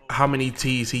know how many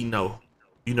T's he know.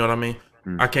 You know what I mean?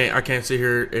 I can't sit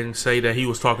here and say that he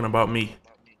was talking about me.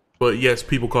 But yes,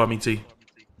 people call me T.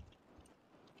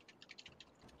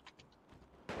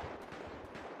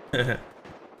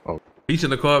 Oh. He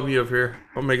shouldn't have called me up here.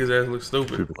 I'll make his ass look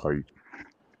stupid. People call you.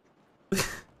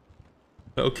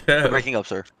 Okay. Breaking up,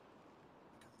 sir.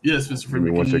 Yes, Mr. Give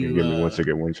me Freeman. one can second. you, Give me 1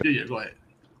 second. 1 second. Yeah, go ahead.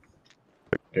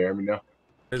 Can you hear me now?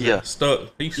 Yeah,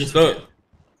 stuck. He's Yes, stuck. we can.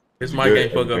 His You mic good?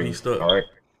 ain't fuck up. Everything? He's stuck. All right.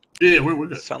 Yeah, we're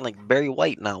good. Sound like Barry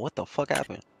White now. What the fuck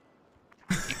happened?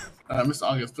 Mr.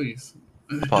 August, please.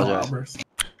 Apologize. Outburst.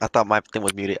 I thought my thing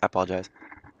was muted. I apologize.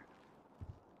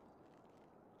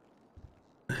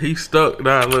 He's stuck.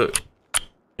 Nah, look.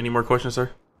 Any more questions,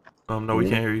 sir? No, we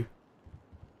can't hear you.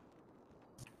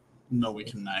 No, we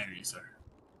cannot hear you, sir.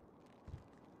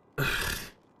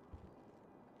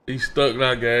 He's stuck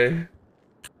now, gang.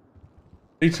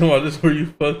 He talking about this where you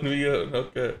fucked me up.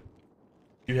 Okay.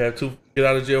 You have 2 get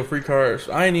out of jail free cards.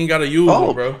 I ain't even gotta use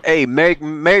them, bro. Hey,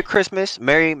 Merry Christmas.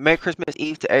 Merry Christmas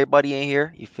Eve to everybody in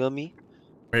here. You feel me?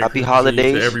 Happy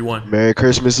holidays to everyone. Merry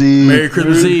Christmas Eve. Merry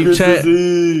Christmas Eve, chat.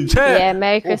 Chat. Yeah,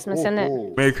 Merry Christmas,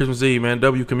 innit? Merry Christmas Eve, man.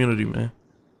 W community, man.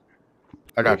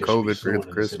 I got COVID for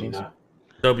Christmas.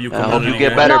 W I hope community. you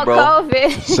get man. better, bro.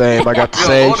 COVID. Same. I got the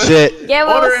same shit. Get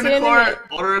well Order in the soon, court.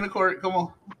 innit? Order in the court. Come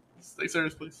on. Stay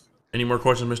serious, please. Any more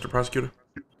questions, Mr. Prosecutor?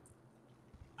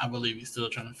 I believe he's still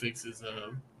trying to fix his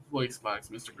voice box,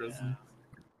 Mr. Grizzly.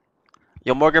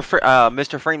 Yo,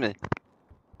 Mr. Freeman.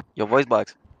 Your voice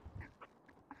box.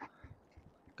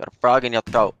 Got a frog in your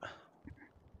throat.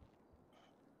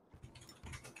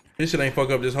 This shit ain't fuck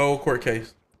up this whole court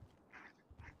case.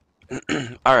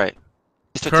 All right.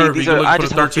 Mr. Curve, T, you can look I for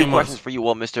just the have 2 13 questions months. for you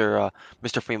while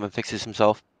Mr. Freeman fixes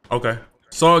himself. Okay.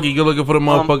 Soggy, you're looking for the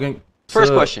motherfucking...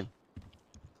 First question.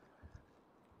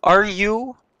 Are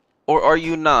you or are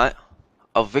you not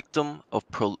a victim of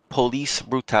police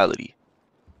brutality?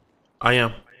 I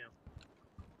am.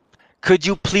 Could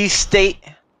you please state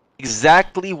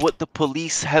exactly what the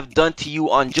police have done to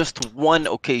you on just one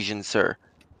occasion, sir?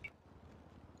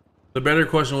 The better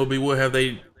question would be, what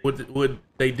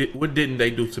didn't they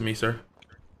do to me, sir?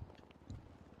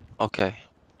 Okay.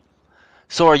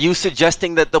 So are you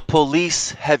suggesting that the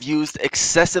police have used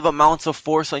excessive amounts of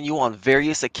force on you on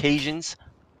various occasions?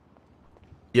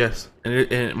 Yes,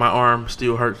 and my arm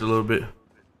still hurts a little bit.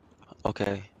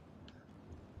 Okay.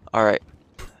 All right.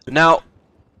 Now,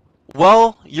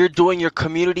 while you're doing your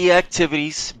community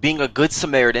activities, being a good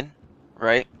Samaritan,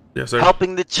 right? Yes, sir.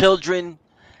 Helping the children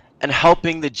and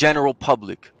helping the general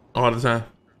public. All the time.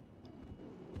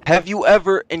 Have you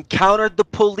ever encountered the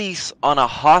police on a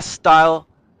hostile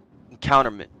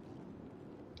encounterment?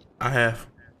 I have.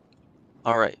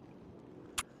 All right.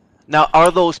 Now,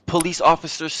 are those police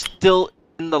officers still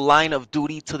in the line of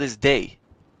duty to this day?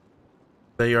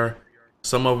 They are.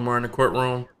 Some of them are in the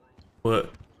courtroom,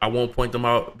 but I won't point them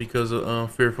out because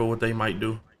of fearful what they might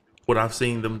do, what I've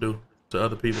seen them do to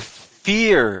other people.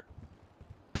 Fear,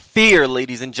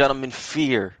 ladies and gentlemen,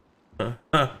 fear.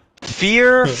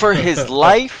 Fear for his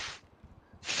life,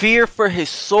 fear for his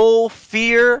soul,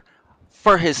 fear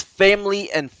for his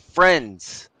family and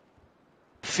friends.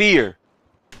 Fear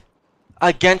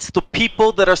against the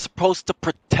people that are supposed to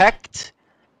protect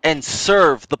and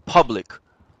serve the public.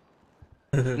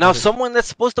 Now, someone that's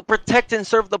supposed to protect and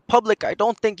serve the public, I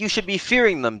don't think you should be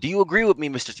fearing them. Do you agree with me,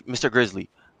 Mr. Grizzly?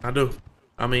 I do.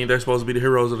 I mean, they're supposed to be the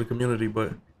heroes of the community,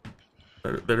 but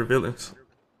they're villains.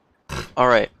 All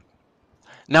right.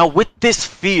 Now, with this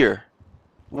fear,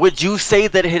 would you say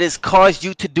that it has caused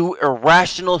you to do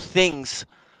irrational things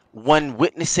when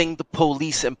witnessing the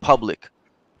police in public?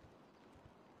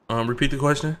 Repeat the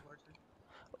question.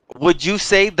 Would you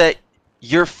say that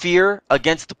your fear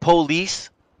against the police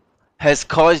has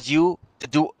caused you to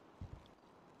do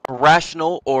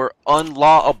irrational or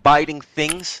unlaw-abiding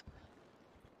things?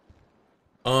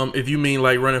 If you mean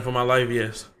like running for my life,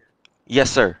 yes.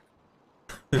 Yes, sir.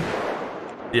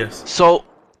 Yes. So,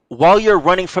 while you're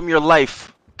running from your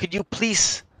life, could you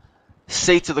please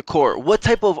say to the court, what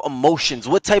type of emotions,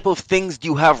 what type of things do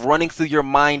you have running through your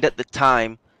mind at the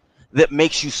time that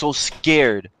makes you so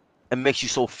scared and makes you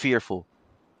so fearful?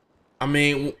 I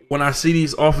mean, when I see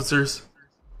these officers,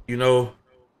 you know,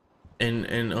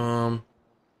 and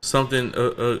something,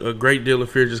 a great deal of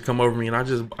fear just come over me, and I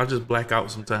just black out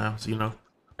sometimes, you know,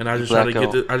 and I just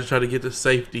try to get to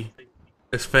safety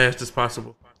as fast as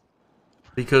possible,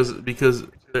 because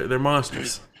they're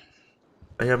monsters.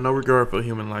 They have no regard for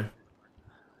human life.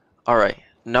 All right,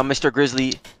 now, Mr.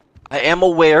 Grizzly, I am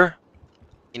aware,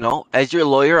 you know, as your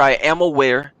lawyer, I am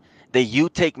aware that you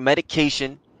take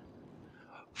medication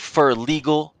for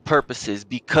legal purposes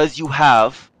because you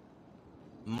have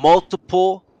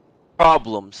multiple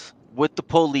problems with the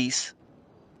police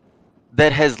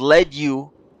that has led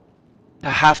you to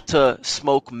have to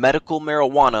smoke medical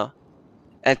marijuana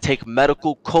and take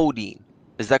medical codeine.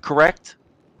 Is that correct?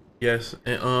 Yes,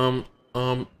 and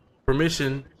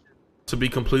permission to be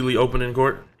completely open in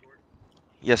court.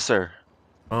 Yes, sir.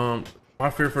 My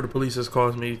fear for the police has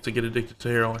caused me to get addicted to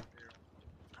heroin.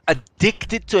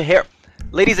 Addicted to heroin,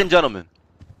 ladies and gentlemen.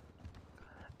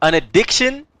 An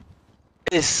addiction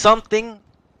is something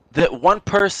that one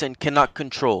person cannot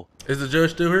control. Is the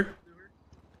judge still here?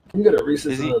 You got a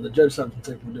recess. The judge something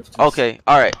technical difficulties. Okay,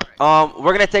 all right.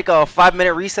 We're gonna take a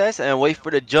 5-minute recess and wait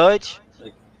for the judge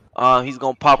He's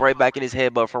gonna pop right back in his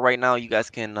head. But for right now, you guys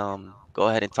can go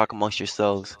ahead and talk amongst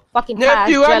yourselves. Fucking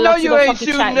nephew, I know you ain't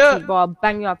shooting shooting up. up. Bro, I'll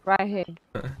bang you up right here.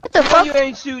 What the fuck? You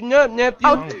ain't shooting up, nephew.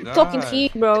 I'm talking to you,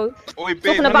 bro. Oi, babe,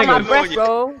 Talking about my breath,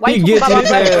 bro. Why you talking about my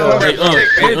breath, bro?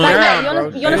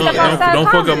 You wanna step outside? Don't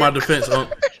fuck up my defense,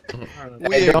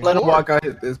 Hey, don't let him walk out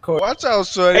his court. Watch out,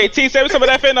 son. Hey, T, save me some of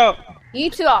that fentanyl. You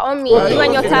two are on me. You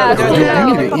and your ties. You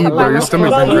need to eat, bro. Your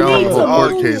stomach been down the whole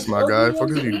court case, my guy. Fuck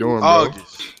is you doing, bro?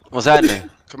 What's happening?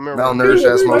 Malnourished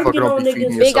ass motherfucker don't be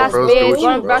feeding Big ass yourself, bro. babes.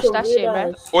 Don't brush that shit,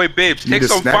 man. Oi, babes, You take need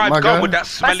to some snack, my 5 guy? gum with that I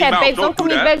smelly said, mouth. babes, don't Don't call do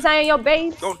me that. babes. I ain't your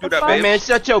babes. Don't do that, Hey, babes. man,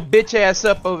 shut your bitch ass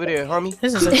up over there, homie.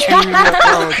 This is a train wreck.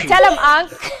 Tell him,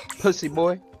 Unc. Pussy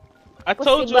boy. I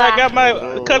told you I got my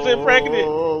cousin pregnant.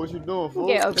 Oh, what you doing, fool?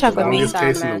 Get over Talk to with me. the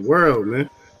Case in man. the world, man.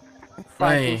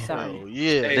 Man.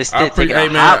 Yeah. This I shit taking hey a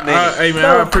man, hot minute. hey man,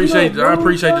 I appreciate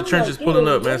the trenches pulling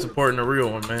up, man, supporting the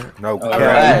real one, man. No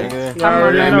Right. cap.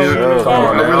 Come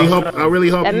on, man. I really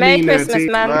hope And you Merry mean that, Christmas, T.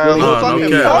 man. No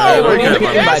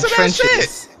cap.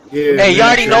 Trenches. Yeah, Hey, you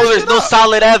already know there's no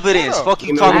solid evidence. Fuck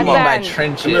you talking about? I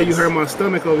know you heard my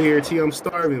stomach over here, T. I'm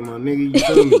starving, my nigga. You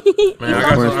feel me? Man, I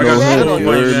got some for you,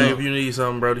 man, if you need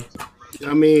something, Brody.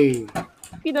 I mean,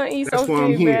 You don't eat that's so why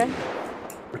I'm food, here. man.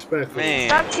 Respectfully. Man.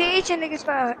 Stop teaching niggas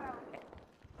about.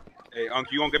 Hey, Unc,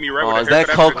 you gonna get me right Oh, with is that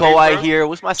Coco I hear?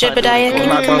 What's my son doing? Jebediah, I'm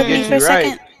not gonna can you get for a you right.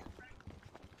 second?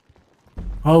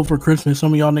 Oh, for Christmas,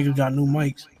 some of y'all niggas got new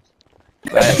mics.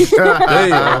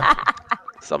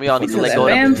 Some of y'all need to let go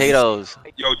of them potatoes.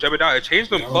 Yo, Jebediah, change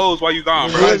them clothes while you gone,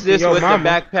 Who bro. is this with the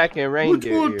backpack and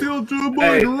reindeer?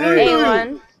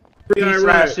 A1. Free These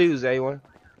Iraq. shoes, A1.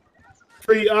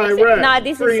 Free Iraq. Nah,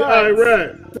 this is Free socks.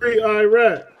 Iraq. Free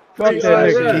Iraq. Fuck Free that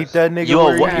nigga. Iraq. Keep that nigga You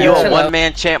where he a at.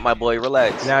 one-man champ, my boy.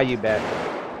 Relax. Now you back.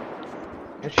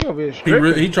 He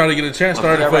tried to get a chance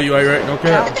started for you, right? No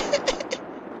cap.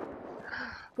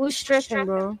 Who's stripping,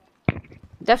 bro?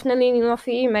 Definitely not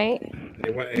for you, mate.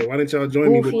 Hey, why didn't y'all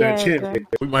join me with that Goofy champ? ass,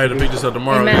 We might have to pick this up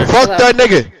tomorrow. Hey, man. man. Fuck that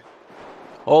nigga.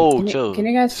 Oh, chill. Can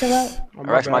you guys chill out?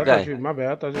 That's my guy. My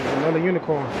bad. I thought it was another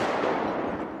unicorn.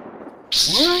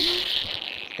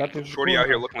 Shorty out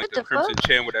here looking like the Crimson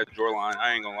Chin with that jawline.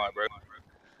 I ain't gonna lie, bro.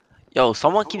 Yo,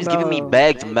 someone keeps giving me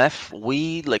bagged meth,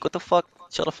 weed. Like, what the fuck?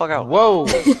 Chill the fuck out. Whoa.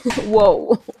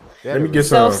 Whoa. Let me get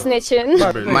Self some. snitching.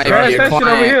 Might be a client.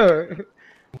 Over here.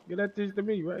 Get that thing to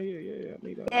me right here. Yeah, I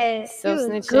need that. Yeah, Self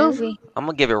snitching. goofy. I'm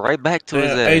gonna give it right back to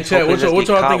his ass. Hey, chat, what Hopefully y'all just get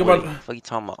think caught with about? it. Fuck you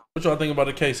talking about? What y'all think about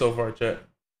the case so far, chat?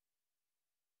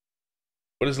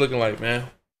 What it's looking like, man?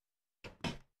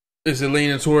 Is it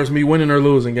leaning towards me winning or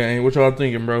losing, gang? What y'all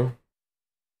thinking, bro?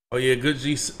 Oh yeah, good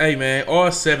G. Hey man, all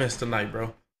 7s tonight,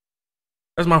 bro.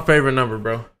 That's my favorite number,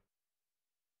 bro.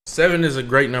 7 is a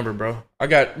great number, bro.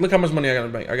 Look how much money I got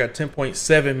in the bank. I got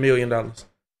 $10.7 million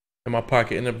in my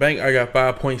pocket. In the bank, I got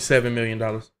 $5.7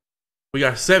 million. We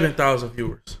got 7,000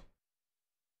 viewers.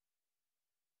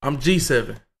 I'm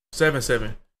G7.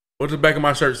 7-7. What does the back of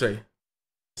my shirt say?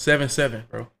 7-7,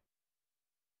 bro.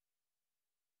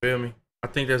 Feel me? I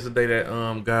think that's the day that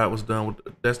God was done with.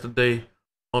 That's the day.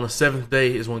 On the 7th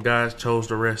day is when God chose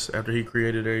to rest after He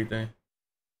created everything.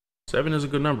 7 is a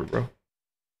good number, bro.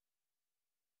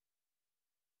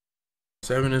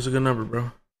 7 is a good number,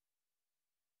 bro.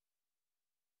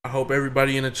 I hope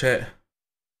everybody in the chat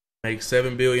makes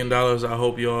 $7 billion. I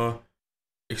hope y'all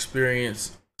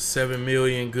experience 7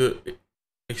 million good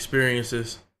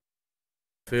experiences.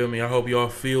 Feel me? I hope y'all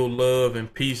feel love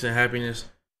and peace and happiness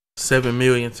 7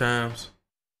 million times.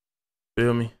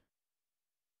 Feel me?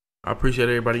 I appreciate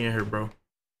everybody in here, bro.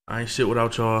 I ain't shit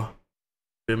without y'all.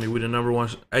 Feel me? We the number one.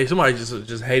 Hey, somebody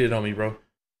just hated on me, bro.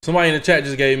 Somebody in the chat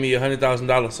just gave me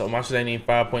 $100,000, so my shit ain't even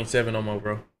 5.7 no more,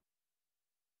 bro.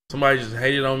 Somebody just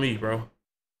hated on me, bro.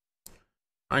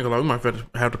 I ain't gonna lie, we might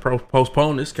have to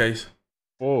postpone this case.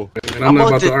 Oh, and I'm not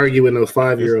about to argue with no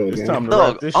 5-year-old. It's time to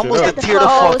wrap this shit almost up. to tear the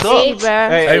fuck up.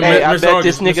 Hey, I Mr. bet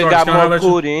August, this nigga Mr. got August, can I more let you-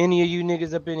 cool than any of you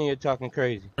niggas up in here talking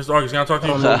crazy. Mr. August, can I talk to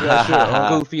you?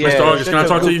 Goofy Mr. ass. August, can I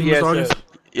talk to you, Goofy Mr. ass August?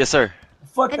 Yes, sir.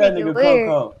 Fuck That that nigga nigga weird.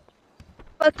 Coco.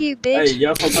 Fuck you, bitch. Hey,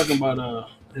 y'all start talking about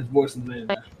his voice and then.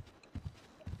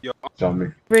 Tell me.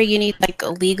 Where you need like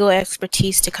legal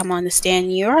expertise to come on the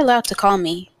stand, you're allowed to call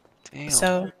me. Damn.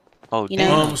 So, Oh, you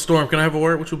know, Storm, can I have a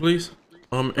word with you, please?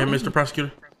 And Mr.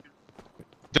 Prosecutor.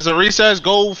 There's a recess.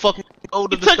 Go fucking go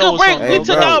to We the took a store. break. Hey, We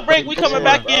took our break. We coming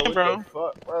back in, bro.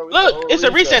 Look, it's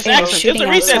a recess they're action. It's shooting a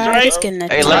recess, outside. right? It's getting a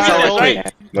Hey, let's ton have of a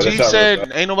quick. pressure. Chief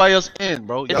said ain't nobody else in,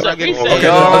 bro. It's Y'all a not getting recess.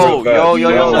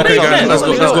 Yo. Okay, guys, let's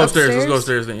go Let's upstairs. Let's go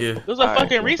upstairs then, yeah. It was a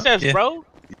fucking recess, bro.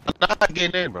 not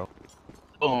getting in, bro.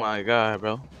 Oh my god,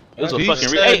 bro. It was a He fucking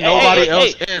said recess. nobody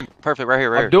else in. Perfect, right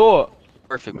here, right here. Do it.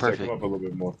 Perfect, Come perfect. up a little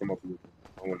bit more. Come up a little bit.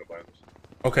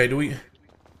 Okay, do we?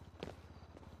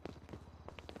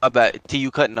 I bet T,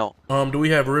 you cutting out. Do we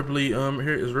have Ripley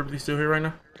here? Is Ripley still here right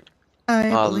now? I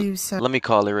believe so. Let me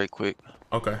call her right quick.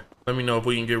 Okay. Let me know if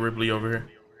we can get Ripley over here.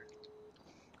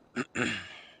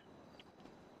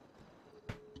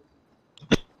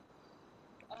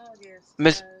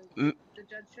 Miss. The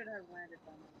judge should have landed.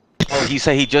 Oh, he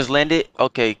said he just landed.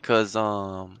 Okay, cause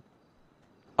Mr.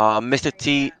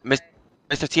 T,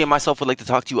 Mr. T, and myself would like to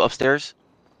talk to you upstairs.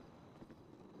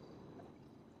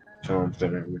 So I'm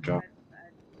standing with y'all.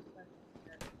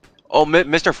 Oh,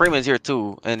 Mr. Freeman's here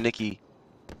too, and Nikki.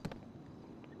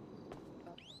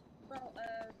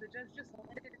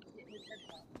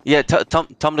 Yeah, tell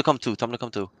him to come too. Tell him to come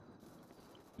too.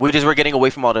 We're getting away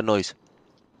from all the noise.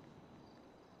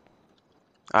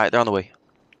 All right, they're on the way.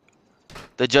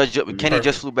 The judge, Kenny,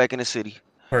 just flew back in the city.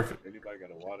 Perfect. Anybody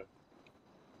got a water?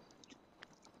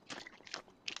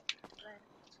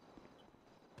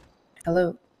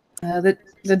 Hello.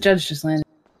 The judge just landed.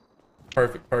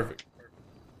 Perfect. Perfect.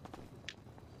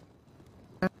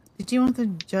 Did you want the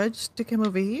judge to come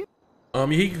over here?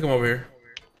 He can come over here.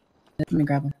 Let me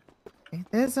grab him. Okay,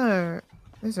 there's a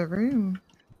room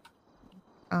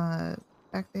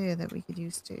back there that we could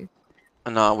use too.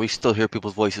 No, we still hear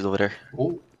people's voices over there.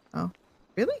 Oh,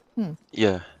 really?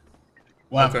 Yeah.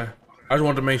 Wow. Okay. I just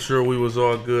wanted to make sure we was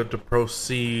all good to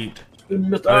proceed. I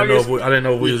didn't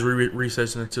know if we was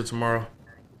recessing until tomorrow.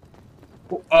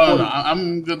 No,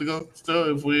 I'm good to go.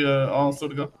 Still, if we all still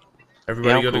to go.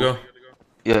 Everybody good to go?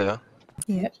 Yeah.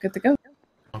 Yeah, good to go.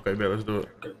 Okay, bet, let's do it.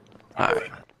 All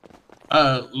right.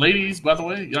 Ladies, by the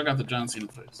way, y'all got the John Cena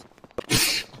face.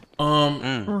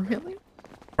 Really?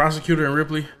 Prosecutor and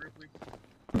Ripley.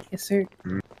 Yes, sir.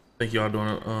 I think y'all doing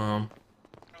it.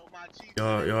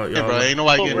 Y'all. Hey, bro, ain't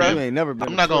nobody getting You ain't never been.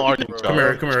 I'm not gonna argue with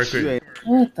y'all. Come here, quick.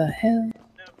 What the hell?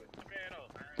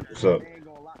 What's up?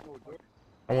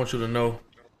 I want you to know,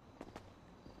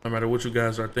 no matter what you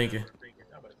guys are thinking,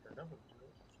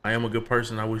 I am a good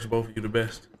person. I wish both of you the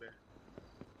best.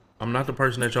 I'm not the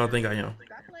person that y'all think I am.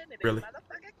 Really.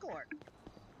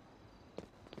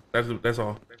 That's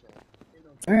all.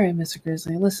 All right, Mr.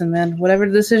 Grizzly. Listen, man. Whatever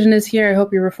the decision is here, I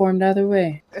hope you're reformed either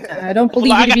way. I don't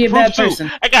believe you to be a bad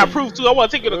person. I got proof too. I want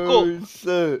to take it to court.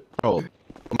 Bro,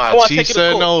 my chief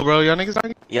said no, bro. Y'all niggas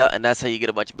not. Yeah, and that's how you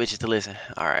get a bunch of bitches to listen.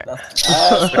 All right.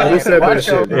 Who said that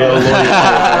shit?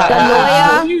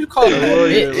 The You call it a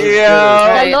lawyer.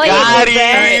 Yeah, got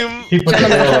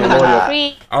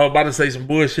I was about to say some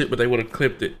bullshit, but they would have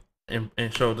clipped it and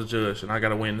showed the judge, and I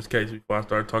gotta win this case before I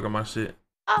start talking my shit.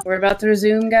 We're about to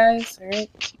resume, guys. All right.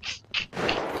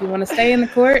 If you want to stay in the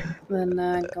court, then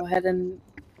go ahead and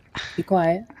be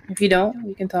quiet. If you don't,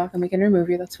 we can talk and we can remove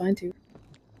you. That's fine too.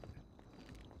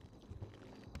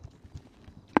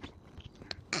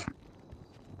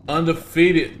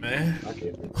 Undefeated, man.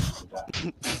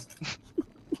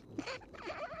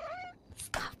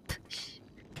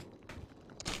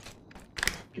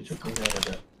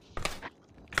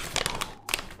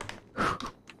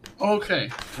 Okay,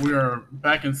 we are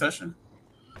back in session.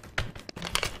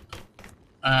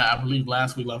 I believe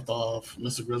last we left off,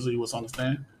 Mr. Grizzly was on the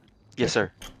stand. Yes,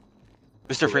 sir.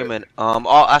 Mr. Freeman,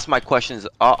 I'll ask my questions.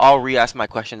 I'll re-ask my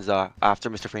questions after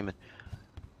Mr. Freeman.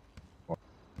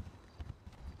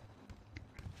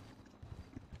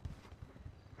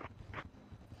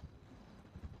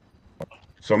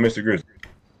 So, Mr. Grizzly.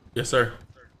 Yes, sir.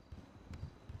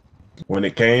 When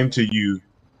it came to you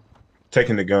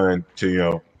taking the gun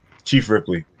to, Chief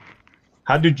Ripley,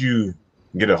 how did you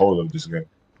get a hold of this gun?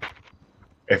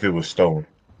 If it was stolen,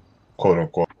 quote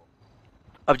unquote.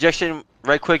 Objection,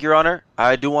 right quick, Your Honor.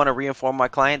 I do want to re-inform my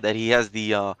client that he has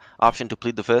the option to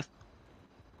plead the fifth.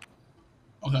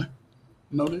 Okay.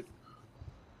 Noted.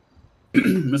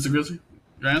 Mr. Grizzly,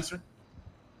 your answer?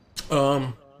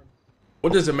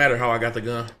 What does it matter how I got the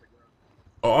gun?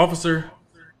 An officer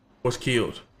was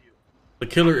killed. The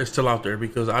killer is still out there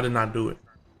because I did not do it.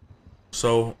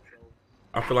 So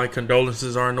I feel like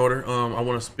condolences are in order. I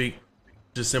want to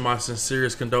just send my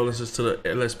sincerest condolences to the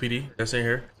LSPD that's in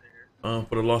here for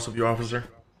the loss of your officer.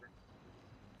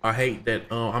 I hate that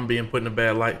I'm being put in a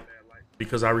bad light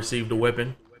because I received a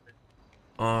weapon.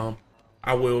 I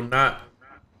will not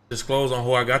disclose on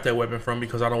who I got that weapon from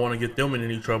because I don't want to get them in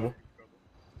any trouble.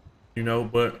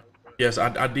 But yes,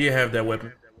 I did have that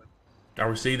weapon. I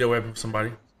received that weapon from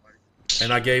somebody,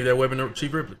 and I gave that weapon to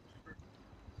Chief Ripley.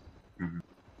 Mm-hmm.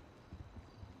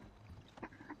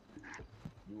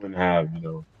 You wouldn't have,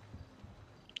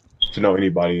 to know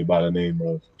anybody by the name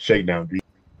of Shakedown.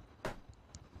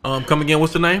 Come again,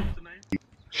 what's the name?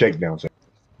 Shakedown, sir.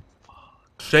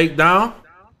 Shakedown?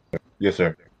 Yes,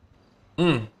 sir.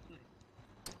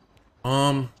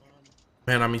 Man,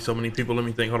 I meet so many people. Let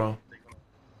me think. Hold on.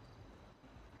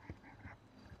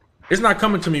 It's not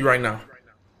coming to me right now.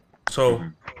 So,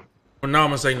 for now, I'm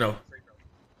gonna say no.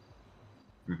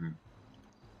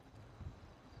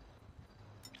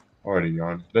 Alrighty, Your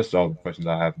Honor. That's all the questions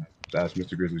I have to ask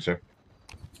Mr. Grizzly, sir.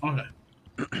 Okay.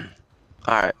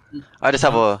 All right. I just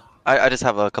have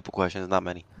a couple questions, not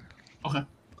many. Okay.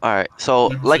 All right. So,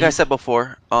 like I said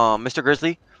before, Mr.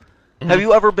 Grizzly, have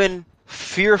you ever been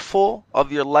fearful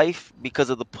of your life because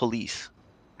of the police?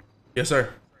 Yes,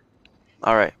 sir.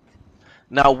 All right.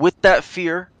 Now, with that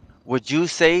fear, would you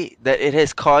say that it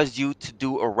has caused you to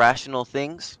do irrational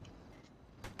things?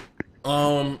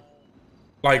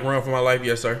 Like run for my life?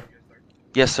 Yes, sir.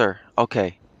 Yes, sir.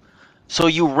 Okay. So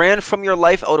you ran from your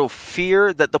life out of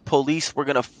fear that the police were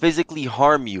gonna physically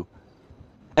harm you.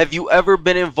 Have you ever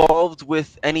been involved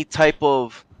with any type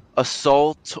of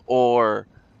assault or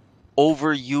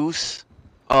overuse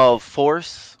of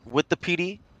force with the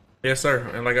PD? Yes, sir.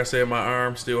 And like I said, my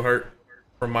arm still hurt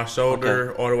from my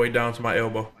shoulder all the way down to my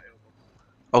elbow.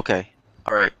 Okay.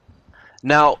 All right.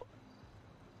 Now,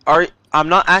 I'm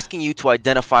not asking you to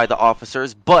identify the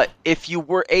officers, but if you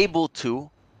were able to,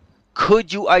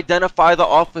 could you identify the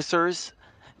officers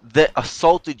that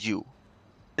assaulted you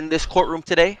in this courtroom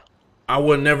today? I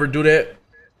would never do that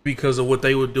because of what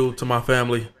they would do to my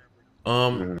family.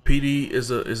 PD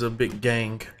is a big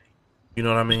gang. You know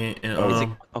what I mean?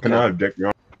 And Can I object, Your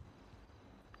Honor?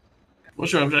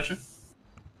 What's your objection?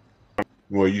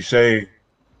 Well, you say,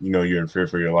 you're in fear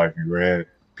for your life. You ran.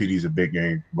 PD's a big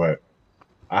gang, but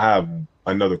I have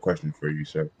another question for you,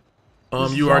 sir.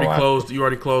 You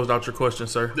already closed out your question,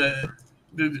 sir.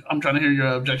 I'm trying to hear your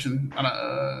objection.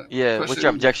 Yeah, what's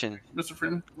your objection? Mr.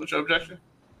 Freeman, what's your objection?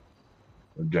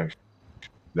 Objection.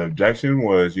 The objection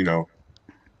was,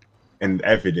 and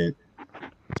evident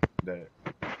that,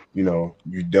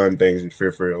 you've done things in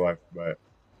fear for your life, but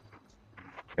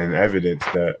and evidence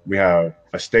that we have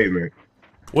a statement.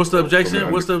 What's the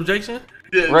objection? What's the objection?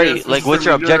 Yeah, right, yes, like what's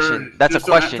your objection? That's a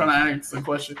question. Trying to ask a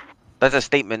question. That's a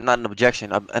statement, not an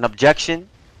objection. An objection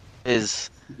is...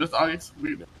 Mr. August,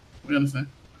 we understand.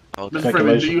 Okay. Mr.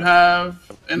 Freeman, do you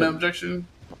have an objection?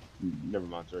 Never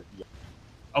mind, sir.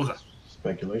 Okay.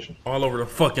 Speculation. All over the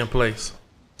fucking place.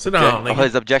 Sit down, nigga.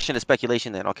 His objection is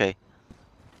speculation then, okay.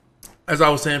 As I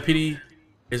was saying, PD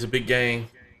is a big gang,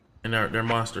 and they're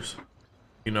monsters.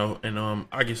 And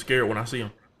I get scared when I see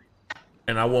them.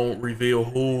 And I won't reveal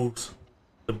who's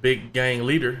the big gang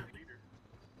leader.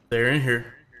 They're in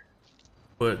here.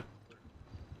 But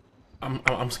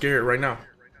I'm scared right now.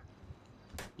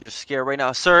 You're scared right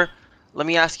now. Sir, let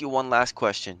me ask you one last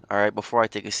question, all right, before I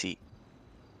take a seat.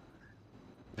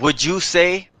 Would you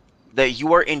say that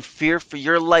you are in fear for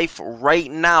your life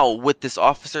right now with this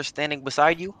officer standing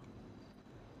beside you?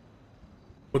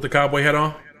 With the cowboy hat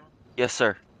on? Yes,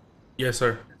 sir. Yes,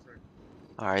 sir.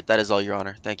 All right, that is all, Your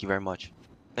Honor. Thank you very much.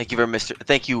 Thank you,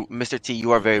 Mr. T.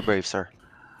 You are very brave, sir.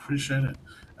 Appreciate it.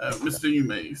 Mr. You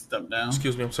may step down.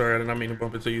 Excuse me, I'm sorry. I did not mean to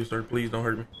bump into you, sir. Please don't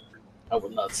hurt me. I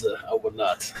would not, sir. I would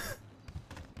not.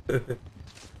 I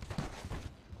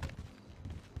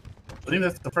think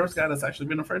that's the first guy that's actually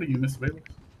been afraid of you, Mr. Bailey.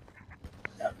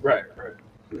 Right.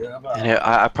 Yeah, and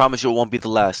I promise you it won't be the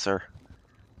last, sir.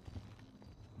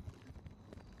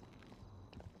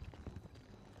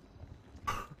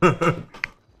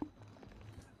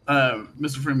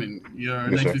 Mr. Freeman, your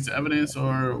next piece of evidence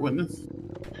or witness?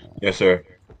 Yes, sir.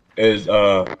 Is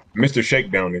Mr.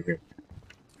 Shakedown in here?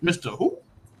 Mr. Who?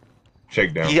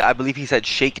 Shakedown. I believe he said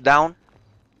shakedown.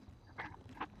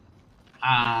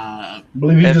 I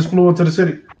believe he just flew into the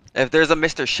city. If there's a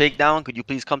Mr. Shakedown, could you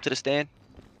please come to the stand?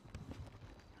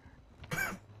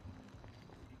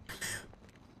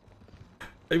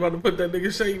 They about to put that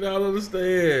nigga Shakedown on the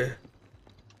stand.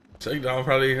 Shakedown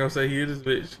probably ain't gonna say he is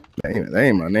this bitch. That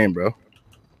ain't my name, bro.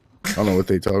 I don't know what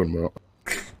they talking about.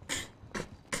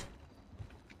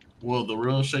 Will the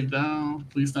real Shakedown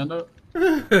please stand up?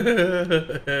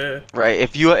 Right.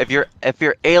 If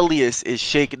your alias is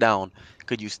Shakedown,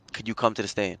 could you come to the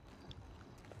stand?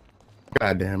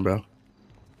 Goddamn, bro.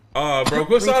 Bro,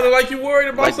 quit sounding like you worried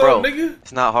about something, nigga.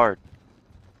 It's not hard.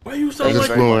 Why you sounding just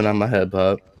like fluent on my head,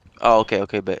 Pop? Oh,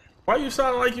 okay, bet. Why you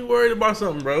sounding like you worried about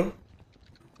something, bro?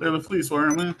 Bailey, please swear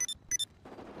him in.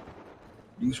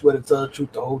 You swear to tell the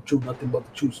truth, the whole truth, nothing but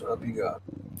the truth, so help you God.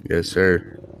 Yes,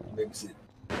 sir. Makes it.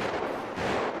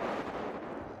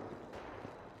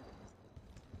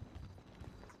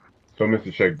 So,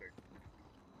 Mr. Shakedown.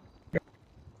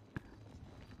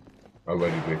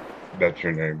 Allegedly, that's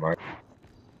your name, right?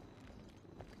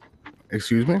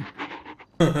 Excuse me?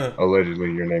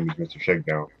 Allegedly, your name is Mr.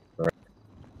 Shakedown, right?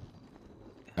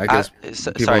 I guess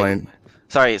people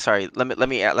Sorry. Let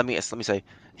me say.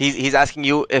 He's asking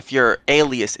you if your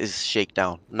alias is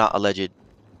Shakedown, not alleged.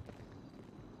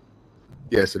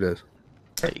 Yes, it is.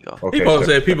 There you go. Okay, he both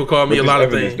said people call me a lot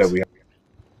of things. That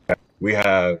we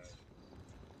have.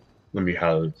 Let me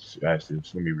ask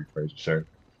this. Let me rephrase it, sir.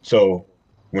 So,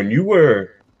 when you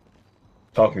were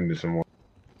talking to someone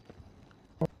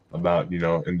about,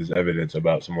 in this evidence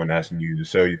about someone asking you to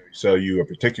sell you a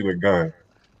particular gun,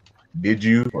 did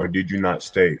you or did you not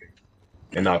state,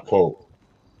 and I quote,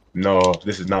 "No,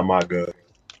 this is not my gun.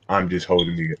 I'm just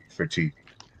holding it for T"?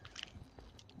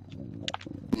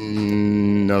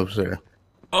 No, sir.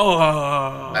 Oh,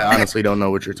 I honestly don't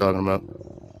know what you're talking about.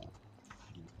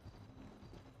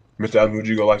 Mr. Allen, would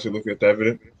you like to look at the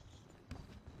evidence?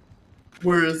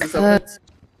 Where is this evidence?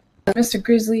 Mr.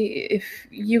 Grizzly, if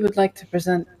you would like to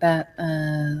present that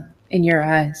in your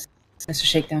eyes, Mr.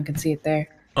 Shakedown can see it there.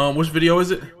 Which video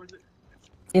is it?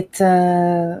 It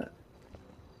let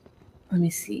me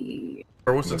see.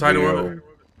 Or what's the title of it?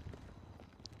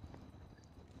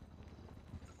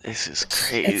 This is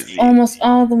crazy. It's almost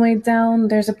all the way down.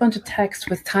 There's a bunch of text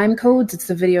with time codes. It's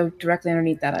the video directly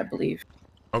underneath that, I believe.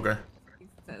 Okay.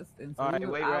 All right,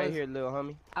 wait right here, little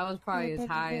homie. I was probably as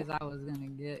high as I was gonna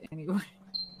get anyway.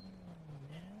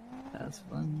 That's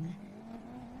funny.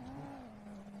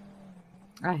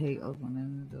 I hate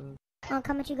opening the doors. Oh,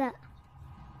 how much you got?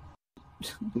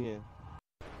 Yeah.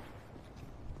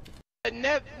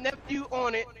 Nephew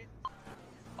on it.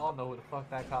 I don't know who the fuck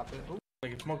that cop is. Ooh,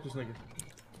 nigga, smoke this nigga.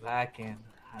 Lacking.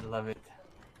 I love it.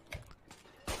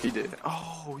 He did.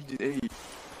 Oh, he did 8.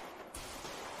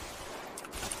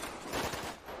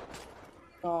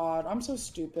 God, I'm so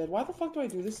stupid. Why the fuck do I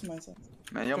do this to myself?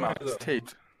 Man, your mouth is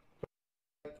taped.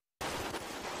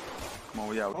 Come on,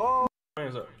 we out. Oh,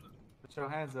 hands up. Put your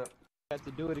hands up. Have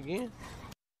to do it again.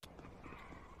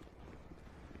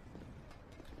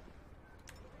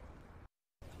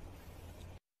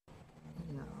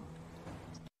 No.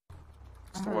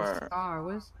 Where? Scar,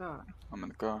 where's Scar? I'm in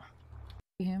the car.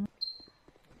 See him?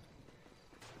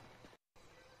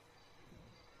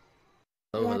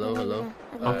 Hello.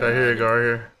 Okay, here you go, right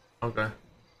here. Okay.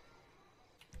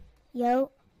 Yo,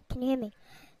 can you hear me?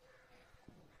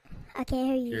 I can't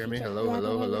hear you. You hear me?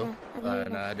 Hello. Nah,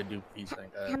 I had to do peace thing.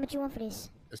 How much you want for this?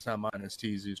 It's not mine. It's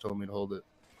T's who's told me to hold it.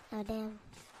 Oh damn.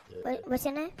 Yeah. What's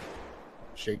your name?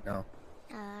 Shakedown.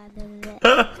 I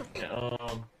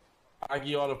give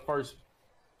y'all the first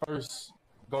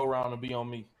go round to be on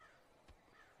me.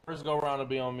 First go round to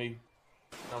be on me. You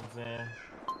know what I'm saying?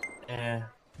 And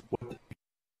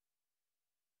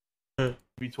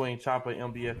between Chopper,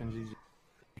 MBF, and GG.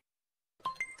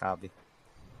 Copy.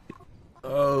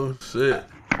 Oh shit.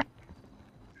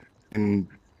 And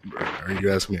are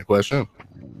you asking me a question?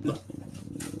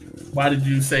 Why did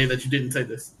you say that you didn't say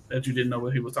this? That you didn't know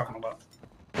what he was talking about?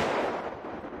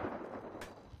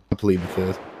 I plead the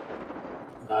fifth.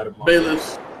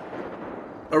 Bailiffs,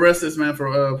 arrest this man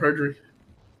for perjury.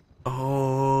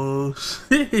 Oh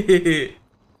shit.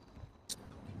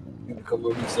 You can come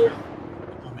with me, sir.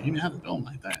 Oh, man, you didn't have to do him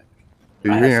like that.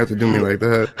 Dude, you didn't have to do me like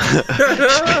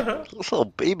that. Little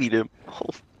baby them. Oh.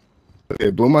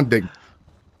 It blew my dick.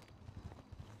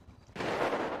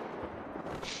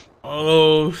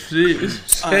 Oh shit.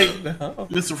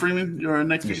 Mr. Freeman, your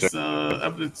next piece of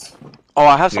evidence. Oh,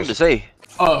 I have something to say.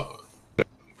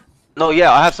 No,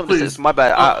 yeah, I have something to say. My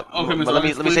bad. Okay, but let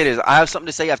me say this. I have something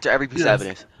to say after every piece of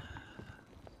evidence.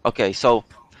 Okay, so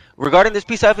regarding this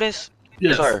piece of evidence,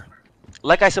 sir,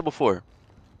 like I said before,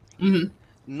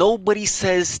 nobody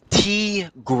says T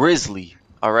Grizzly.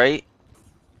 All right,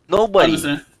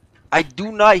 nobody. I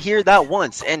do not hear that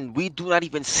once, and we do not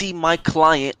even see my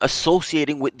client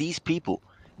associating with these people.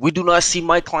 We do not see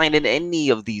my client in any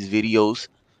of these videos,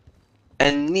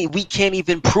 and we can't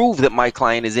even prove that my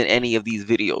client is in any of these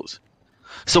videos.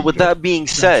 So with that being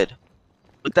said,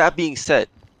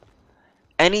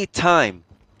 any time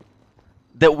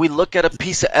that we look at a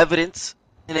piece of evidence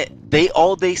and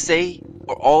all they say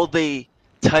or all they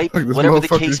type, whatever the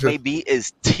case may be,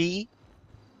 is T.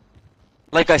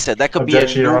 Like I said, that could be a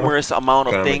numerous amount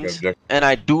of things, and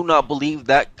I do not believe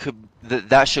that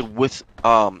should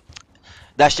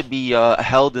be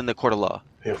held in the court of law.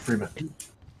 Yeah, Freeman.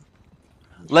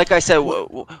 Like I said,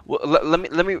 let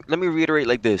me reiterate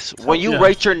like this: when you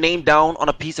write your name down on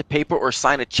a piece of paper or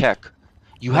sign a check,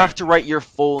 you have to write your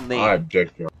full name. I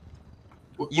object.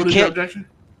 You can't. Objection?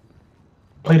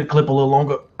 Play the clip a little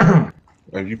longer.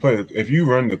 If you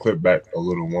run the clip back a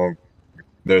little longer,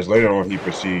 there's later on he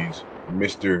proceeds.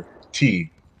 Mr. T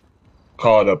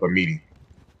called up a meeting.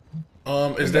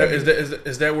 Is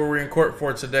that what we're in court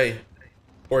for today?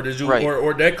 Or did you,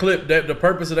 or that clip? That the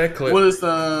purpose of that clip? What is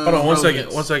the? Hold on, 1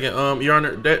 second, 1 second. Your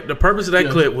Honor, the purpose of that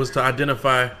clip was to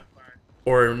identify,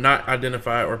 or not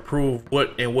identify, or prove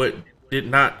what and what did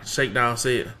not Shakedown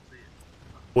said.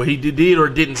 What he did or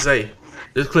didn't say.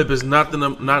 This clip is nothing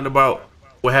about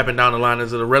what happened down the line.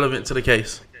 Is it irrelevant to the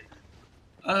case?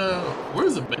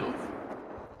 Where's the bailiff?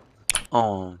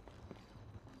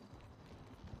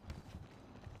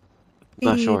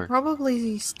 Not He sure.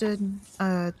 probably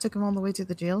took him all the way to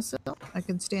the jail cell. I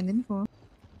can stand in for him.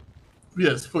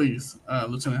 Yes, please,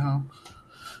 Lieutenant Howe.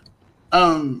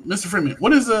 Mr. Freeman,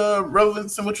 what is the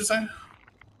relevance in what you're saying?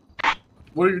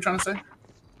 What are you trying to say?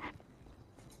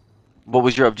 What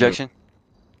was your objection?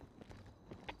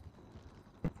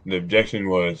 The objection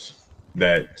was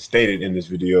that stated in this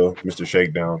video, Mr.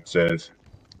 Shakedown says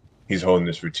he's holding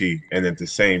this for T. And at the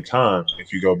same time,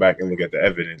 if you go back and look at the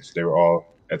evidence, they were all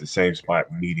at the same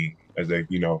spot meeting as they,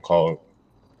 called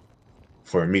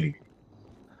for a meeting.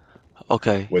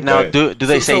 Okay. With Now, that, do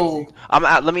they say?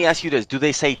 Let me ask you this: do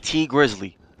they say T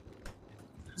Grizzly?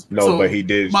 No, but he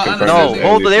did. No,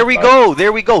 hold on. There we go.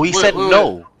 There we go. He said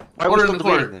no. Order in the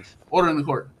court. Order in the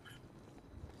court.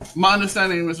 My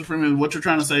understanding, Mr. Freeman, what you're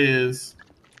trying to say is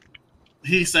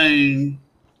he's saying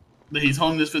that he's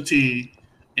holding this for T,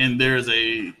 and there's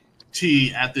a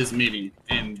T at this meeting,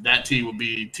 and that T will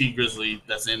be T Grizzly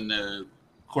that's in the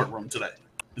courtroom today.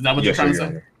 Is that what you're trying to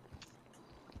say?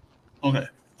 Okay,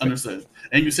 understood.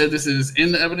 And you said this is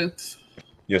in the evidence?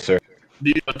 Yes, sir. Do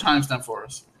you have a timestamp for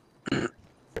us?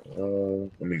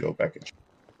 Let me go back and check.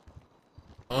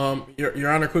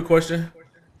 Your Honor, quick question.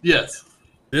 Yes.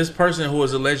 This person who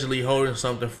is allegedly holding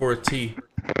something for a T,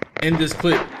 in this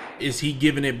clip, is he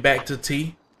giving it back to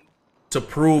T to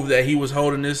prove that he was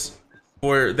holding this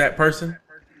for that person?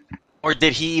 Or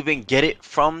did he even get it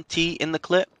from T in the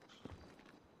clip?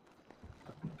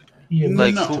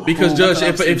 Like, because Judge,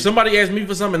 if somebody asks me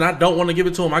for something and I don't want to give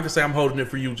it to him, I can say I'm holding it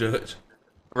for you, Judge.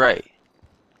 Right.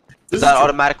 Does that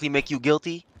automatically make you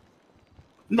guilty?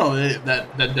 No,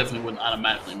 that definitely wouldn't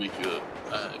automatically make you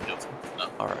guilty. No.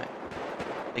 All right.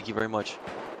 Thank you very much.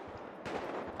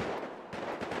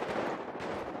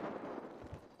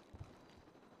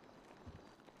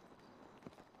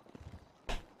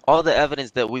 All the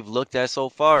evidence that we've looked at so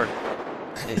far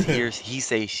is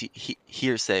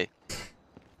hearsay.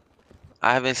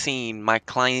 I haven't seen my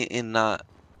client in not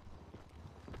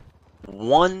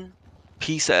one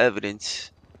piece of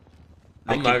evidence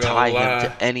that can tie him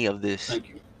to any of this.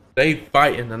 They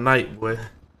fighting tonight, boy.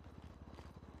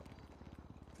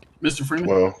 Mr. Freeman?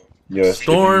 Well, yes.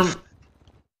 Storm,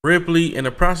 Ripley, and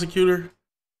the prosecutor,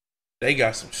 they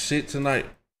got some shit tonight.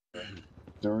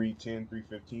 310,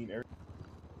 315.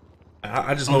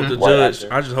 I just hope the judge.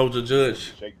 I just hope the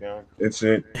judge. Shakedown.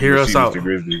 Incident. Hear us out. Mr.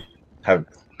 Grizzly have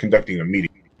conducting a meeting.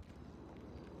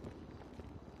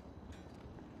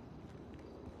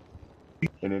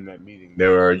 And in that meeting,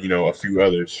 there are, a few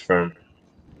others from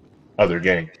other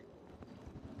gangs.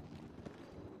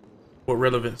 What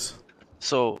relevance?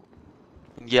 So,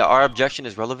 yeah, our objection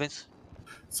is relevance.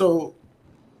 So,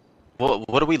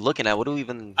 what are we looking at? What do we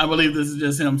even? I believe this is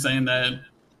just him saying that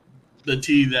the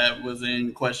T that was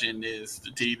in question is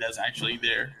the T that's actually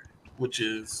there, which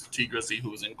is T Grizzly, who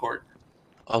was in court.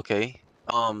 Okay.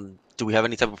 Do we have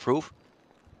any type of proof?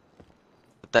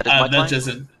 That is my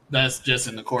client? That's just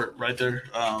in the court right there.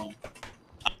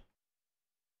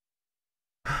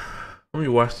 Let me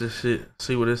watch this shit.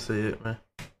 See what it said, man.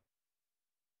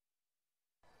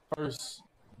 First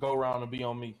go round to be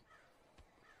on me.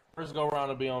 First go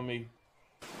round to be on me. You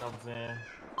know what I'm saying?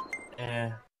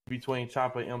 And between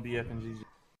Chopper, MBF, and GG.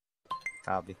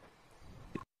 Copy.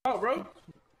 Oh, bro.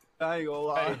 I ain't gonna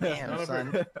lie. Hey, Damn,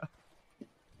 son.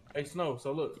 Hey, Snow.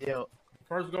 So look. Yo.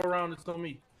 First go around is on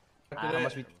me.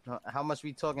 How much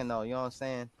we talking though? You know what I'm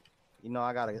saying?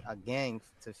 I got a gang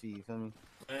to feed. You feel me?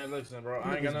 Man, listen, bro.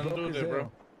 I ain't got nothing to do with that,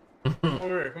 bro. Over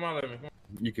here. Come on, let me. Come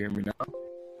on. You can hear me now.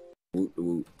 Woot,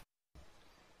 woot.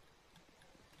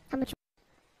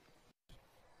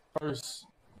 First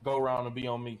go round to be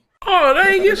on me. Oh,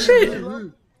 they ain't get shit. I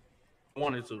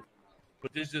wanted to,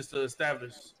 but this just to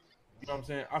establish. You know what I'm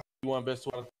saying? I want best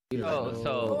to.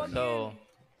 So.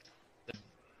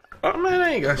 Oh man,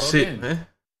 I ain't got shit, man.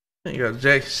 I ain't got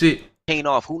jack shit. Chain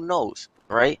off. Who knows,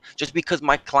 right? Just because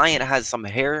my client has some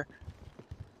hair,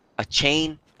 a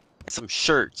chain, and some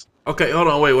shirts. Okay, hold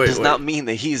on, wait. Does not mean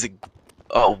that he's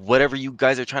whatever you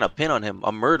guys are trying to pin on him,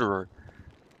 a murderer.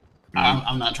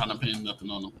 I'm not trying to pin nothing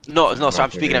on him. No. So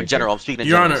I'm speaking in general. I'm speaking in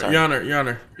Your general. Honor, Your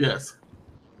Honor. Yes.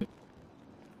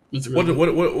 What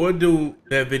do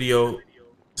that video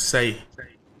say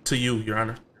to you, Your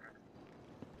Honor?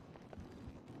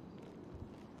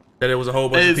 That it was a whole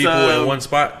bunch of people in one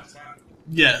spot?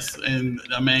 Yes, and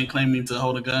a man claiming to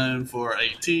hold a gun for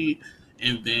AT,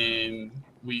 and then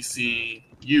we see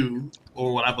you,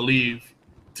 or what I believe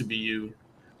to be you,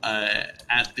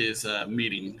 at this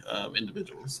meeting of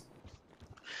individuals.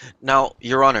 Now,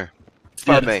 Your Honor, if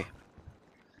I may,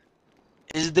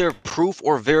 is there proof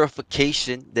or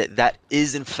verification that that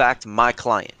is in fact my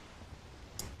client?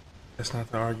 That's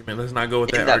not the argument. Let's not go with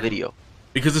that in that argument. video.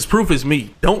 Because this proof is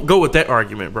me. Don't go with that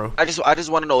argument, bro. I just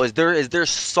want to know, is there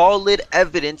solid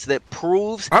evidence that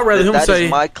proves I'd rather him that say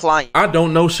is my client? I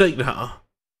don't know Shakedown.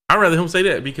 I'd rather him say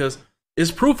that because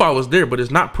it's proof I was there, but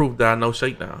it's not proof that I know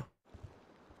Shakedown.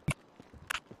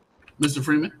 Mr.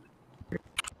 Freeman?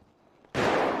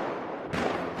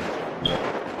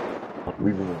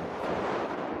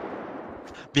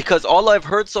 Because all I've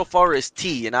heard so far is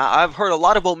T, and I've heard a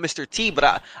lot about Mr. T,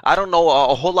 but I don't know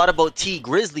a whole lot about T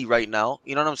Grizzly right now.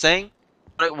 You know what I'm saying?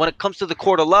 But when it comes to the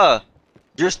court of law,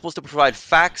 you're supposed to provide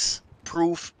facts,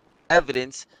 proof,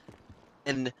 evidence,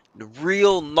 and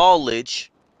real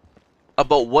knowledge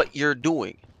about what you're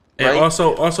doing. And right?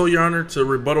 also, Your Honor, to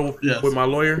rebuttal with my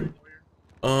lawyer,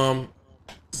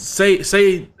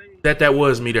 say that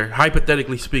was me there.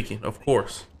 Hypothetically speaking, of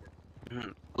course.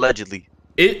 Allegedly.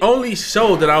 It only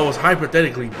showed that I was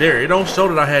hypothetically there. It don't show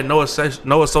that I had no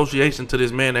association to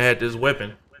this man that had this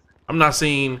weapon. I'm not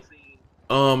seeing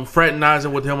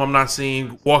fraternizing with him. I'm not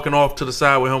seeing walking off to the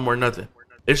side with him or nothing.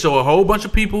 It showed a whole bunch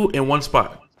of people in one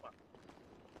spot.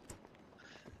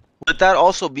 But that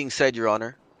also being said, Your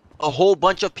Honor, a whole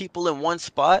bunch of people in one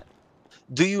spot,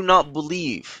 do you not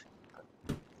believe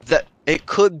that it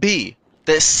could be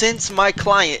that since my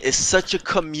client is such a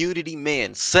community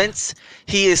man, since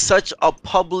he is such a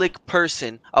public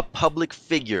person, a public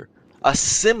figure, a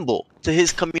symbol to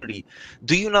his community,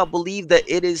 do you not believe that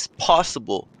it is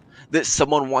possible that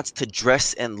someone wants to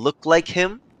dress and look like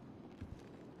him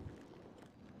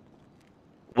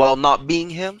while not being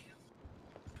him?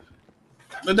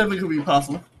 That definitely could be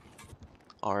possible.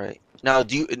 All right. Now,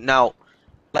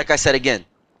 like I said again,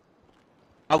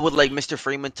 I would like Mr.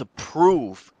 Freeman to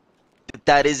prove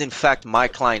that is in fact my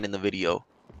client in the video,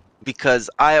 because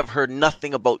I have heard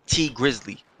nothing about T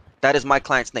Grizzly. That is my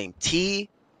client's name, T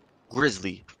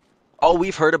Grizzly. All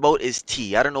we've heard about is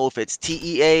T. I don't know if it's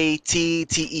TEA, T,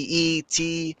 TEE,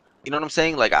 T. You know what I'm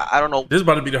saying? Like I don't know. This is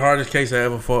about to be the hardest case I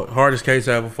ever fought. But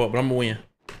I'm gonna win.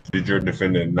 Did your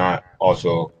defendant not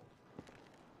also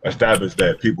establish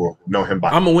that people know him by?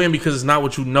 I'm gonna win because it's not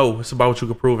what you know. It's about what you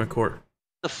can prove in court.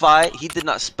 He did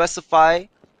not specify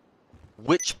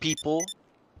which people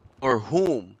or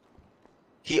whom.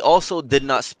 He also did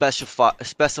not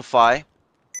specify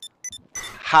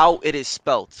how it is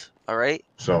spelt. All right.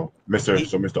 So,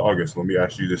 Mr. August, let me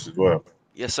ask you this as well.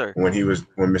 Yes, sir. When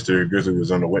Mr. Grizzly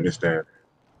was on the witness stand,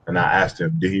 and I asked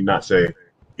him, did he not say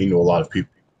he knew a lot of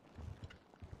people?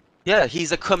 Yeah,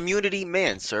 he's a community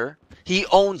man, sir. He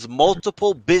owns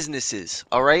multiple businesses.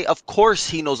 All right. Of course,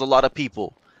 he knows a lot of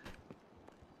people.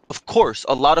 Of course,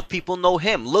 a lot of people know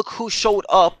him. Look who showed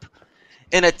up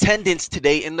in attendance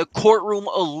today in the courtroom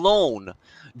alone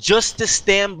just to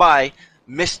stand by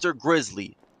Mr.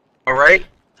 Grizzly. All right?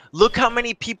 Look how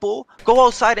many people. Go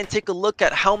outside and take a look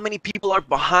at how many people are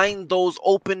behind those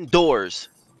open doors.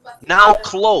 Now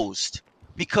closed.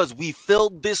 Because we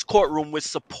filled this courtroom with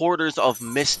supporters of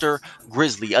Mr.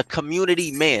 Grizzly, a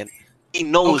community man. He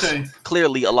knows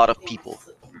clearly a lot of people.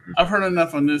 I've heard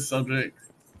enough on this subject.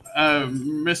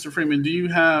 Mr. Freeman, do you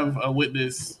have a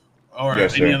witness or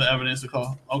any other evidence to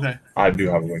call? Okay. I do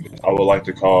have a witness. I would like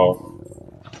to call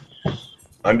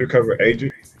undercover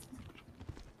agent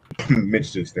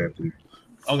Mitch to the stand, please.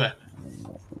 Okay.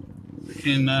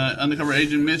 Can undercover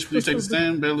agent Mitch please take the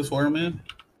stand? Bailiff swear him in.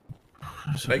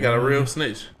 They got a real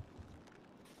snitch.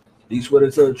 You swear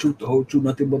to tell the truth, the whole truth,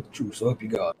 nothing but the truth. So help you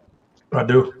God. I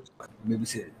do. Maybe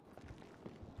say it.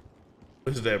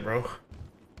 What's that, bro?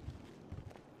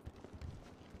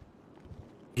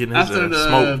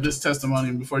 After this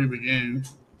testimony, before you begin,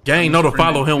 gang know to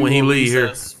follow him when he leave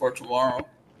here. For tomorrow.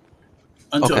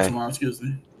 Until tomorrow, excuse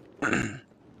me.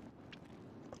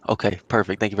 Okay,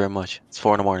 perfect. Thank you very much. It's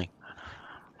 4 in the morning.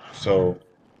 So,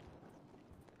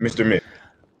 Mr. Mitch.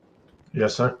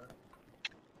 Yes, sir.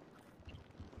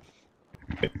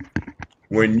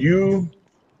 Were you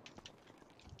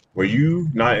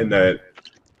not in that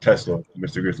Tesla,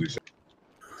 Mr. Grizzly said?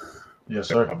 Yes,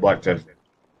 sir. A black Tesla.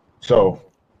 So,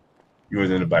 you was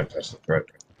in the black Tesla,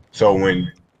 correct? So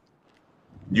when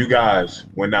you guys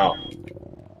went out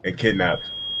and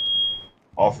kidnapped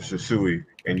Officer Sui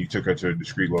and you took her to a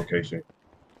discreet location,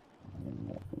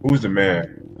 who's the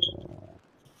man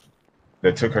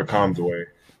that took her comms away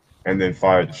and then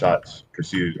fired the shots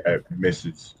proceeded at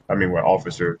where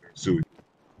Officer Sui.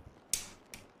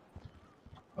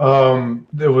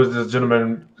 There was this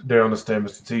gentleman there on the stand,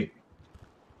 Mr. T.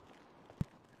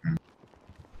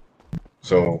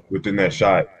 So within that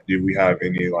shot, did we have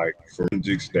any like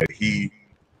forensics that he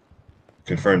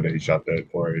confirmed that he shot that,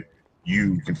 or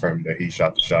you confirmed that he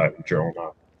shot the shot with your own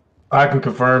eye? I can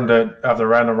confirm that after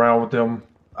riding around with him,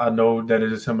 I know that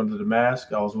it is him under the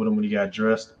mask. I was with him when he got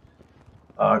dressed.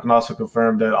 I can also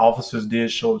confirm that officers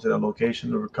did show up to that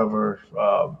location to recover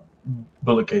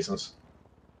bullet casings.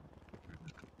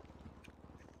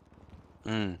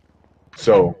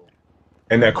 So,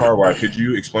 in that car ride, could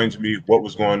you explain to me what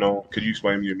was going on? Could you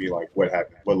explain to me like what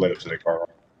happened? What led up to that car ride?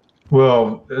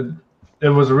 Well, it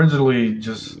was originally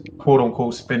just quote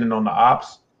unquote spinning on the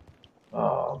ops.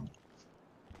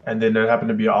 And then there happened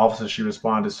to be an officer. She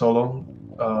responded solo.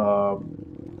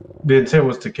 The intent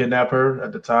was to kidnap her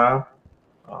at the time,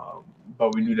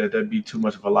 but we knew that that'd be too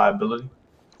much of a liability.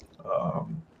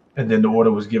 And then the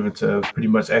order was given to pretty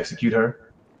much execute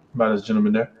her by this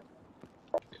gentleman there.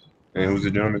 And who's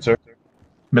the gentleman, sir?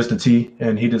 Mr. T.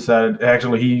 And he decided,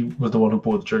 actually, he was the one who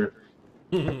pulled the trigger.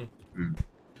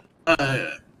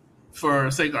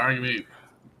 For sake of argument,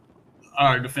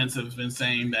 our defense has been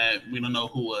saying that we don't know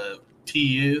who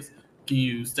T is. Can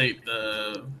you state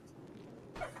the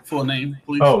full name,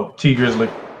 please? Oh, T. Grizzly.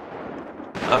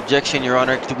 Objection, Your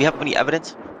Honor. Do we have any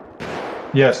evidence?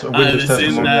 Yes, a witness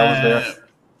testimony. I was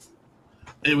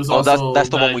there. It was also that's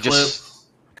the one we clip. just.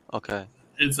 Okay.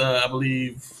 It's I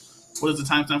believe. What is the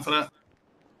timestamp for that?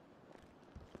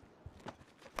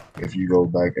 If you go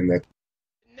back in that.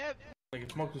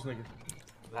 Nigga, smoke this nigga.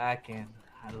 Lacking.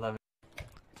 I love it.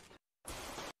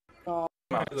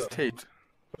 It's taped.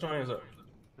 Put your hands up.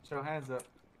 Put your hands up.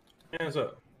 Hands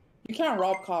up. You can't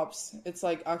rob cops. It's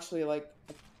like actually like.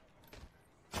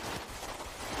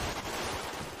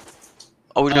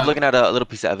 Oh, we're just looking at a little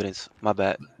piece of evidence. My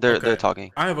bad. They're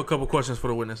talking. I have a couple questions for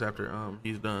the witness after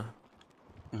he's done.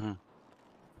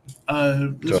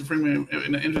 Mr. Freeman,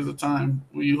 in the interest of time,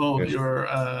 will you hold your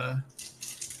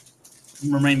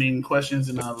remaining questions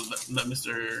and let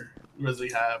Mr.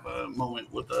 Grizzly have a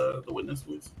moment with the witness,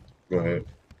 please? Go ahead.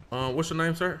 What's your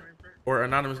name, sir? Or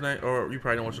anonymous name? Or you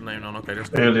probably don't want your name known. Okay, that's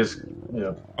cool. Alias,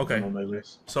 yeah. Okay.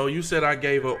 So you said I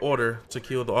gave an order to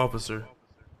kill the officer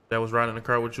that was riding the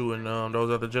car with you and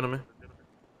those other gentlemen?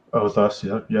 Oh, with us,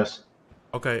 yeah, yes.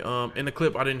 Okay, in the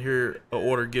clip, I didn't hear an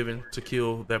order given to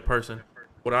kill that person.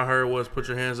 What I heard was put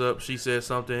your hands up. She said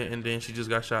something, and then she just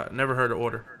got shot. Never heard an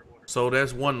order. So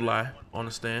that's one lie on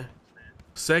the stand.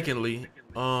 Secondly,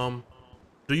 do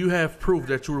you have proof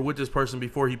that you were with this person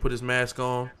before he put his mask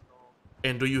on?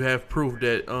 And do you have proof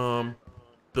that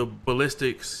the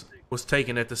ballistics was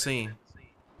taken at the scene?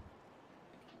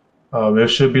 There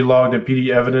should be logged in PD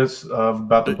evidence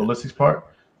about the ballistics part.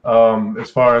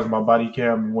 As far as my body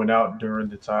cam went out during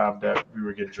the time that we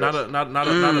were getting dressed. Not a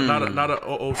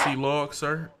OOC log,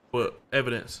 sir, but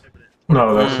evidence.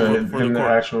 No, that's in the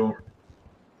actual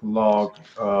log.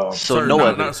 So no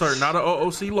evidence. Not an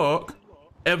OOC log.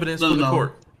 Evidence for the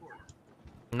court.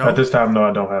 No. At this time, no,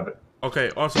 I don't have it.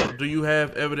 Okay. Also, do you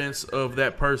have evidence of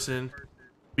that person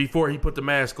before he put the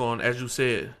mask on, as you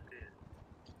said?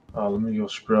 Let me go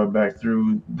scrub back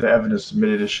through the evidence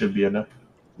submitted. It should be enough.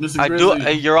 Mr.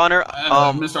 Grizzly, Your Honor.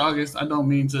 Mr. August, I don't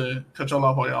mean to cut y'all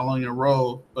off while y'all on your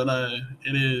roll, but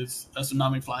it is a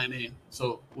tsunami flying in,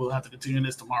 so we'll have to continue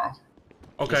this tomorrow.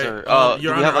 Okay. Yes,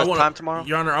 Your do we Honor, have time tomorrow?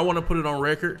 Your Honor, I want to put it on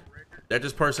record that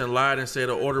this person lied and said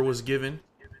an order was given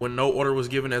when no order was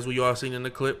given, as we all seen in the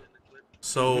clip.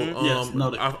 So Yes,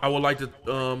 noted. I would like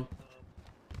to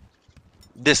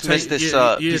dismiss this piece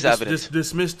of evidence.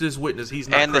 Dismiss this witness. He's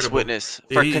not and credible. this witness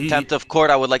for contempt of court.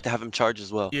 I would like to have him charged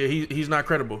as well. Yeah, he's not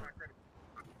credible.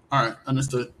 All right,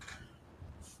 understood.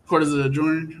 Court is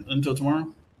adjourned until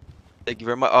tomorrow. Thank you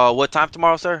very much. What time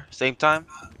tomorrow, sir? Same time?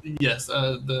 Yes,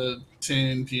 the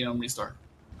 10 p.m. restart.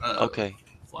 Okay.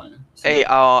 Flying. Hey,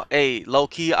 hey, low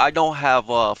key, I don't have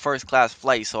a first class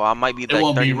flight, so I might be It like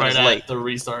won't 30 be right minutes late. at the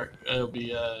restart. It'll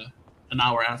be an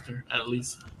hour after, at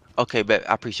least. Okay, bet.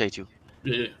 I appreciate you.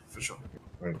 Yeah, for sure.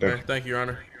 Okay, thank you, Your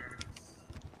Honor.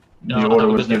 The order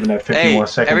was given at 51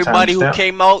 seconds. Everybody who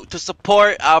came out to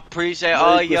support, I appreciate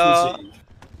all y'all.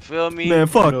 Feel me? Man,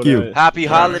 fuck you. Happy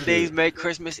holidays, Merry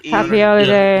Christmas Eve. Happy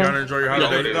holiday. Your Honor, enjoy your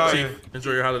holiday. Chief,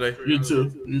 enjoy your holiday. You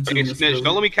too. You too. Hey, snitch,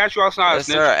 don't let me catch you outside, Yes,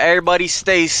 snitch. sir. Everybody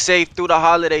stay safe through the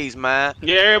holidays, man.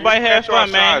 Yeah, everybody have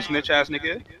fun, man. Snitch ass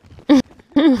nigga.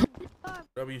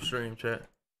 W stream chat.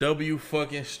 W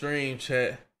fucking stream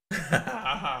chat.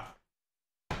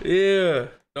 Yeah.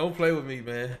 Don't play with me,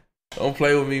 man. Don't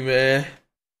play with me, man.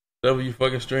 W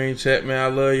fucking stream chat, man. I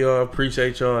love y'all.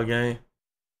 Appreciate y'all, gang.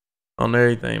 On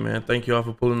everything, man. Thank y'all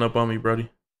for pulling up on me, brody.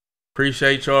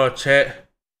 Appreciate y'all, chat.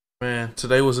 Man,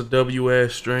 today was a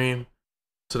WS stream.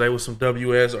 Today was some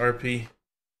WS RP.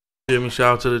 Feel me?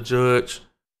 Shout out to the judge.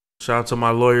 Shout out to my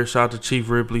lawyer. Shout out to Chief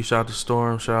Ripley. Shout out to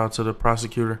Storm. Shout out to the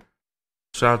prosecutor.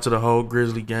 Shout out to the whole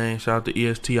Grizzly gang. Shout out to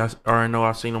EST. I already know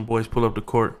I seen them boys pull up to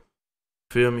court.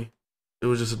 Feel me? It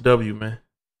was just a W, man.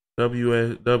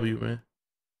 W, man.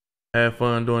 Had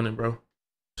fun doing it, bro.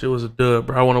 Shit was a dub,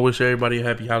 bro. I want to wish everybody a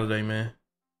happy holiday, man.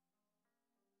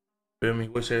 Feel me?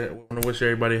 Want to wish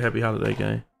everybody a happy holiday,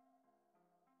 gang.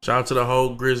 Shout out to the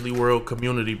whole Grizzly World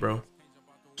community, bro.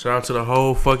 Shout out to the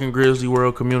whole fucking Grizzly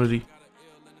World community.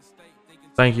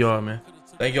 Thank y'all, man.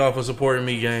 Thank y'all for supporting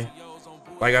me, gang.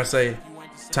 Like I say,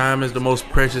 time is the most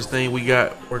precious thing we're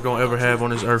gonna ever have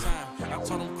on this earth. You know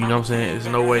what I'm saying? There's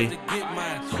no way you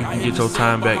can get your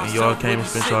time back, and y'all came and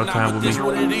spent y'all time with me. So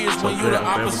a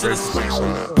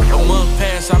month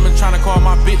past, I've been trying to call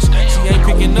my bitch. She ain't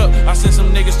picking up. I sent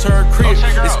some niggas to her crib.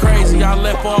 It's crazy. I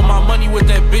left all my money with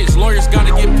that bitch. Lawyers got